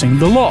transgressing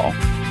the law.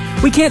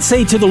 We can't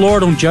say to the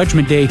Lord on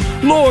Judgment Day,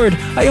 Lord,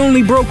 I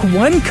only broke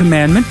one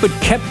commandment but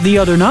kept the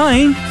other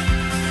 9.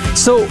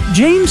 So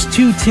James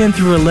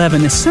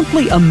 2:10-11 is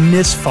simply a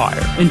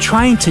misfire in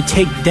trying to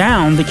take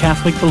down the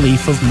Catholic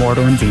belief of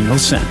mortal and venial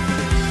sin.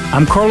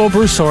 I'm Carlo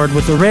Broussard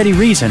with the ready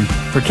reason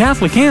for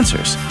Catholic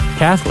Answers,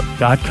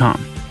 Catholic.com.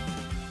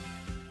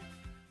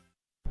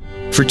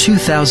 For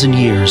 2,000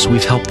 years,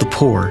 we've helped the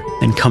poor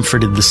and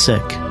comforted the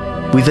sick.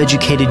 We've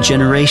educated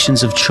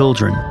generations of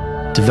children,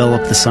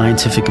 developed the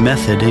scientific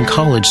method and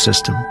college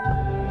system.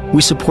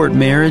 We support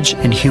marriage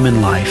and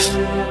human life.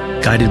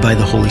 Guided by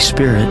the Holy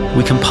Spirit,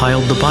 we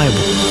compiled the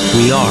Bible.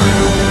 We are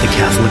the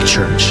Catholic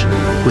Church,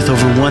 with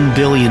over 1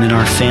 billion in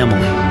our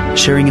family,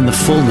 sharing in the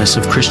fullness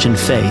of Christian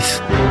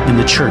faith in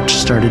the church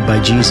started by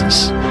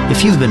Jesus.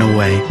 If you've been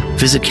away,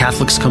 visit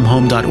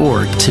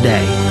CatholicsComeHome.org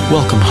today.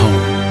 Welcome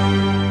home.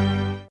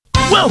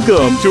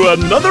 Welcome to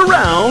another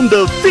round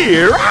of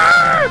Fear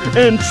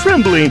and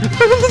Trembling,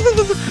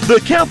 the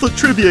Catholic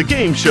trivia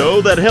game show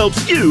that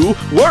helps you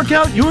work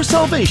out your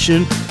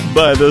salvation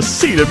by the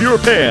seat of your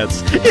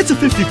pants. It's a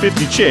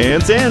 50-50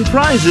 chance and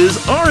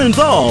prizes are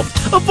involved.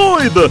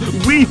 Avoid the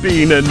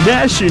weeping and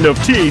gnashing of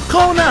teeth.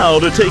 Call now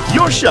to take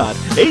your shot.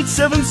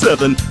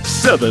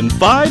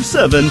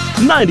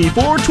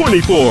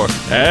 877-757-9424.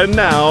 And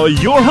now,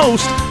 your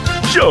host,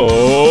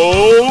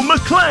 Joe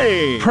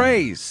McClain.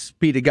 Praise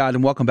be to God,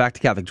 and welcome back to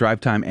Catholic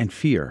Drive Time and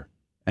Fear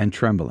and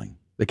Trembling,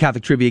 the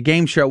Catholic trivia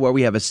game show where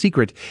we have a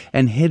secret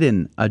and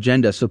hidden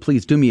agenda. So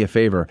please do me a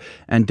favor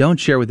and don't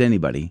share with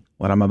anybody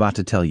what I'm about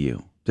to tell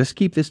you. Just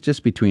keep this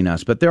just between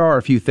us. But there are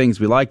a few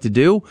things we like to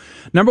do.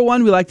 Number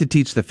one, we like to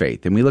teach the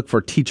faith, and we look for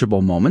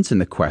teachable moments in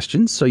the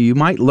questions, so you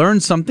might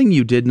learn something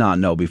you did not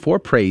know before.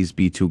 Praise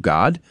be to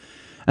God.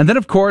 And then,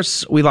 of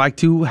course, we like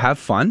to have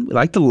fun. We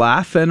like to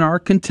laugh, and our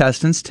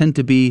contestants tend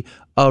to be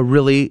a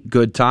really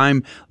good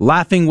time,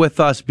 laughing with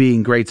us,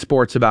 being great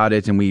sports about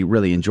it, and we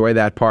really enjoy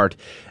that part.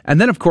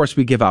 And then, of course,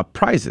 we give out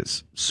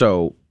prizes.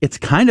 So it's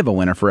kind of a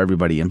winner for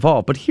everybody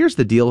involved. But here's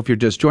the deal. If you're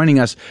just joining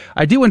us,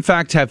 I do, in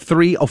fact, have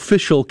 3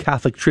 official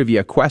Catholic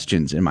trivia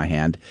questions in my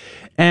hand.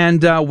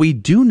 And we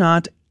do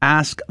not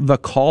ask the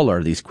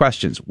caller these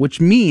questions, which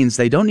means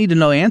they don't need to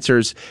know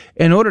answers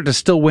in order to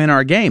still win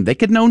our game. They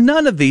could know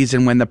none of these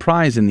and win the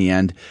prize in the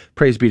end.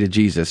 Praise be to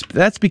Jesus.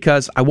 That's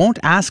because I won't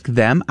ask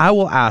them. I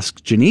will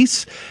ask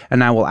Janice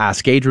and I will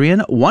ask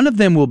Adrian. One of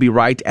them will be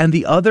right and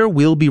the other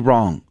will be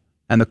wrong.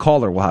 And the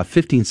caller will have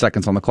 15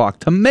 seconds on the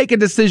clock to make a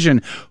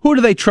decision. Who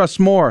do they trust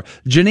more,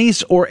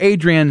 Janice or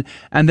Adrian?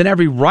 And then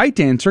every right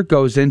answer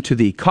goes into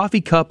the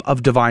coffee cup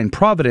of divine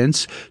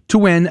providence to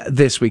win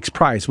this week's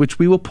prize, which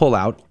we will pull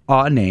out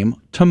a name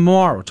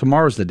tomorrow.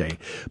 Tomorrow's the day.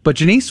 But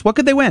Janice, what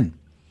could they win?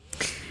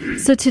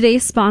 So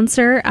today's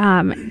sponsor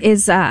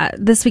is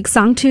this week's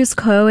Sanctus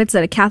Co. It's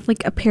a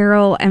Catholic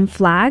apparel and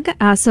flag.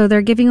 So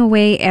they're giving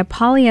away a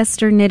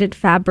polyester knitted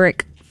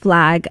fabric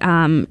flag.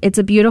 It's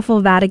a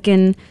beautiful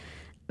Vatican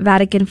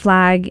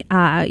flag,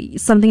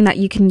 something that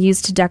you can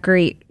use to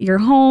decorate your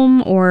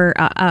home or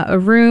a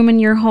room in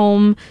your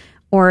home,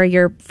 or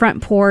your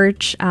front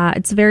porch.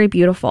 It's very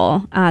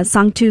beautiful.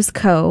 Sanctus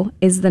Co.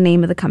 is the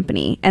name of the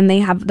company, and they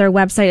have their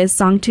website is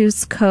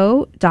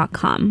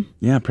sanctusco.com.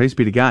 Yeah, praise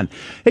be to God.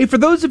 Hey, for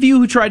those of you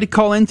who tried to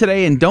call in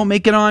today and don't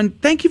make it on,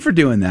 thank you for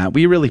doing that.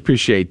 We really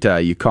appreciate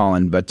you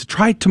calling, but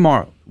try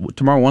tomorrow.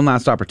 Tomorrow, one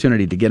last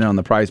opportunity to get in on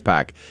the prize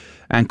pack.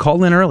 And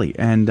call in early,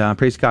 and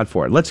praise God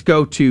for it. Let's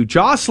go to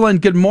Jocelyn.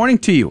 Good morning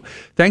to you.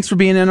 Thanks for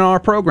being in our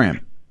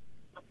program.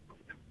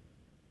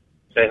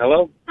 Say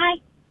hello. Hi.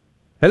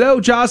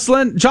 Hello,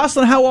 Jocelyn.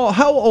 Jocelyn, how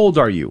old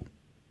are you?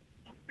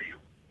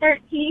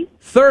 13.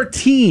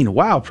 13.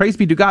 Wow, praise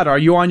be to God. Are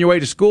you on your way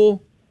to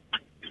school?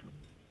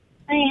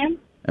 I am.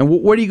 And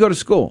where do you go to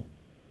school?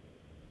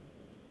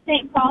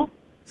 St. Paul.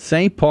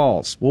 St.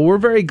 Paul's. Well, we're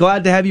very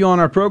glad to have you on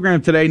our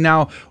program today.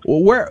 Now,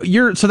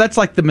 so that's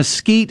like the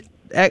Mesquite,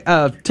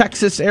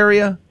 Texas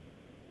area?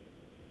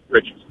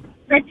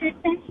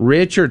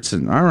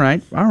 Richardson. All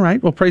right.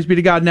 Well, praise be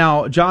to God.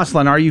 Now,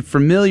 Jocelyn, are you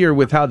familiar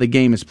with how the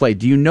game is played?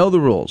 Do you know the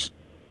rules?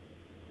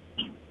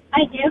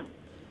 I do.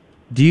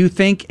 Do you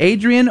think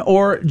Adrian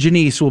or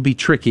Janice will be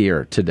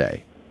trickier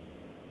today?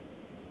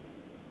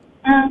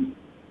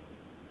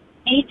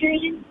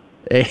 Adrian.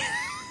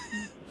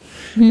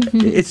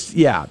 It's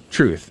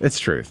truth. It's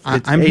truth.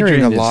 I'm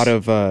hearing a lot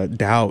of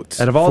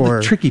doubts out of all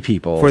the tricky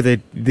people for the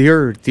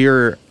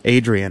dear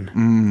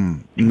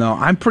Adrian. No,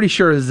 I'm pretty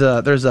sure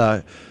there's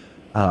a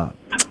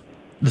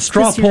the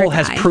straw poll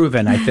has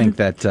proven, I think,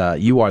 that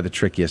you are the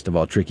trickiest of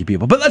all tricky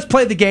people. But let's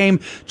play the game,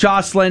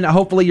 Jocelyn.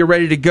 Hopefully you're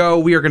ready to go.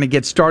 We are going to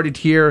get started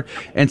here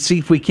and see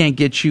if we can't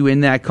get you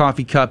in that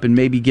coffee cup and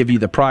maybe give you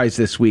the prize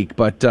this week.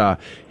 But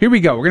here we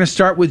go. We're going to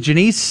start with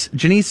Janice.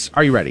 Janice,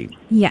 are you ready?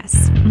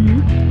 Yes.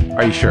 Mm-hmm.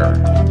 Are you sure?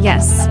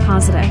 Yes,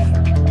 positive.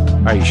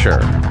 Are you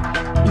sure?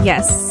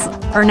 Yes.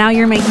 Or now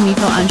you're making me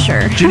feel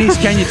unsure. Janice,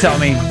 can you tell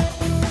me,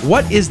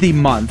 what is the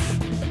month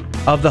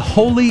of the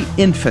Holy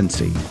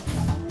Infancy?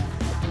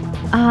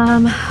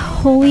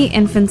 Holy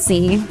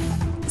Infancy.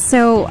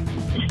 So,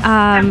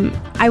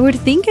 I would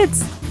think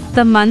it's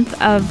the month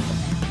of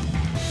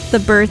the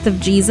birth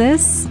of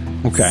Jesus.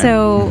 Okay.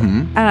 So,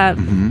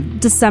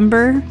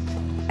 December.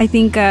 I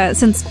think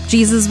since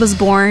Jesus was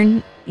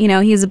born, he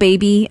was a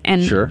baby,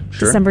 and sure.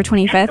 December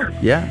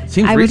 25th. Yeah, seems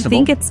reasonable. I would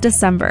think it's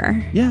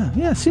December.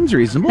 Yeah, seems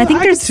reasonable. I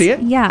think can see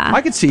it. Yeah,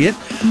 I could see it.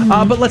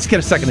 But let's get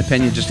a second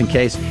opinion just in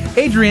case.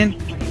 Adrian,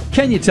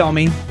 can you tell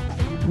me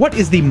what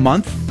is the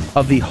month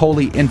of the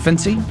Holy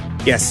Infancy?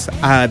 Yes.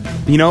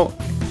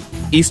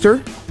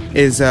 Easter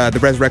is the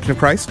resurrection of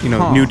Christ,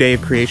 new day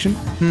of creation.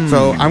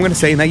 So I'm going to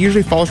say, and that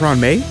usually falls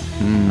around May.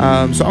 So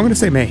I'm going to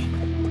say May.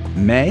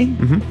 May?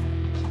 Mm-hmm.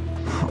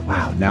 Oh,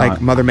 wow. Now like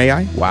Mother May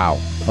I? Wow.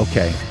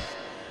 Okay.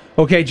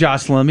 Okay,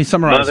 Jocelyn, let me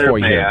summarize Mother for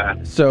you here.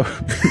 So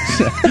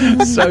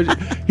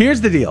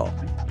here's the deal.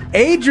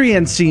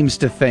 Adrian seems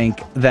to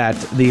think that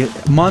the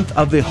month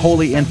of the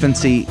Holy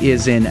Infancy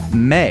is in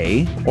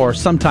May or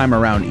sometime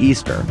around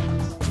Easter.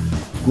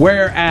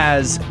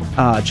 Whereas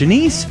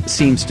Janice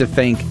seems to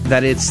think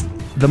that it's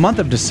the month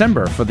of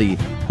December for the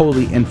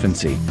Holy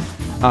Infancy.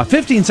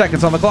 15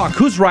 seconds on the clock.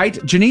 Who's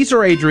right, Janice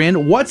or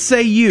Adrian? What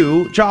say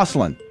you,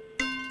 Jocelyn?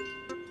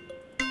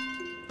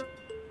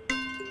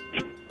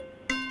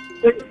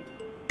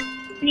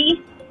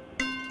 Me.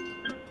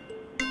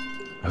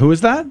 Who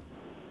is that?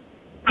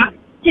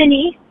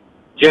 Jenny.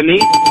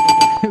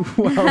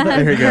 Well done.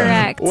 There you go.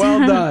 Correct.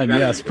 Well done.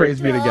 Yes, praise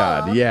be to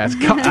God. Yes.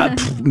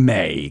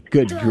 May.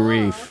 Good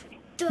grief.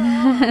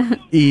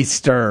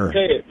 Easter.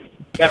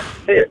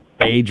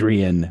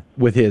 Adrian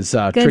with his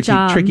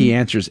tricky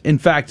answers. In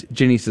fact,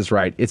 Janice is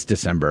right. It's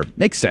December.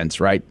 Makes sense,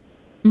 right?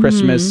 Mm-hmm.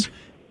 Christmas,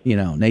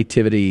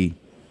 nativity.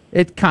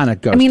 It kind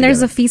of goes there's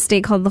together. a feast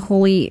day called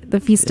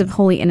the Feast of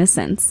Holy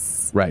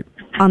Innocents. Right.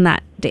 On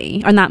that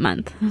day, on that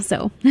month.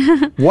 So,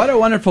 what a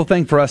wonderful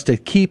thing for us to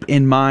keep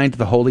in mind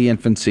the Holy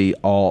Infancy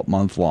all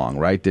month long,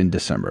 right, in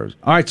December.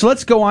 All right, so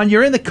let's go on.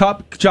 You're in the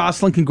cup,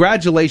 Jocelyn.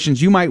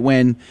 Congratulations. You might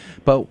win,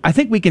 but I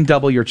think we can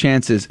double your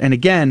chances. And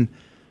again,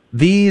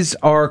 these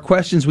are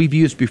questions we've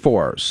used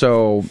before.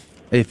 So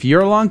if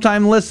you're a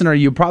longtime listener,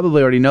 you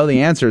probably already know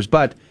the answers.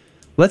 But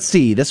let's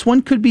see. This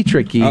one could be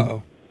tricky.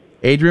 Uh-oh.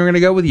 Adrian, we're going to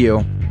go with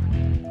you.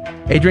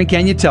 Adrian,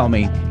 can you tell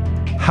me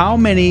how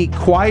many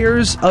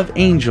choirs of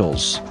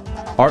angels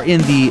are in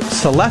the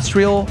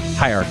celestial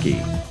hierarchy?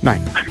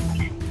 9.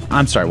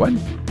 I'm sorry, what?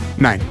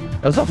 9.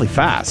 That was awfully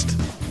fast.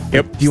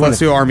 Yep. Do you want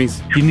Celestial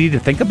armies. Do you need to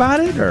think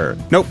about it, or?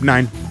 Nope.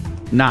 9.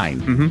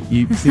 9. Mm-hmm.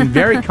 You seem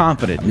very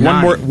confident.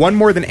 One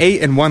more than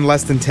 8 and one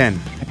less than 10.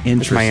 Interesting.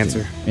 That's my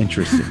answer.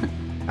 Interesting.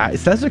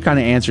 Those are the kind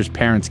of answers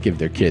parents give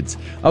their kids.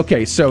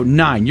 Okay, so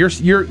 9.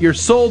 You're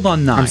sold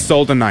on 9. I'm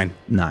sold on 9.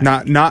 9.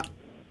 Not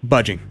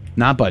budging.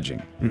 Not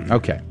budging. Mm-hmm.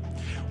 Okay.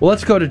 Well,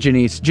 let's go to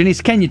Janice.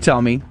 Janice, can you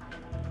tell me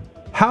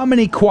how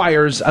many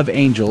choirs of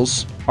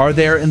angels are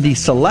there in the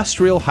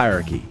celestial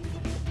hierarchy?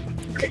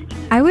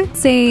 I would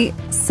say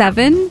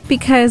 7,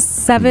 because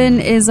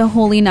 7 is a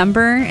holy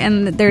number,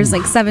 and there's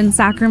 7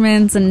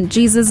 sacraments, and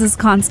Jesus is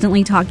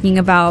constantly talking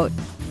about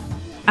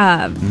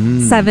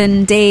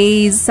 7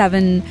 days,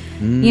 7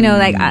 You know,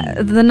 like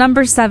the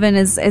number 7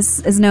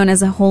 is known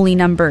as a holy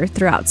number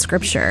throughout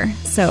Scripture.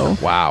 So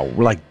wow,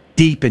 we're like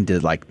deep into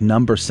like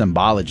number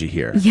symbology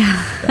here.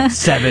 Yeah.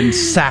 7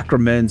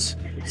 sacraments,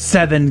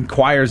 7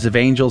 choirs of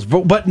angels,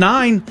 but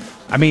 9.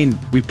 I mean,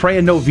 we pray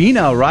a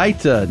novena,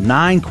 right?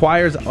 9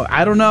 choirs.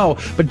 I don't know.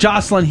 But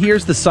Jocelyn,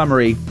 here's the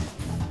summary.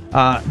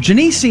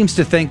 Janice seems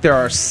to think there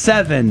are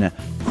 7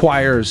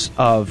 choirs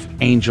of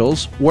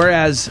angels,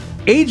 whereas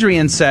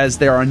Adrian says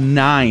there are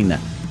 9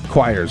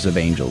 choirs of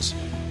angels.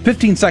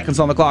 15 seconds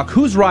on the clock.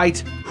 Who's right?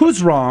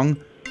 Who's wrong?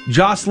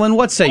 Jocelyn,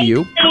 what say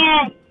you?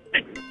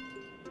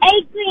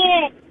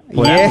 Adrian.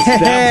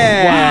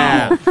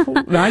 Yeah.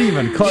 Wow. Not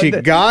even close. She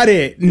got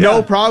it.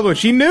 No problem.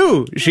 She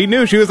knew. She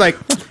was like,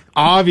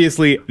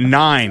 obviously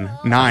 9.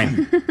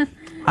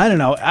 I don't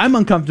know. I'm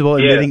uncomfortable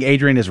admitting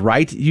Adrian is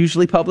right,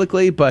 usually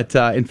publicly, but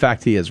in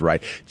fact, he is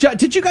right.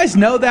 Did you guys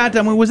know that?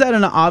 I mean, was that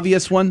an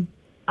obvious one?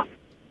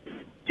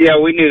 Yeah,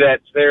 we knew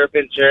that.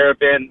 Seraphim,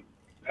 cherubim,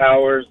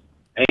 powers,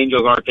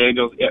 angels,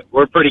 archangels. Yeah,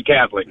 we're pretty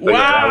Catholic.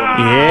 Wow.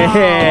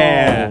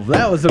 Yeah.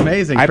 That was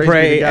amazing. I Praise be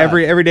pray to God.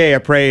 every day. I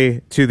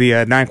pray to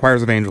the 9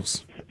 choirs of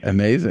angels.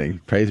 Amazing.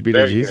 Praise be to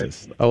Very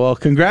Jesus. Oh, well,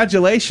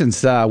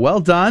 congratulations. Well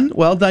done.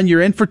 Well done.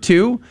 You're in for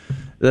 2.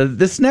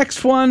 This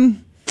next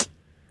one...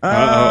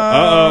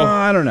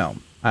 I don't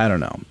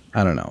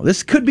know.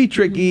 This could be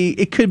tricky.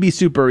 It could be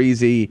super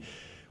easy.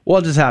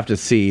 We'll just have to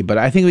see. But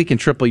I think we can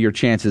triple your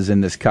chances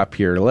in this cup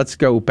here. Let's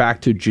go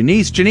back to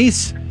Janice.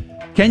 Janice,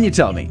 can you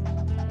tell me,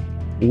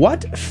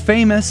 what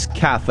famous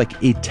Catholic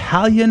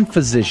Italian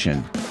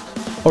physician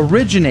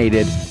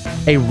originated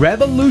a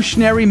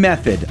revolutionary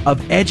method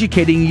of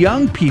educating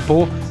young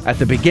people at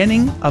the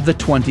beginning of the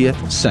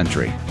 20th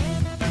century?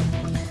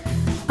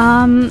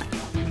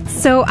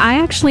 So I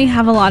actually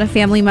have a lot of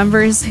family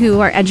members who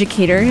are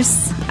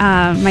educators.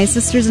 My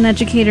sister's an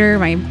educator,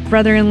 my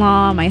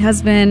brother-in-law, my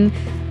husband.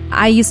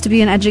 I used to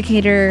be an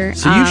educator.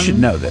 So you should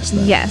know this,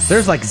 then. Yes.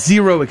 There's like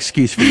zero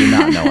excuse for you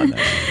not knowing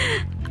this.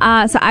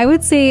 So I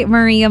would say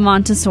Maria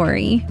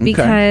Montessori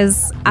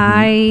because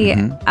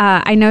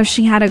I know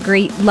she had a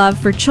great love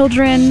for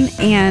children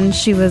and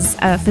she was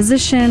a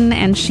physician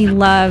and she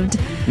loved.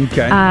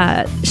 Okay.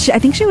 I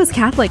think she was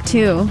Catholic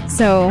too.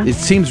 So It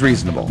seems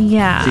reasonable.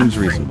 Yeah. Seems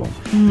reasonable.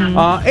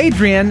 Mhm.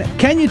 Adrian,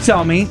 can you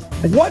tell me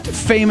what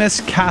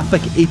famous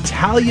Catholic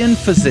Italian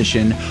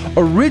physician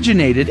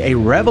originated a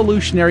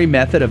revolutionary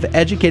method of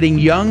educating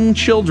young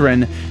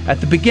children at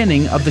the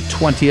beginning of the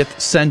 20th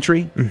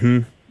century?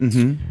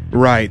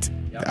 Right.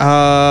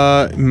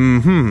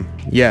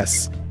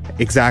 Yes.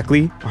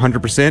 Exactly.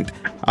 100%.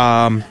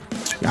 I'm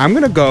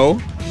gonna go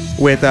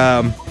with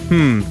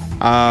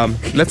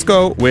let's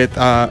go with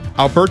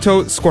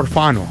Alberto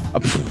Scorfano.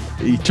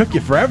 It took you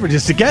forever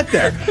just to get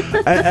there.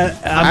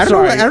 I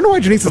don't know why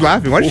Janice is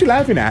laughing. What is she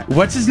laughing at?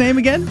 What's his name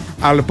again?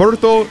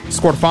 Alberto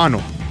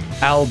Scorfano.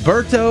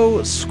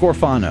 Alberto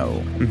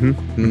Scorfano.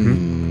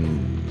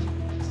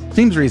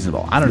 Seems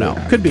reasonable. I don't know.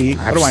 Could be.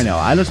 What do I know?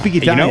 I don't speak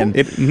Italian.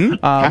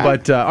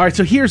 But all right.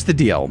 So here's the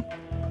deal,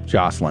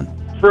 Jocelyn.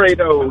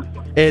 Fredo.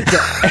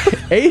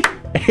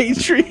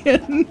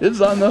 Adrian is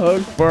on the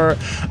hook for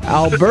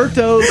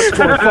Alberto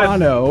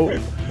Scorfano,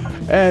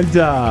 and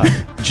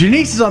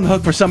Janice is on the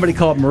hook for somebody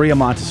called Maria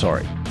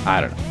Montessori.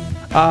 I don't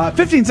know.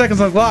 15 seconds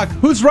on the clock.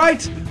 Who's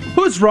right?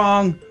 Who's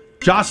wrong?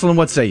 Jocelyn,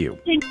 what say you?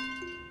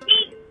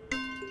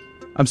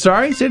 I'm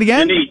sorry? Say it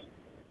again?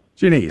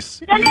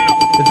 Janice.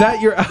 Is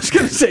that your... I was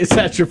going to say, is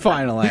that your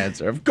final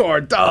answer? Of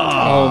course.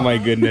 Oh, my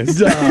goodness.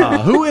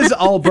 Who is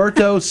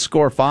Alberto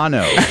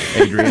Scorfano,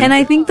 Adrian? And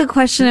I think the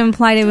question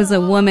implied it was a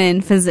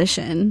woman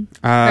physician.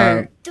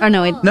 No,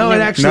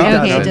 it actually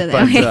doesn't.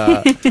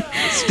 Okay. But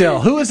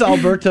still, who is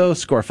Alberto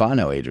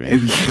Scorfano,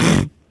 Adrian?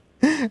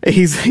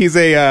 He's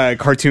a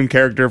cartoon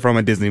character from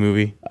a Disney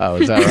movie. Oh,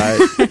 is that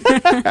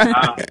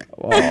right?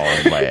 Oh,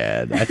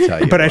 man. I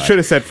tell you But I what. should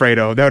have said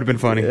Fredo. That would have been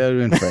funny. That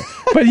would have been funny.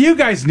 But you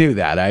guys knew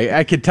that.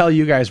 I could tell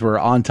you guys were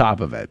on top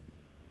of it.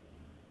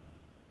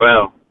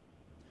 Well,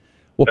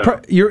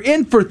 you're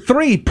in for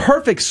 3.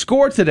 Perfect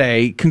score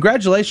today.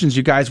 Congratulations,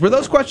 you guys. Were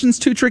those questions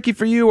too tricky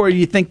for you, or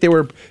you think they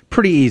were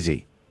pretty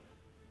easy?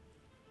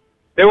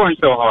 they weren't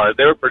so hard.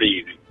 They were pretty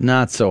easy.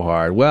 Not so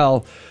hard.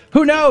 Well,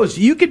 who knows?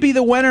 You could be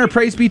the winner.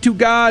 Praise be to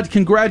God.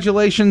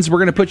 Congratulations. We're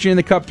going to put you in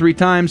the cup 3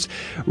 times.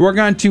 We're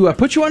going to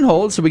put you on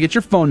hold so we get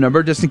your phone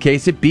number just in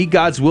case it be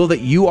God's will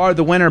that you are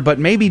the winner. But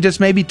maybe, just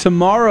maybe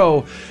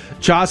tomorrow,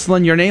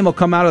 Jocelyn, your name will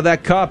come out of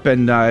that cup.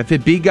 And if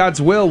it be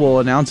God's will, we'll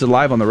announce it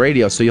live on the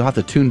radio. So you'll have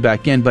to tune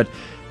back in. But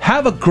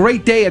have a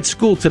great day at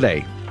school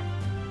today.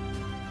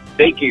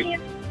 Thank you.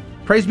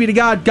 Praise be to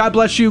God. God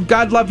bless you.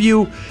 God love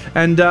you.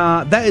 And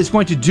that is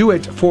going to do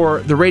it for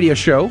the radio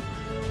show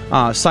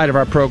side of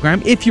our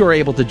program. If you're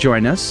able to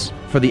join us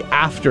for the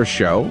after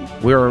show,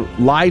 we're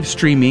live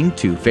streaming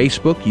to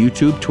Facebook,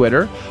 YouTube,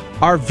 Twitter,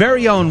 our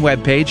very own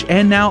webpage,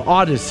 and now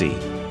Odyssey.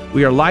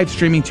 We are live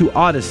streaming to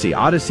Odyssey,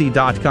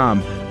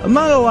 odyssey.com.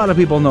 Not a lot of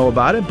people know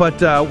about it, but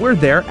we're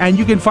there, and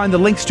you can find the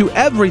links to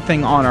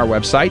everything on our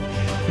website.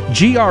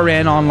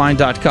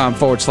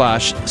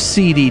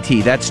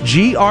 grnonline.com/CDT. That's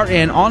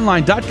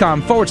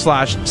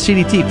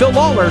grnonline.com/CDT. Phil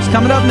Lawler is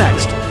coming up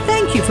next.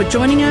 Thank you for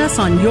joining us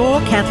on Your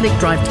Catholic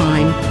Drive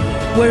Time,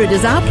 where it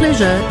is our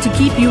pleasure to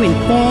keep you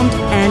informed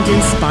and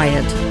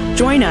inspired.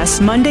 Join us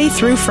Monday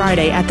through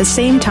Friday at the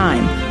same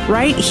time,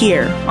 right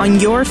here on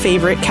your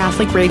favorite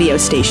Catholic radio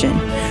station.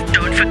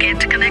 Don't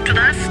forget to connect with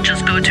us.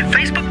 Just go to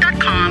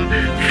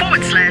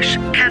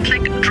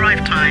facebook.com/Catholic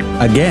Drive Time.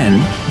 Again,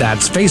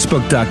 that's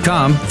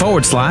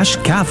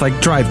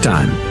facebook.com/Catholic Drive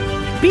Time.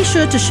 Be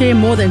sure to share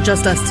more than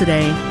just us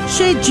today.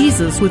 Share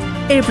Jesus with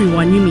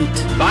everyone you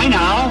meet. Bye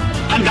now,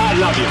 and God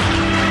love you.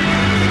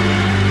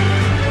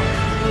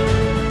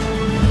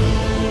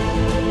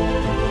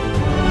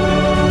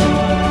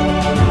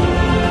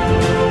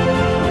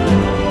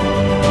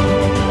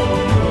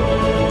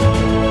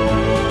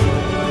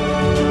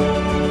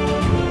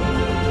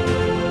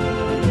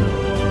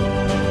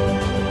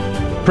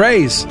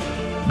 Praise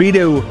be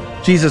to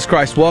Jesus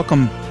Christ.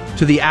 Welcome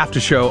to the after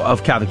show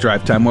of Catholic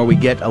Drive Time, where we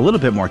get a little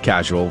bit more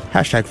casual.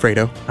 Hashtag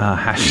Fredo.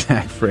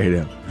 Hashtag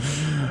Fredo.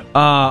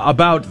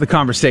 About the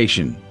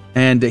conversation.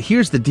 And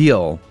here's the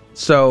deal.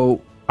 So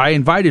I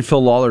invited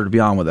Phil Lawler to be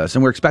on with us,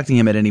 and we're expecting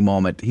him at any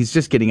moment. He's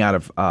just getting out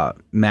of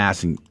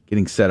Mass and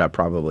getting set up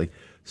probably.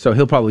 So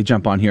he'll probably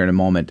jump on here in a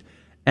moment.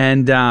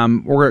 And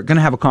we're going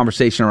to have a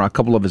conversation around a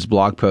couple of his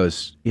blog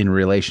posts in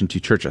relation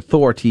to church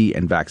authority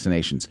and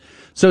vaccinations.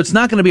 So it's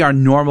not going to be our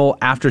normal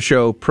after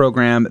show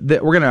program.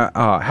 That we're going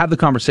to have the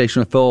conversation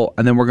with Phil,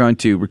 and then we're going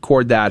to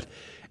record that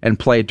and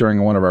play it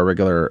during one of our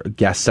regular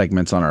guest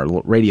segments on our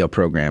radio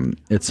program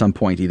at some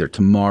point, either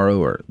tomorrow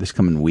or this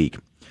coming week.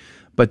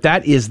 But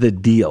that is the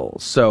deal.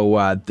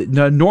 So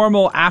the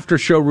normal after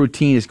show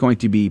routine is going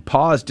to be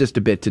paused just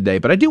a bit today.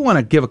 But I do want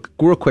to give a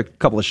real quick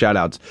couple of shout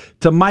outs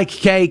to Mike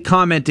K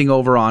commenting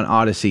over on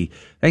Odyssey.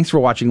 Thanks for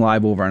watching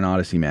live over on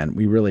Odyssey, man.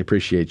 We really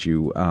appreciate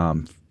you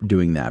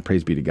doing that.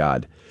 Praise be to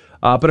God.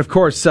 But of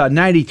course,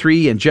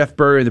 93 and Jeff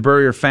Burr and the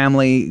Burrier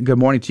family, good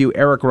morning to you.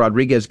 Eric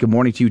Rodriguez, good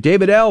morning to you.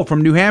 David L.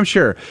 from New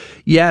Hampshire.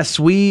 Yes,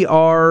 we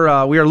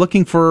are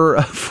looking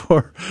for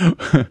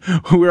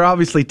we're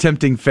obviously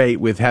tempting fate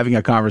with having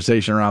a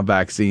conversation around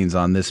vaccines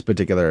on this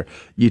particular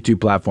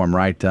YouTube platform,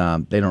 right?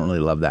 They don't really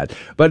love that.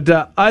 But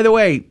either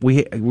way,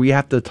 we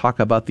have to talk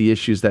about the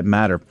issues that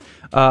matter.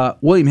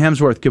 William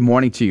Hemsworth, good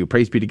morning to you.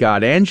 Praise be to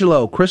God.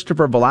 Angelo,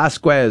 Christopher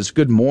Velasquez,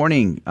 good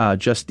morning.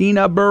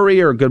 Justina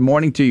Burrier, good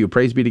morning to you.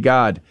 Praise be to God.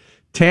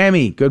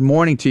 Tammy, good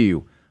morning to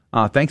you.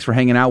 Thanks for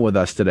hanging out with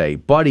us today.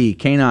 Buddy,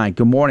 Canine,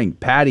 good morning.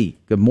 Patty,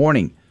 good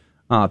morning.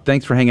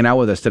 Thanks for hanging out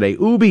with us today.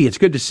 Ubi, it's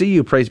good to see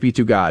you. Praise be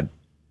to God.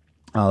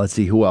 Let's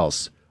see, who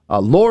else?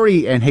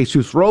 Lori and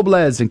Jesus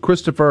Robles and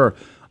Christopher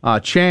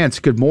Chance,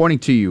 good morning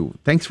to you.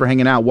 Thanks for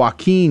hanging out.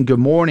 Joaquin, good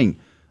morning.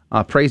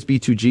 Praise be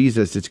to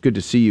Jesus. It's good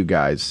to see you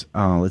guys.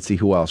 Let's see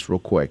who else real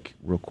quick.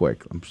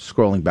 I'm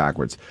scrolling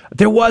backwards.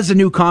 There was a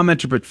new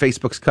commenter, but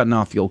Facebook's cutting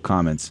off the old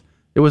comments.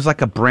 It was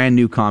like a brand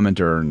new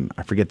commenter, and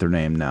I forget their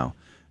name now.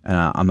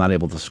 I'm not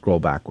able to scroll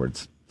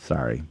backwards.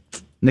 Sorry.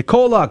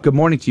 Nicola, good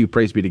morning to you.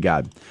 Praise be to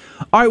God.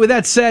 All right, with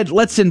that said,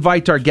 let's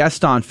invite our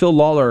guest on. Phil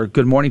Lawler,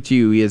 good morning to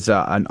you. He is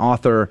an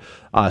author,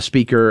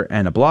 speaker,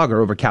 and a blogger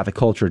over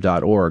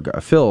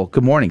CatholicCulture.org. Phil,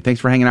 good morning. Thanks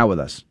for hanging out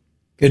with us.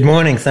 Good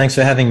morning. Thanks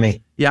for having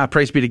me. Yeah,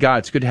 praise be to God.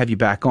 It's good to have you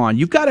back on.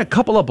 You've got a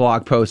couple of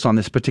blog posts on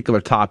this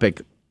particular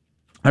topic.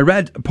 I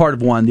read part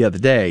of one the other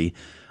day,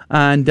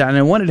 and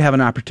I wanted to have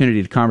an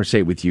opportunity to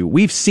conversate with you.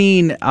 We've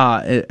seen,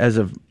 as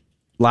of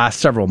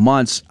last several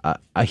months,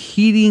 a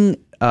heating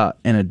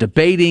and a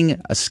debating,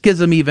 a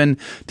schism even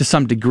to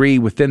some degree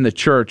within the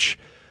church,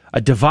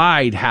 a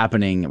divide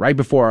happening right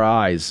before our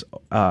eyes.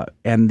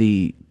 And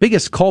the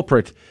biggest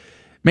culprit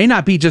may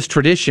not be just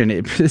tradition.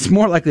 It's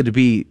more likely to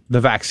be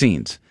the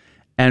vaccines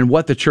and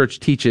what the church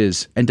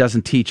teaches and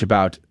doesn't teach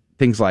about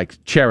things like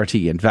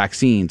charity and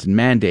vaccines and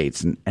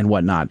mandates and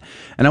whatnot.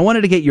 And I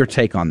wanted to get your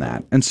take on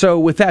that. And so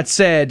with that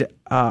said,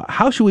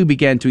 how should we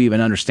begin to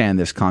even understand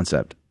this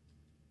concept?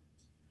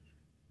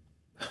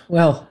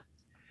 Well,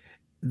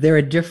 there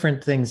are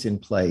different things in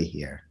play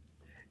here.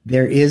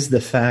 There is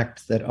the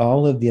fact that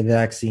all of the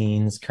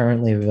vaccines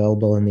currently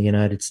available in the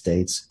United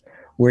States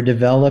were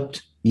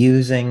developed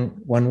using,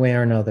 one way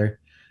or another,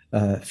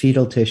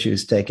 fetal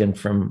tissues taken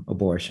from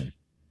abortion.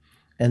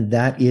 And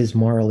that is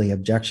morally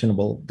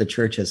objectionable. The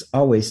church has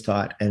always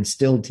taught and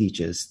still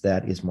teaches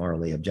that is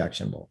morally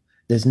objectionable.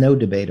 There's no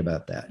debate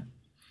about that.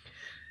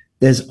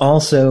 There's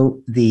also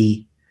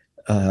the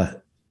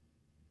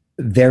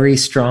very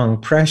strong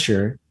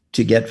pressure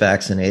to get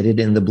vaccinated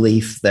in the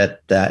belief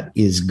that that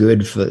is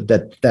good for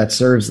that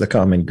serves the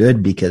common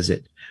good because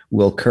it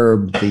will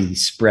curb the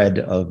spread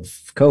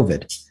of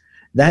COVID.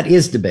 That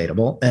is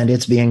debatable, and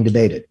it's being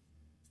debated.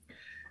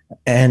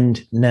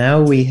 And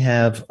now we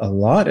have a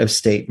lot of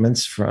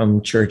statements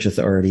from church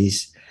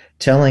authorities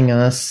telling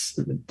us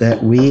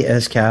that we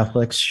as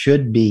Catholics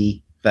should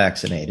be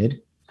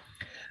vaccinated.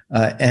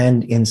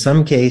 And in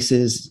some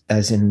cases,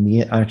 as in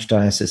the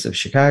Archdiocese of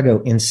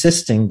Chicago,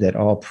 insisting that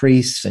all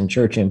priests and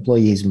church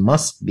employees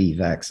must be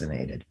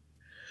vaccinated.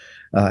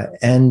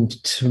 And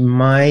to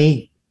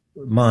my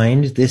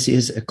mind, this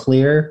is a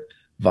clear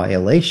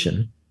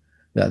violation.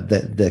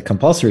 The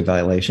compulsory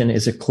violation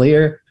is a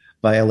clear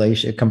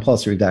violation.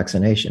 Compulsory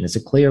vaccination is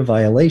a clear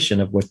violation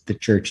of what the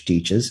church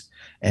teaches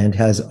and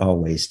has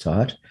always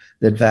taught,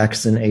 that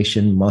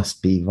vaccination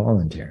must be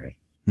voluntary.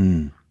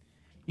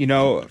 You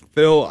know,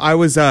 Phil, I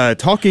was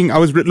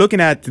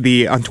looking at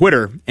on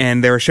Twitter,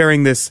 and they were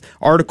sharing this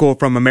article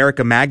from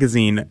America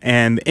Magazine,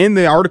 and in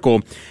the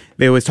article,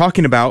 they was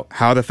talking about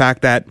how the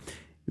fact that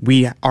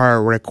we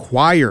are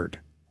required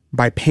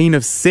by pain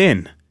of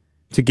sin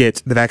to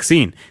get the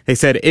vaccine. They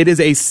said it is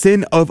a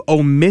sin of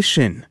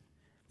omission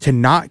to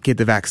not get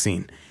the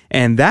vaccine.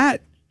 And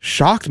that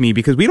shocked me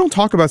because we don't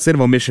talk about sin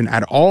of omission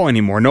at all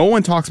anymore. No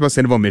one talks about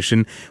sin of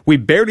omission. We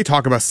barely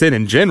talk about sin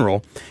in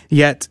general.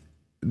 Yet,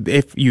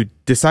 if you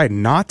decide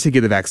not to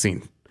get the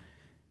vaccine,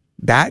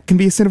 that can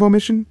be a sin of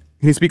omission?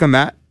 Can you speak on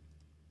that?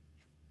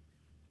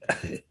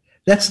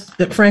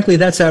 Frankly,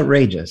 that's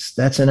outrageous.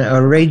 That's an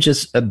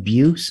outrageous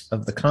abuse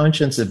of the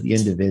conscience of the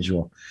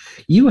individual.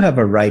 You have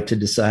a right to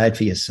decide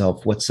for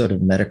yourself what sort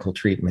of medical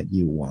treatment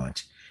you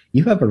want.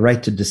 You have a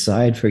right to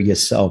decide for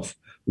yourself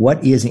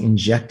what is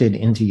injected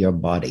into your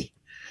body.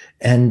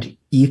 And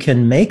you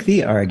can make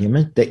the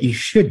argument that you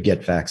should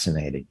get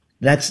vaccinated.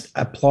 That's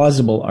a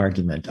plausible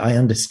argument. I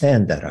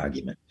understand that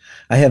argument.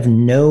 I have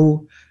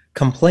no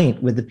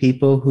complaint with the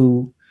people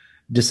who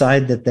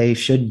decide that they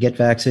should get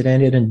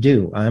vaccinated and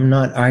do. I'm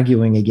not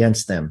arguing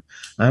against them.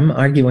 I'm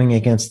arguing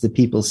against the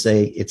people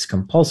say it's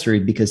compulsory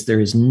because there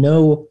is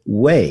no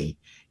way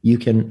you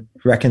can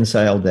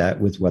reconcile that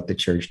with what the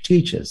church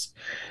teaches.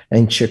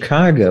 In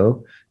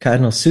Chicago,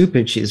 Cardinal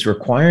Cupich is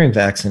requiring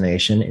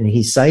vaccination, and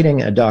he's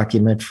citing a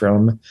document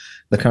from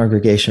the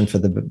Congregation for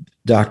the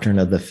Doctrine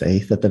of the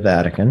Faith at the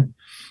Vatican.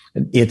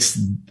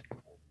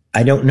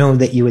 I don't know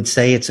that you would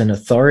say it's an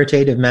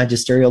authoritative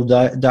magisterial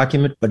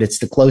document, but it's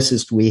the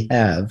closest we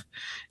have,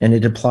 and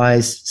it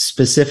applies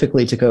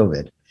specifically to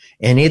COVID.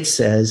 And it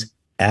says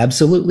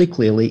absolutely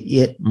clearly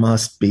it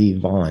must be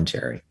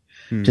voluntary.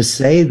 To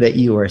say that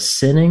you are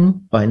sinning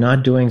by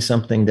not doing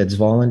something that's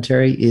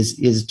voluntary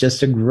is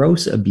just a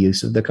gross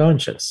abuse of the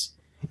conscience.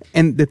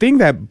 And the thing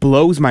that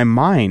blows my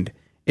mind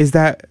is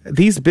that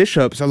these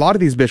bishops, a lot of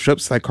these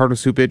bishops, like Cardinal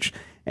Cupich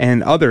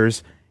and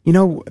others, you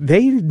know,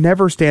 they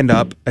never stand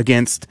up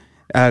against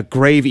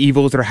grave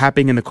evils that are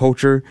happening in the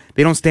culture.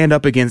 They don't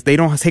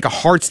take a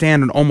hard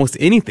stand on almost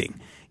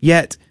anything.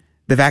 Yet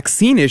the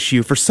vaccine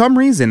issue, for some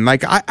reason,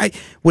 like I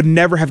would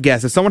never have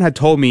guessed if someone had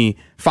told me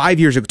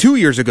 2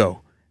 years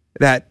ago,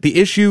 that the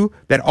issue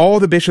that all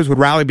the bishops would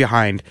rally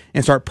behind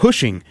and start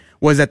pushing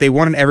was that they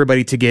wanted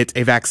everybody to get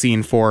a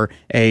vaccine for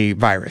a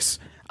virus.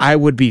 I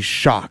would be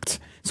shocked.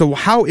 So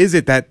how is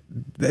it that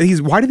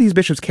why do these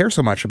bishops care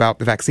so much about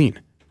the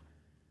vaccine?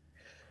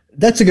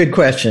 That's a good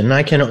question.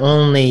 I can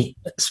only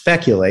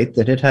speculate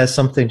that it has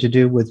something to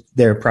do with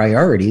their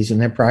priorities, and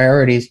their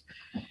priorities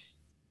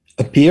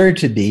appear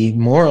to be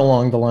more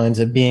along the lines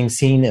of being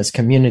seen as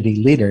community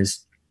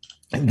leaders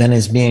than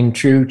as being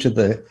true to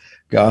the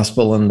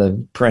gospel and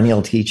the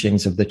perennial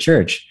teachings of the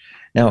church.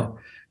 Now,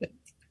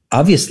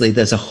 obviously,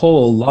 there's a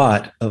whole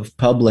lot of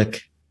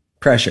public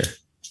pressure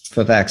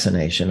for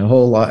vaccination, a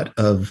whole lot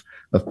of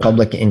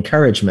public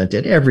encouragement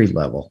at every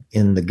level,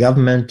 in the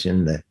government,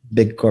 in the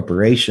big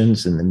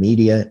corporations, in the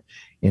media,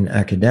 in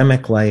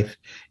academic life.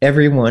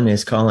 Everyone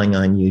is calling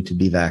on you to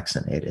be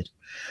vaccinated.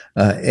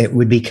 It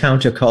would be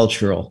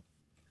countercultural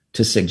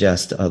to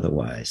suggest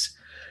otherwise.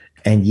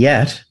 And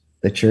yet,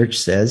 the church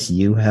says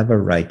you have a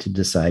right to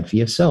decide for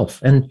yourself.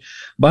 And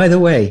by the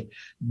way,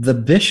 the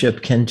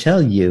bishop can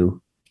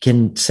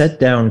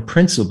set down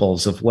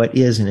principles of what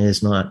is and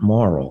is not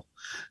moral.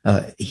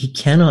 He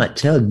cannot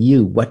tell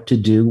you what to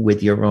do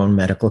with your own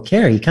medical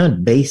care. He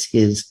can't base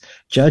his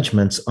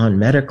judgments on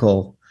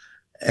medical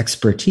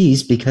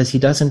expertise because he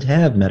doesn't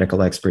have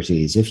medical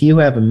expertise. If you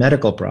have a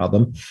medical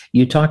problem,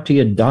 you talk to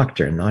your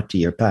doctor, not to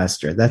your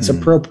pastor. That's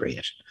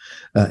appropriate.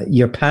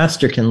 Your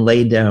pastor can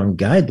lay down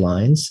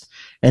guidelines.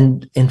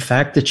 And in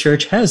fact, the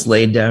church has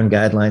laid down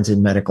guidelines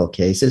in medical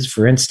cases,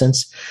 for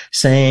instance,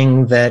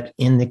 saying that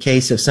in the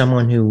case of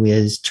someone who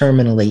is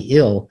terminally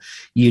ill,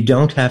 you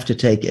don't have to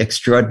take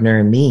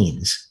extraordinary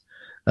means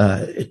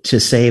to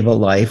save a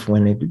life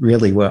when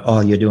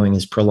all you're doing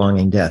is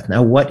prolonging death.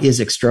 Now, what is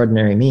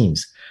extraordinary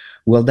means?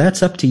 Well,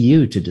 that's up to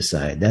you to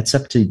decide. That's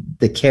up to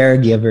the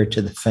caregiver,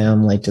 to the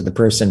family, to the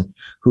person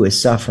who is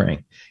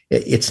suffering.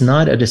 It's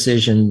not a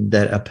decision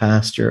that a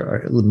pastor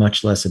or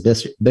much less a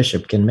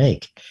bishop can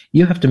make.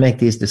 You have to make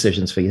these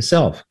decisions for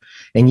yourself.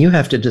 And you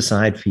have to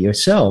decide for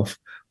yourself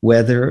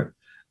whether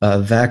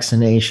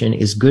vaccination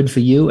is good for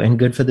you and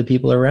good for the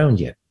people around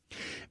you.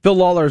 Phil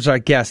Lawler is our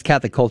guest,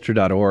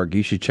 CatholicCulture.org.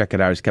 You should check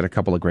it out. He's got a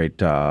couple of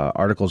great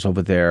articles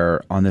over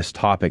there on this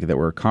topic that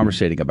we're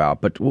conversating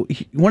about. But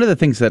one of the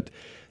things that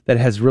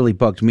has really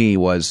bugged me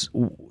was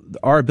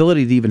our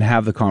ability to even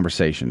have the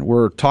conversation.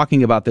 We're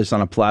talking about this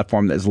on a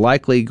platform that is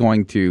likely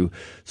going to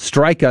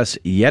strike us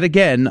yet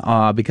again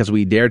because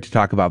we dared to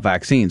talk about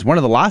vaccines. One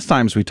of the last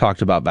times we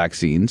talked about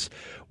vaccines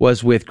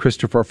was with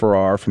Christopher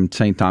Farrar from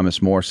St.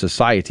 Thomas More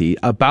Society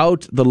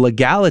about the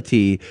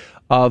legality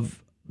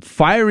of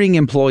firing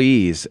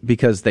employees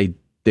because they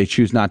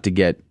choose not to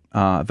get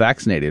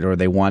vaccinated, or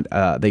they want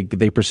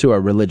they pursue a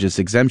religious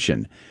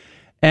exemption.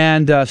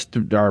 And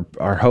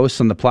our hosts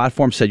on the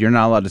platform said, you're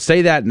not allowed to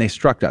say that, and they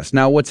struck us.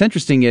 Now, what's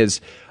interesting is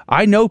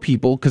I know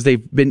people, because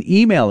they've been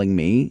emailing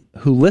me,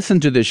 who listen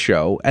to this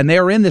show, and they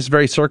are in this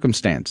very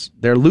circumstance.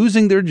 They're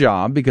losing their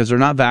job because they're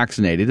not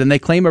vaccinated, and they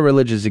claim a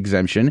religious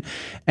exemption.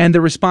 And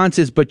the response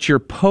is, but your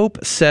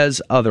Pope says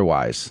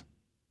otherwise.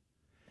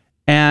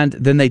 And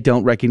then they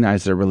don't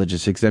recognize their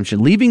religious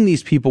exemption, leaving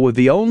these people with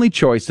the only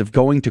choice of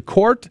going to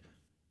court,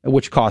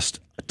 which costs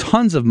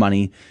tons of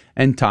money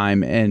and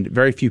time, and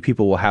very few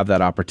people will have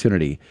that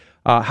opportunity.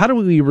 How do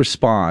we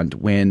respond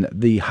when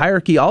the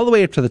hierarchy all the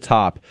way up to the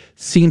top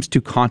seems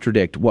to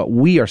contradict what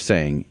we are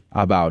saying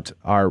about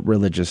our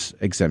religious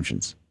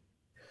exemptions?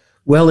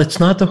 Well, it's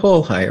not the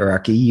whole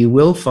hierarchy. You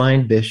will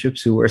find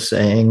bishops who are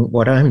saying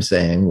what I'm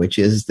saying, which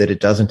is that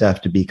it doesn't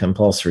have to be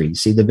compulsory. You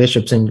see the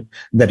bishops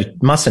that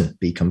it mustn't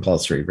be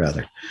compulsory,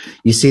 rather.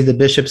 You see the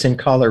bishops in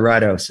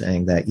Colorado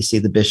saying that. You see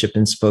the bishop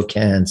in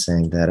Spokane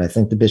saying that. I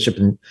think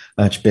the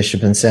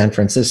Archbishop in San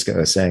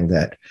Francisco is saying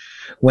that.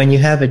 When you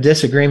have a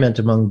disagreement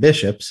among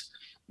bishops,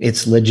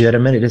 it's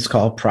legitimate. It is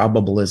called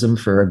probabilism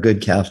for a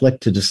good Catholic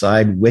to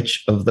decide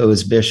which of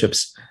those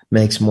bishops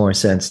makes more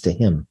sense to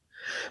him.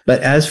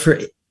 But as for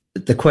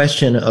the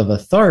question of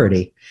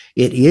authority,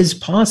 it is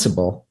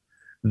possible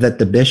that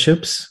the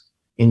bishops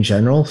in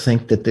general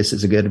think that this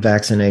is a good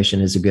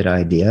vaccination is a good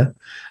idea.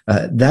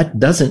 That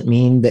doesn't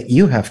mean that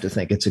you have to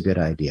think it's a good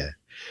idea.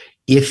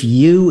 If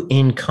you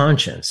in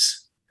conscience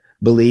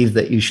believe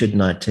that you should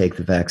not take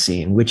the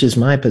vaccine, which is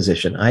my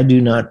position, I do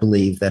not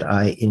believe that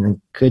I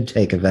could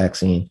take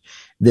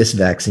this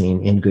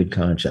vaccine in good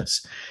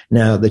conscience.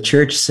 Now, the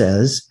church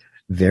says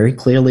very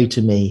clearly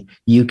to me,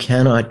 you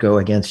cannot go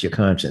against your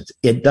conscience.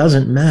 It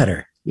doesn't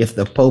matter if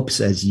the Pope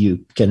says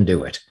you can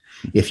do it.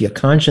 If your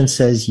conscience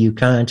says you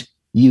can't,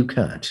 you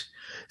can't.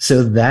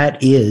 So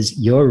that is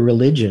your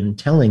religion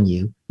telling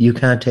you you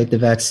can't take the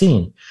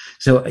vaccine.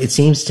 So it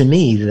seems to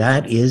me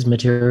that is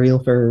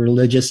material for a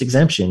religious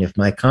exemption. If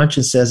my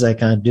conscience says I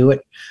can't do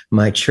it,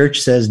 my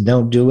church says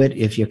don't do it.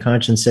 If your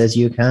conscience says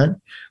you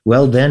can't,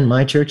 well, then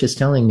my church is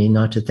telling me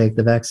not to take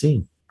the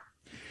vaccine.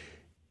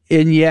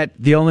 And yet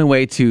the only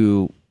way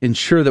to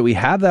ensure that we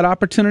have that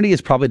opportunity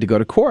is probably to go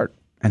to court.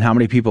 And how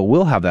many people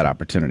will have that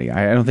opportunity?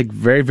 I don't think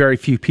very, very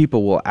few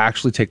people will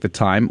actually take the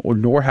time or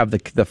nor have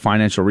the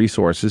financial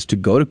resources to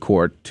go to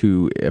court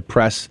to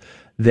press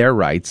their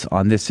rights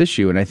on this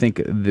issue. And I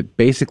think that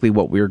basically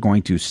what we're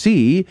going to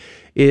see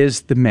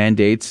is the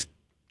mandates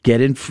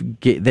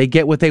they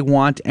get what they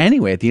want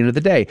anyway at the end of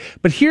the day.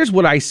 But here's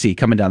what I see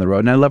coming down the road,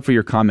 and I'd love for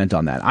your comment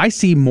on that. I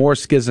see more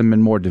schism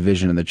and more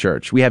division in the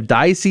church. We have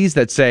dioceses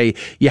that say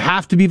you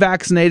have to be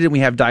vaccinated, and we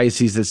have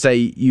dioceses that say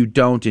you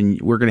don't,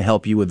 and we're going to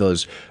help you with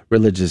those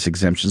religious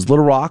exemptions.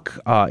 Little Rock,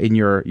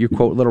 you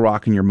quote Little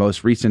Rock in your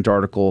most recent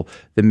article,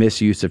 The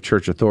Misuse of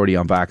Church Authority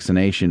on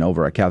Vaccination,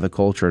 over at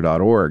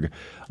CatholicCulture.org.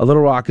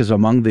 Little Rock is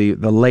among the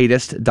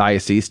latest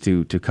dioceses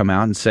to come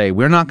out and say,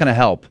 we're not going to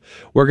help.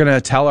 We're going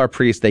to tell our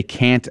priests they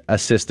can't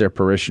assist their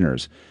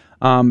parishioners.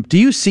 Do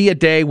you see a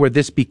day where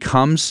this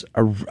becomes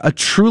a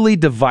truly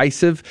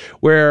divisive,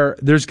 where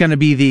there's going to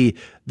be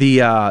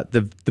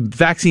the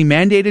vaccine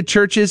mandated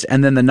churches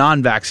and then the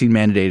non-vaccine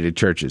mandated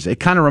churches? It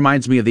kind of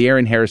reminds me of the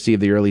Arian heresy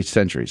of the early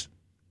centuries.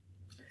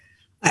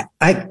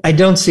 I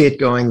don't see it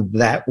going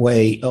that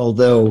way,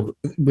 although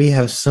we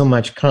have so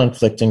much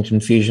conflict and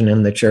confusion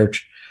in the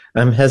church.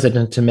 I'm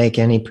hesitant to make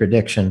any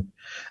prediction.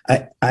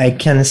 I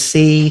can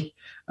see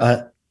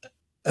a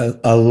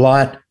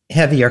lot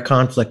heavier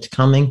conflict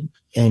coming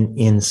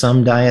in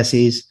some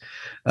dioceses,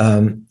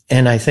 and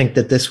I think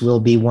that this will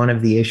be one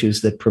of the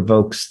issues that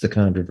provokes the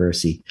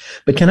controversy.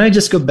 But can I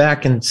just go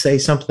back and say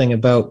something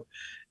about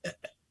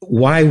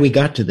why we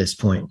got to this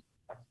point?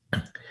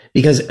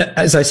 Because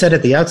as I said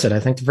at the outset, I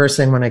think the first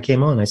thing when I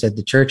came on, I said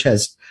the church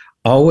has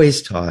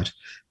always taught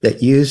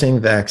that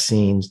using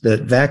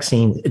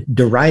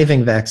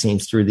deriving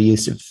vaccines through the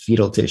use of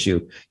fetal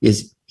tissue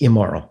is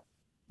immoral.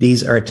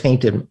 These are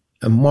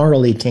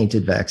morally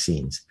tainted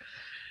vaccines.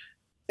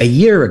 A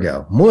year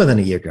ago, more than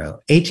a year ago,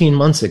 18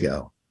 months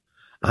ago,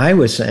 I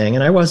was saying,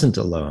 and I wasn't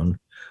alone,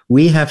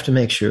 we have to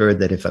make sure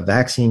that if a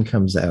vaccine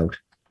comes out,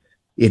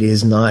 it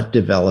is not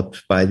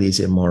developed by these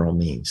immoral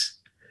means.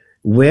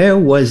 Where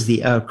was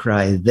the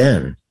outcry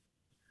then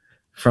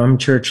from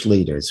church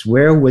leaders?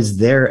 Where was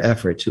their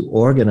effort to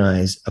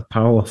organize a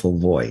powerful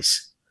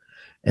voice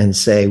and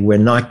say, we're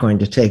not going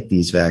to take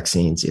these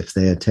vaccines if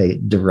they are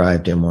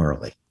derived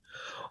immorally?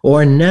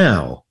 Or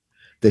now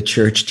the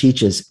church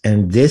teaches,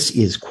 and this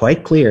is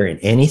quite clear in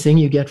anything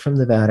you get from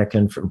the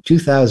Vatican from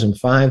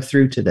 2005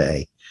 through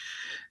today,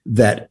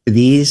 that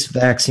these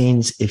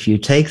vaccines, if you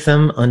take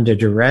them under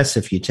duress,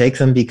 if you take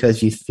them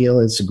because you feel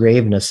it's a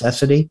grave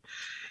necessity,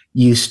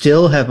 you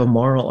still have a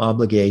moral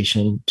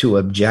obligation to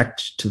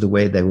object to the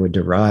way they were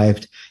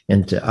derived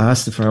and to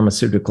ask the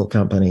pharmaceutical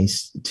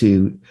companies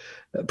to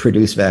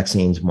produce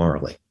vaccines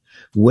morally.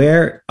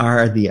 Where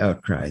are the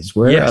outcries?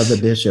 Where are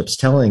the bishops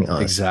telling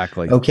us,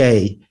 exactly,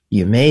 okay,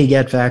 you may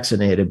get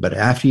vaccinated, but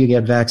after you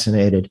get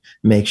vaccinated,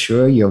 make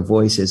sure your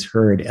voice is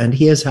heard. And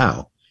here's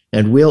how.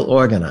 And we'll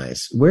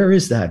organize. Where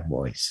is that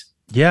voice?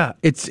 Yeah,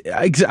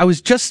 I was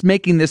just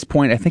making this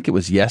point. I think it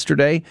was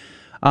yesterday.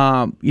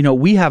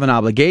 We have an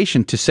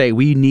obligation to say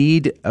we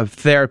need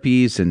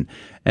therapies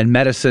and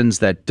medicines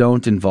that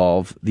don't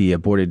involve the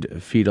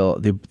aborted fetal,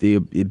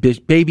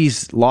 the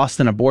babies lost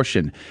in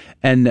abortion,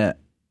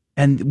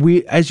 and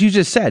we, as you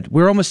just said,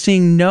 we're almost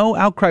seeing no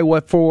outcry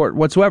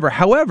whatsoever.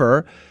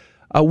 However,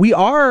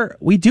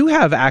 we do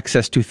have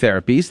access to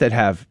therapies that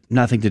have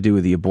nothing to do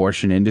with the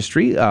abortion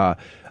industry.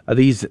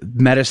 These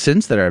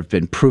medicines that have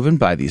been proven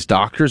by these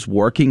doctors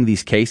working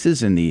these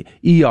cases in the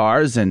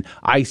ERs and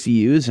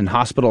ICUs and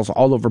hospitals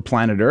all over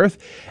planet Earth.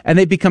 And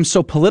they become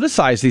so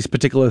politicized, these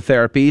particular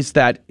therapies,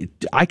 that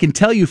I can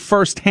tell you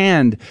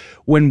firsthand,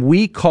 when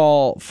we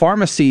call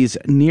pharmacies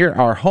near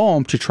our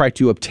home to try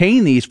to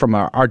obtain these from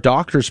our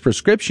doctor's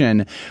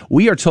prescription,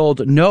 we are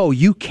told, no,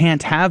 you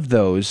can't have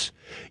those.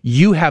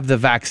 You have the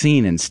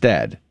vaccine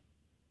instead.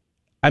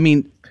 I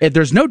mean,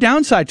 there's no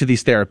downside to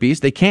these therapies.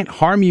 They can't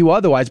harm you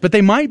otherwise, but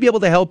they might be able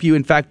to help you.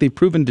 In fact, they've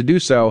proven to do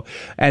so.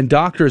 And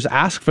doctors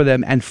ask for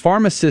them, and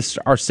pharmacists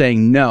are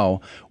saying,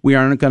 no, we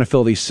aren't going to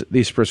fill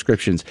these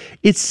prescriptions.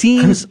 It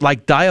seems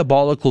like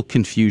diabolical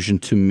confusion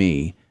to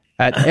me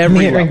at every level.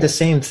 I'm hearing the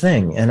same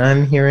thing, and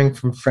I'm hearing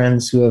from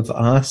friends who have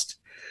asked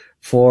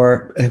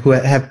who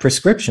have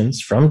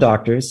prescriptions from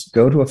doctors,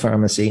 go to a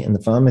pharmacy, and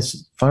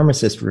the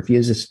pharmacist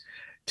refuses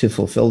to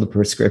fulfill the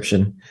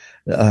prescription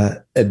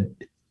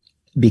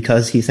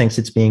because he thinks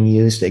it's being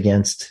used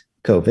against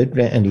COVID,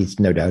 and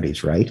no doubt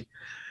he's right.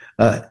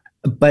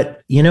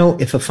 But,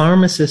 if a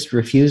pharmacist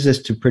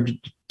refuses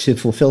to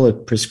fulfill a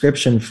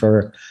prescription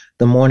for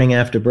the morning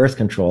after birth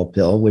control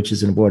pill, which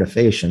is an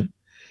abortifacient,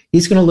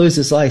 he's going to lose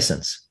his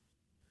license.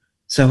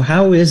 So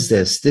how is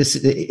this?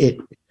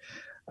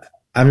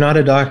 I'm not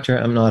a doctor,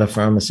 I'm not a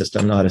pharmacist,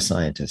 I'm not a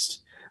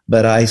scientist,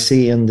 but I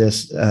see in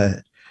this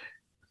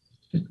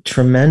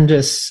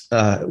tremendous,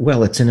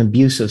 it's an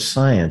abuse of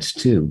science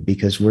too,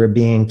 because we're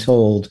being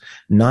told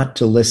not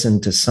to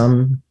listen to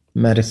some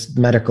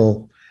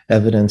medical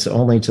evidence,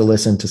 only to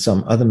listen to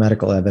some other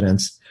medical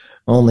evidence,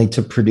 only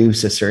to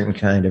produce a certain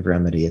kind of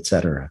remedy,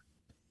 etc.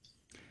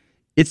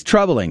 It's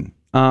troubling.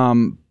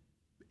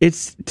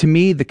 It's, to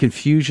me, the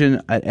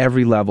confusion at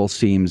every level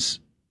seems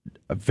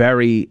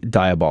very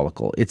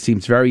diabolical. It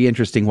seems very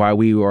interesting why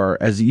we were,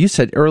 as you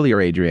said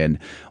earlier, Adrian,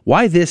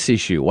 why this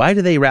issue? Why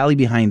do they rally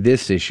behind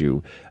this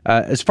issue?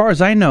 As far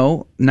as I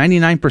know,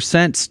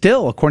 99%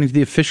 still, according to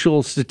the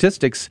official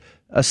statistics,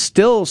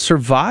 still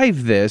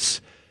survive this.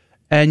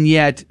 And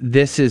yet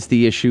this is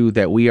the issue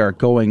that we are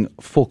going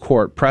full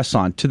court press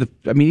on.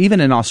 Even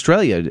in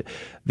Australia,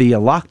 the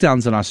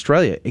lockdowns in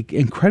Australia,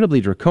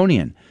 incredibly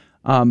draconian.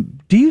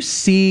 Do you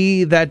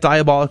see that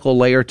diabolical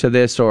layer to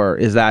this, or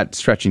is that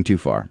stretching too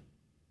far?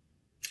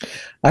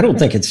 I don't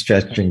think it's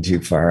stretching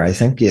too far. I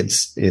think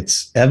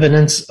it's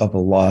evidence of a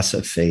loss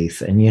of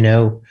faith. And,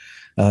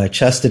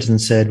 Chesterton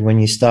said, when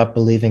you stop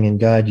believing in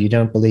God, you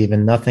don't believe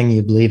in nothing,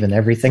 you believe in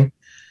everything.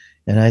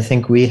 And I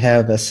think we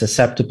have a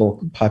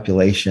susceptible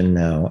population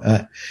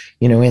now.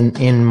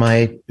 In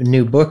my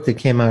new book that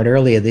came out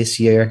earlier this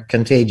year,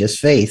 Contagious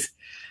Faith,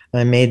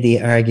 I made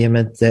the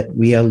argument that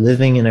we are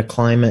living in a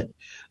climate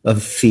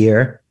of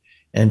fear,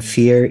 and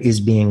fear is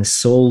being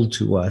sold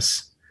to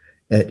us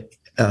at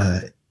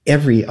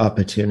every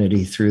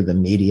opportunity through the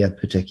media,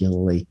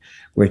 particularly.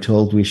 We're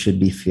told we should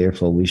be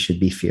fearful. We should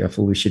be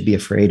fearful. We should be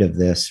afraid of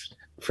this,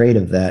 afraid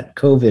of that.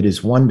 COVID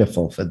is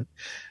wonderful for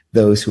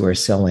those who are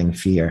selling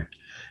fear.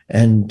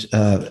 And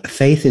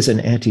faith is an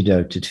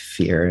antidote to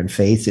fear. And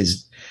faith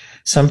is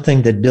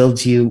something that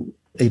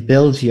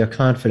builds your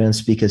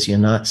confidence, because you're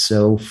not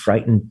so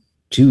frightened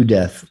to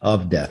death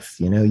of death.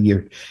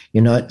 You're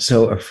not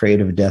so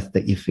afraid of death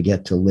that you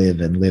forget to live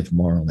and live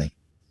morally.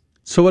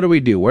 So what do we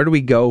do? Where do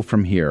we go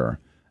from here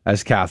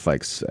as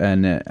Catholics,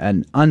 and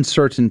an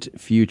uncertain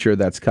future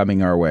that's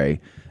coming our way,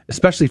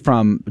 especially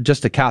from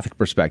just a Catholic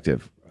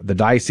perspective? The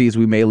diocese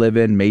we may live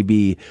in may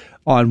be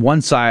on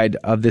one side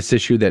of this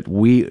issue that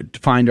we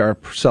find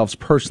ourselves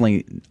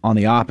personally on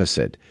the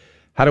opposite.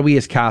 How do we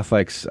as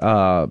Catholics,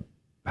 how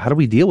do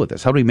we deal with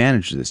this? How do we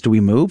manage this? Do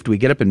we move? Do we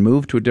get up and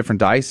move to a different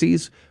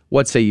diocese?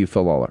 What say you,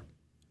 Phil Lawler?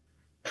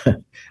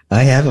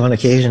 I have on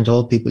occasion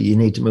told people you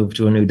need to move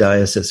to a new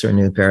diocese or a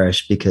new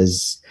parish,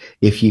 because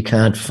if you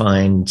can't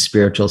find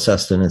spiritual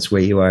sustenance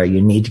where you are,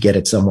 you need to get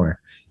it somewhere.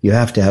 You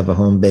have to have a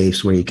home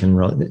base where you can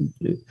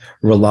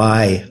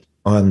rely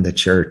on the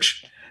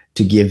church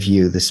to give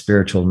you the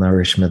spiritual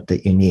nourishment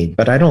that you need.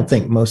 But I don't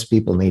think most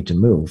people need to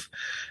move.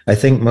 I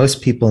think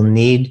most people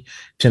need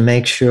to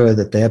make sure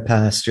that their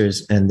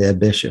pastors and their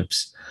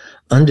bishops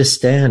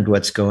understand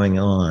what's going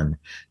on,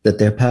 that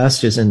their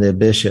pastors and their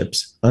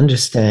bishops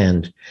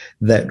understand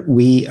that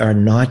we are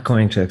not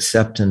going to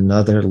accept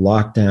another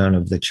lockdown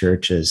of the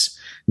churches,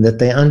 that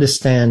they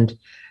understand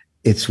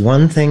it's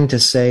one thing to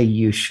say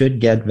you should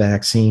get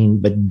vaccine,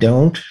 but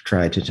don't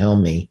try to tell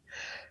me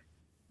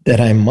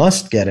that I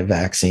must get a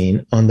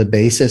vaccine on the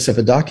basis of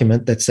a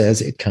document that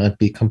says it can't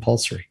be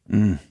compulsory.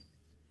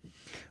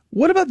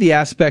 What about the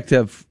aspect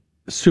of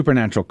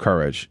supernatural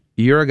courage?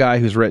 You're a guy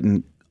who's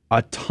written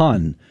a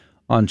ton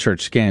on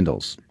church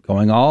scandals,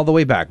 going all the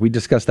way back. We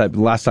discussed that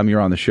last time you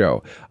were on the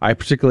show. I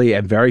particularly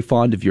am very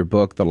fond of your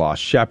book, The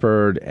Lost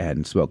Shepherd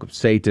and Smoke of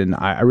Satan.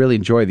 I really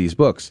enjoy these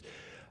books.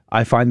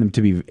 I find them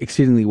to be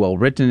exceedingly well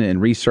written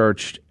and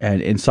researched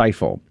and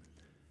insightful.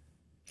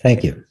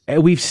 Thank you.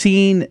 And we've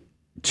seen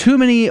too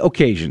many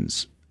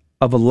occasions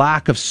of a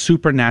lack of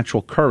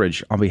supernatural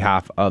courage on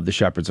behalf of the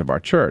shepherds of our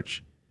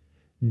church.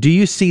 Do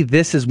you see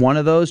this as one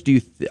of those?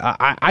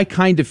 I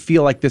kind of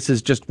feel like this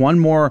is just one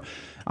more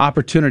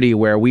opportunity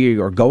where we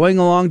are going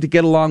along to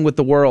get along with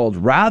the world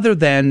rather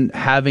than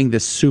having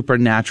this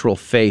supernatural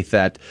faith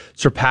that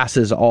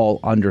surpasses all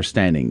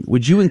understanding.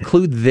 Would you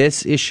include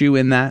this issue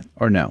in that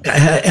or no?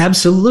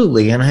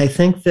 Absolutely. And I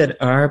think that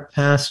our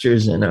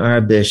pastors and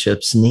our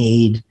bishops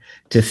need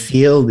to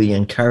feel the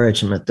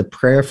encouragement, the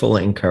prayerful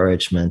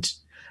encouragement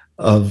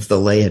of the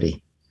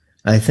laity.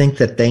 I think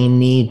that they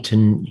need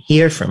to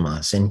hear from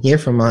us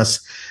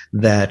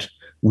that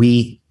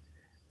we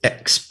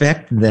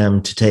expect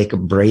them to take a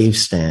brave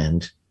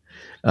stand,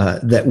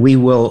 that we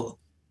will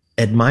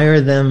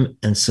admire them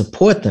and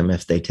support them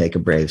if they take a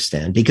brave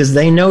stand, because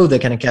they know they're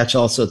going to catch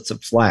all sorts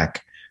of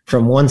flack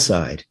from one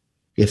side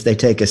if they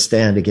take a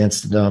stand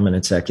against the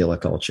dominant secular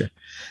culture.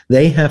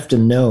 They have to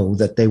know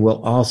that they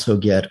will also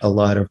get a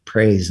lot of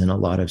praise and a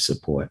lot of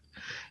support.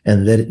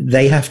 And that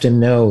they have to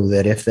know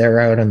that if they're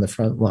out on the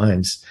front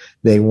lines,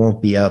 they won't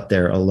be out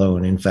there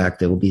alone. In fact,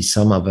 there will be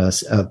some of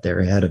us out there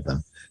ahead of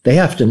them. They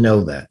have to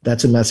know that.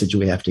 That's a message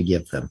we have to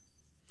give them.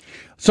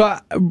 So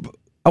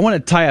I want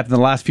to tie up in the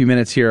last few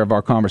minutes here of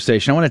our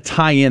conversation. I want to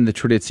tie in the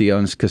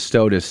Traditionis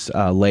Custodes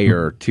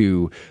layer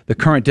to the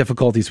current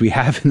difficulties we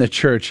have in the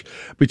church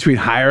between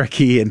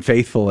hierarchy and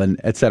faithful and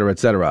et cetera, et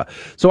cetera.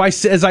 So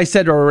as I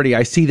said already,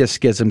 I see this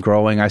schism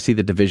growing. I see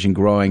the division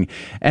growing.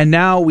 And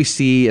now we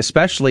see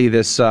especially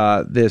this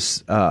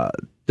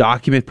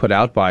document put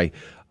out by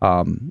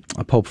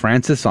Pope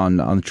Francis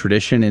on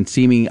tradition and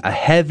seeming a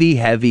heavy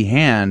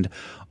hand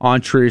on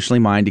traditionally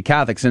minded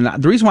Catholics. And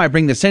the reason why I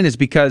bring this in is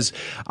because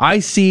I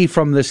see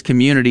from this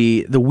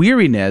community the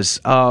weariness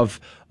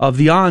of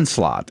the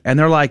onslaught. And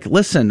they're like,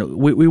 listen,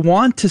 we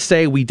want to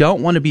say we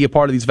don't want to be a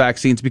part of these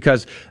vaccines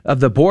because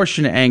of the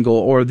abortion angle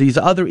or these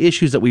other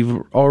issues that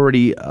we've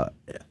already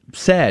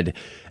said.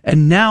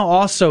 And now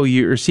also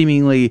you're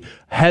seemingly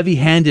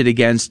heavy-handed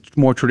against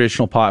more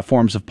traditional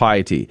forms of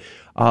piety.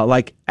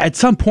 Like at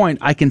some point,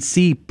 I can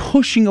see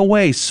pushing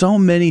away so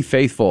many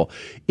faithful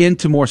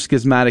into more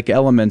schismatic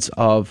elements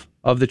of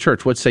the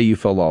church. What say you,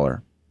 Phil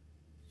Lawler?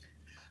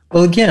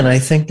 Well, again, I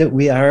think that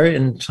we are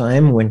in a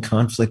time when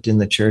conflict in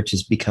the church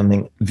is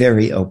becoming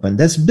very open.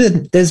 There's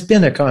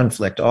been a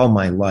conflict all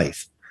my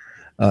life,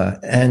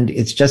 and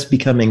it's just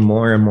becoming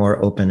more and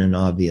more open and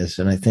obvious.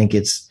 And I think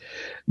it's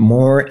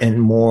more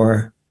and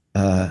more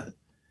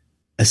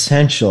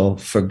essential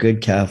for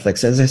good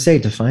Catholics, as I say,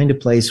 to find a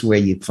place where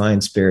you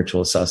find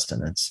spiritual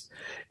sustenance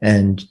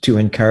and to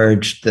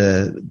encourage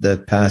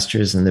the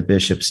pastors and the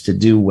bishops to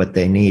do what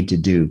they need to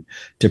do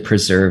to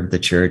preserve the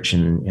church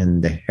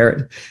and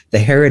the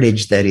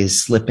heritage that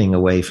is slipping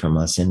away from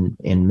us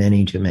in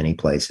many too many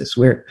places.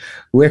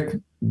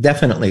 We're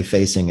definitely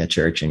facing a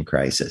church in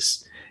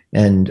crisis,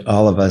 and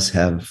all of us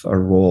have a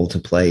role to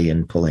play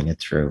in pulling it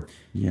through.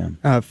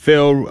 Yeah.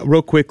 Phil,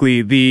 real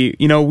quickly,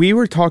 we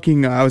were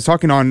talking, I was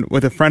talking on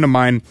with a friend of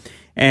mine,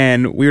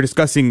 and we were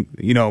discussing,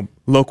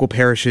 local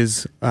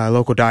parishes,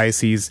 local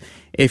dioceses.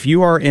 If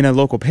you are in a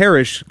local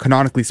parish,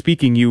 canonically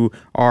speaking, you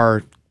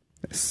are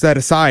set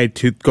aside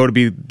to go to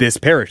be this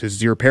parish. This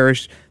is your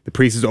parish. The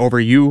priest is over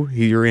you.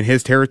 You're in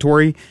his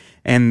territory.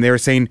 And they're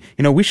saying,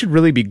 we should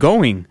really be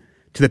going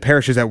to the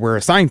parishes that we're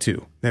assigned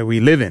to, that we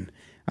live in.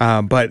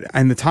 But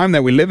in the time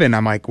that we live in,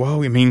 I'm like,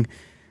 well,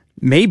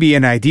 maybe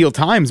in ideal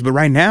times, but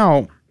right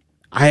now,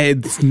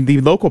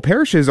 the local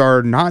parishes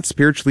are not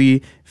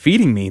spiritually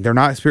feeding me. They're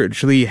not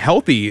spiritually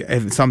healthy,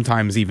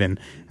 sometimes even.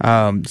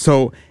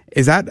 So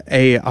is that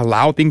a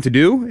allowed thing to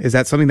do? Is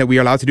that something that we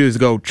are allowed to do, is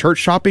go church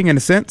shopping in a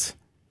sense?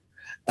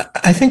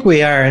 I think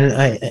we are.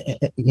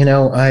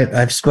 And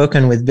I've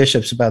spoken with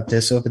bishops about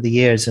this over the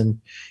years, and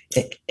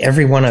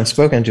everyone I've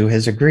spoken to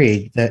has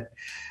agreed that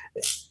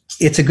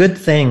it's a good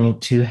thing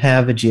to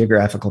have a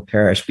geographical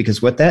parish,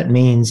 because what that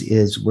means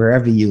is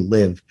wherever you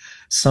live,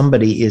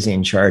 somebody is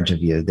in charge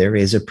of you. There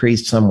is a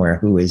priest somewhere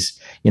who is,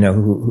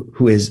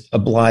 who is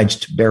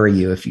obliged to bury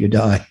you if you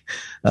die,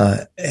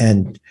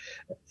 and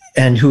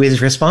who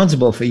is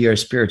responsible for your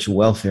spiritual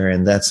welfare.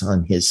 And that's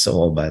on his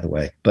soul, by the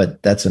way,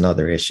 but that's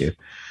another issue.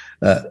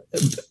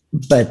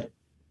 But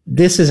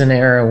this is an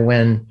era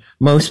when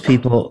most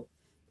people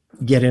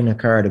get in a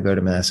car to go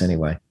to Mass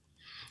anyway.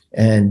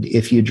 And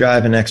if you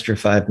drive an extra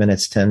 5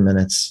 minutes, 10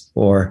 minutes,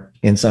 or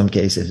in some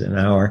cases an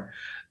hour,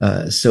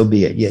 so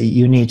be it.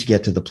 You need to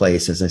get to the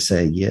place, as I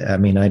say. Yeah, I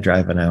mean, I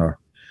drive an hour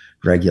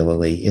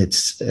regularly.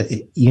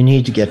 You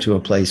need to get to a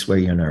place where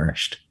you're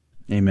nourished.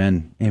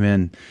 Amen.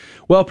 Amen.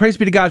 Well, praise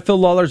be to God. Phil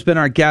Lawler's been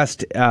our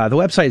guest. The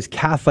website is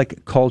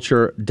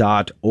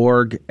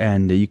catholicculture.org,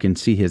 and you can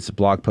see his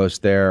blog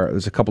post there.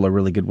 There's a couple of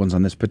really good ones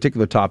on this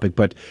particular topic,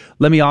 but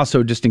let me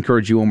also just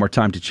encourage you one more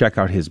time to check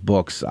out his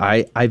books.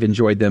 I've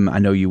enjoyed them. I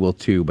know you will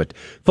too. But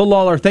Phil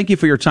Lawler, thank you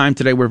for your time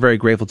today. We're very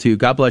grateful to you.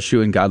 God bless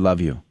you and God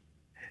love you.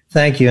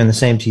 Thank you, and the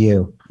same to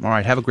you. All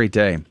right. Have a great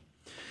day.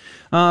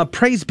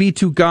 Praise be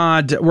to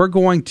God. We're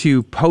going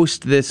to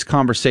post this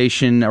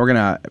conversation. We're going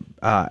to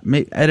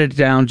edit it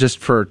down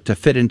just to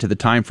fit into the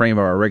time frame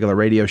of our regular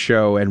radio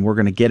show, and we're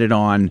going to get it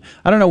on.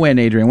 I don't know when,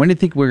 Adrian. When do you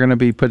think we're going to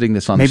be putting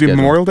this on? Maybe the schedule?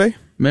 Memorial Day.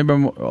 Maybe.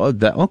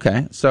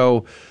 Okay.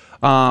 So,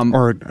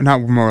 or not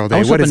Memorial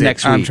Day. What is it?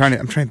 Next week. I'm trying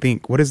to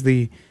think. What is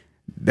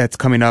that's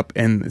coming up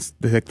in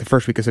the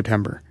first week of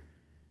September?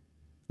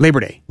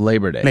 Labor Day.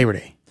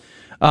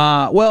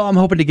 Well, I'm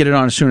hoping to get it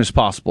on as soon as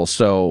possible,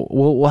 so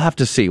we'll have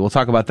to see. We'll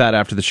talk about that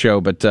after the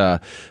show, but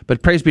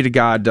praise be to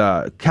God.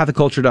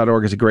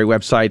 CatholicCulture.org is a great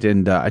website,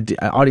 and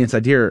audience,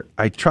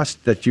 I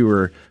trust that you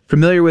were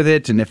familiar with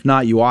it, and if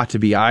not, you ought to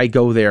be. I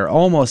go there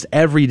almost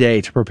every day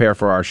to prepare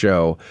for our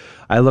show.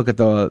 I look at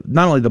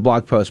not only the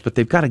blog post, but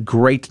they've got a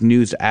great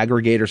news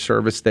aggregator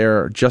service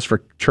there just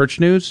for church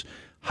news.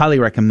 Highly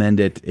recommend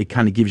it. It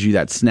kind of gives you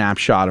that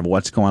snapshot of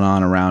what's going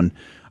on around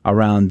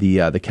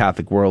the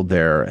Catholic world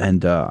there,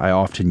 and I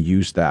often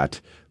use that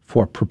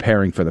for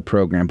preparing for the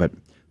program. But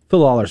Phil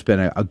Lawler's been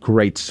a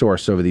great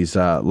source over these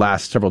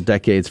last several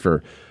decades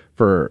for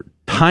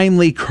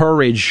timely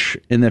courage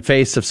in the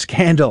face of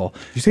scandal.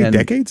 Did you say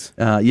decades?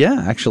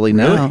 Yeah, actually,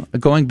 now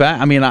going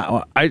back. I mean,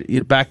 I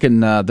back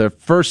in the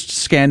first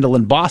scandal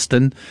in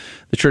Boston,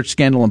 the church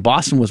scandal in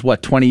Boston was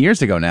 20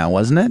 years ago now,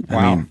 wasn't it? Wow.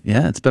 I mean,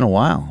 yeah, it's been a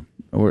while.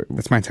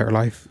 That's my entire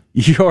life.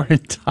 Your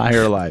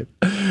entire life.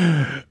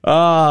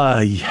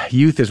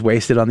 Youth is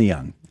wasted on the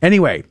young.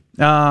 Anyway,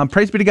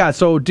 praise be to God.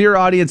 So, dear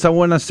audience, I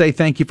want to say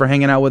thank you for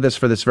hanging out with us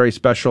for this very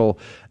special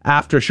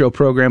after-show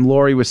program.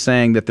 Lori was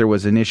saying that there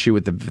was an issue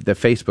with the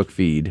Facebook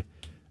feed.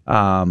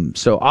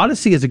 So,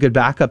 Odyssey is a good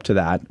backup to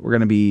that. We're going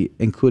to be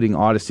including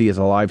Odyssey as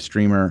a live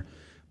streamer.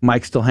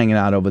 Mike's still hanging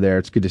out over there.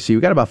 It's good to see you.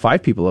 We've got about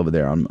 5 people over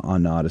there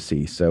on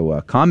Odyssey.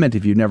 So, comment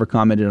if you've never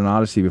commented on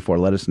Odyssey before.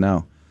 Let us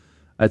know.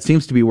 It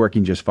seems to be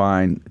working just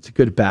fine. It's a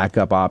good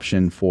backup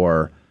option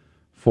for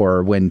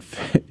when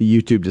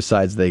YouTube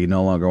decides they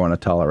no longer want to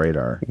tolerate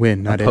our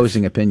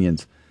opposing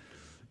opinions.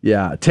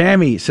 Yeah.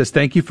 Tammy says,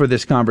 thank you for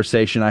this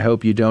conversation. I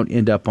hope you don't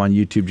end up on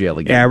YouTube jail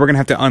again. Yeah, we're going to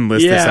have to unlist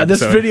this episode. Yeah,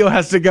 this video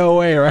has to go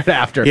away right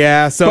after.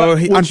 Yeah, so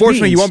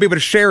unfortunately you won't be able to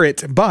share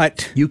it,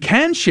 but you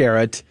can share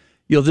it.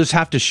 You'll just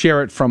have to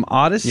share it from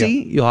Odyssey.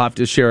 Yeah. You'll have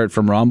to share it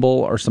from Rumble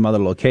or some other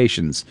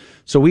locations.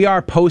 So we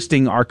are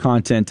posting our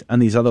content on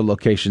these other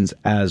locations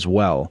as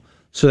well,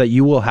 so that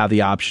you will have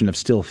the option of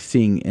still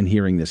seeing and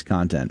hearing this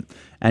content.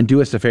 And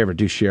do us a favor,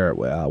 do share it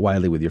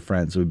widely with your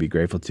friends. We'd be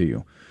grateful to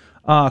you.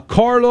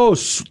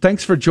 Carlos,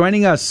 thanks for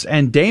joining us.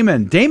 And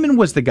Damon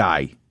was the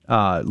guy.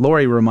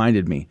 Lori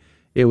reminded me.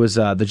 It was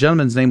the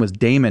gentleman's name was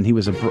Damon. He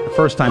was a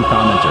first-time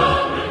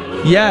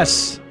commenter.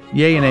 Yes,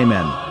 yay and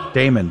amen.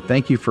 Damon,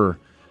 thank you for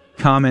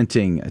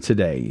commenting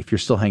today. If you're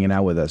still hanging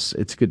out with us,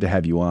 it's good to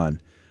have you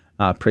on.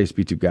 Praise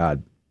be to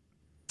God.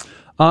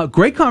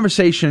 Great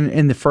conversation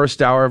in the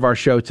first hour of our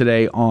show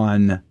today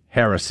on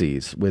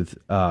heresies with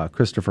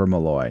Christopher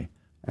Malloy.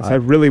 I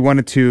really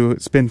wanted to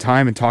spend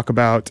time and talk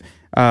about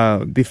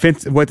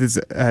things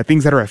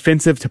that are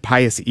offensive to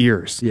pious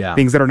ears. Yeah.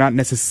 Things that are not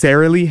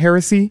necessarily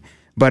heresy,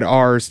 but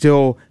are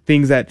still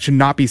things that should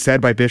not be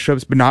said by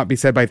bishops, but not be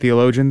said by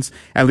theologians,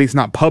 at least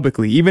not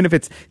publicly. Even if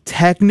it's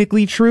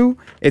technically true,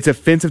 it's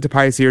offensive to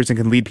pious ears and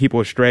can lead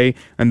people astray,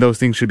 and those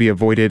things should be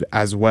avoided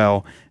as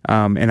well.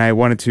 And I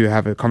wanted to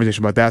have a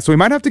conversation about that. So we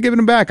might have to give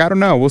him back. I don't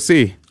know. We'll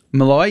see.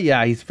 Malloy,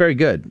 yeah, he's very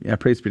good. Yeah,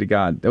 praise be to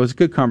God. That was a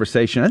good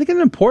conversation. I think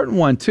an important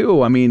one,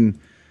 too. I mean,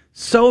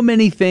 so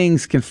many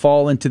things can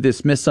fall into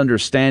this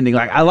misunderstanding.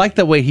 Like, I like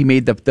the way he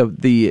made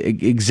the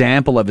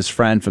example of his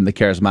friend from the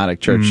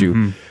charismatic church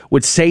who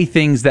would say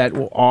things that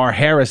are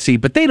heresy,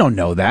 but they don't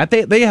know that.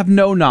 They have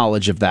no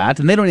knowledge of that,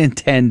 and they don't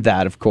intend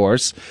that, of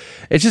course.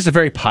 It's just a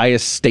very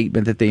pious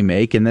statement that they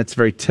make, and that's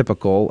very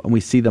typical, and we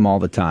see them all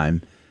the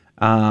time.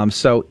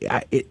 So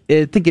I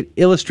think it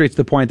illustrates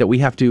the point that we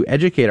have to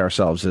educate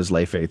ourselves as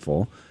lay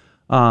faithful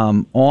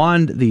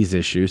on these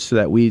issues so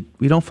that we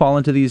don't fall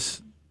into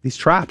these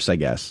traps, I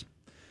guess.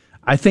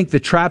 I think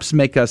the traps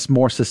make us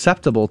more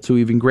susceptible to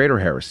even greater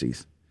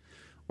heresies.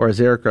 Or as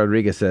Eric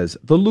Rodriguez says,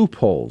 the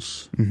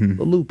loopholes. Mm-hmm.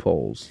 The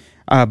loopholes.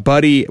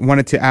 Buddy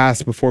wanted to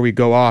ask before we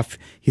go off,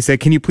 he said,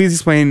 can you please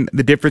explain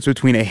the difference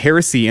between a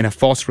heresy and a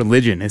false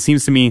religion? It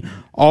seems to me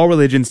all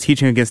religions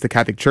teaching against the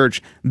Catholic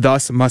Church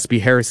thus must be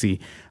heresy.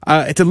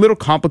 It's a little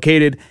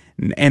complicated.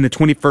 and the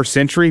 21st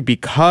century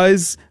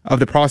because of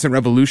the Protestant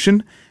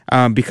Revolution.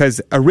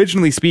 Because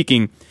originally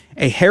speaking,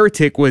 a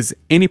heretic was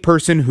any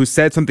person who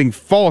said something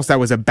false that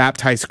was a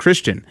baptized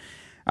Christian.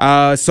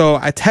 So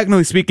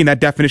technically speaking, that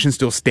definition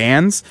still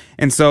stands.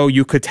 And so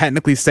you could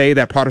technically say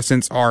that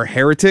Protestants are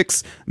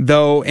heretics,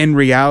 though in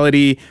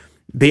reality,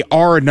 they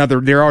are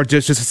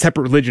just a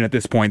separate religion at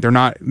this point. They're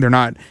not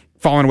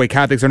fallen away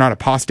Catholics. They're not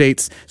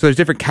apostates. So there's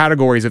different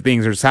categories of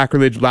things. There's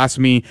sacrilege,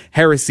 blasphemy,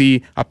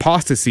 heresy,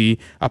 apostasy.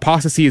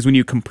 Apostasy is when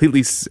you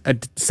completely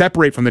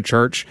separate from the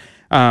church.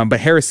 But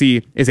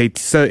heresy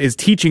is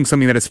teaching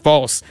something that is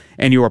false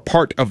and you are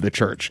part of the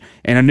church.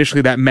 And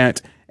initially that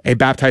meant a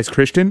baptized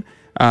Christian.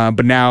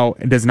 But now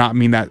it does not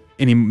mean that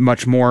any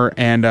much more.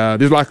 And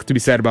there's a lot to be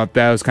said about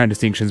those kind of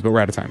distinctions, but we're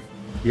out of time.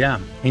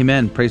 Yeah.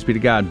 Amen. Praise be to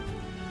God.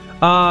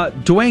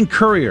 Dwayne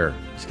Currier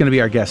is going to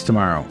be our guest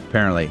tomorrow,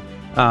 apparently.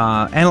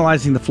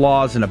 Analyzing the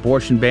flaws in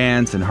abortion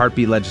bans and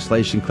heartbeat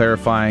legislation,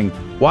 clarifying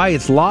why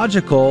it's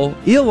illogical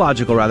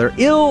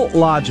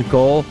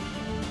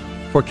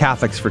for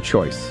Catholics for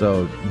choice.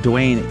 So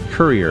Dwayne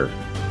Currier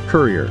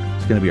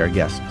is going to be our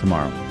guest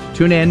tomorrow.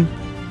 Tune in,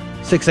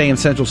 6 a.m.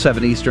 Central,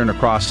 7 Eastern,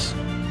 across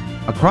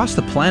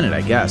the planet, I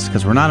guess,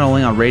 because we're not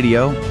only on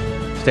radio,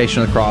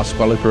 station across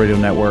Guadalupe Radio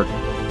Network,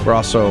 we're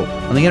also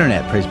on the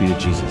internet, praise be to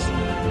Jesus.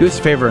 Do us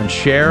a favor and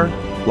share,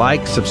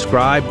 like,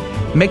 subscribe.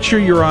 Make sure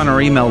you're on our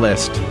email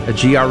list at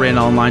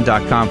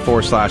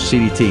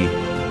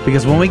grnonline.com/CDT.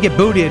 Because when we get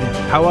booted,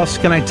 how else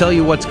can I tell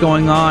you what's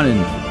going on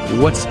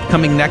and what's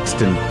coming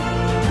next and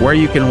where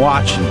you can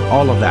watch and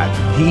all of that?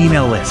 The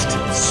email list,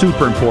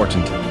 super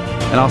important.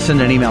 And I'll send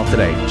an email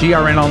today,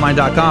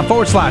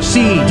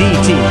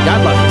 grnonline.com/CDT.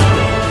 God love you.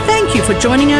 Thank you for joining us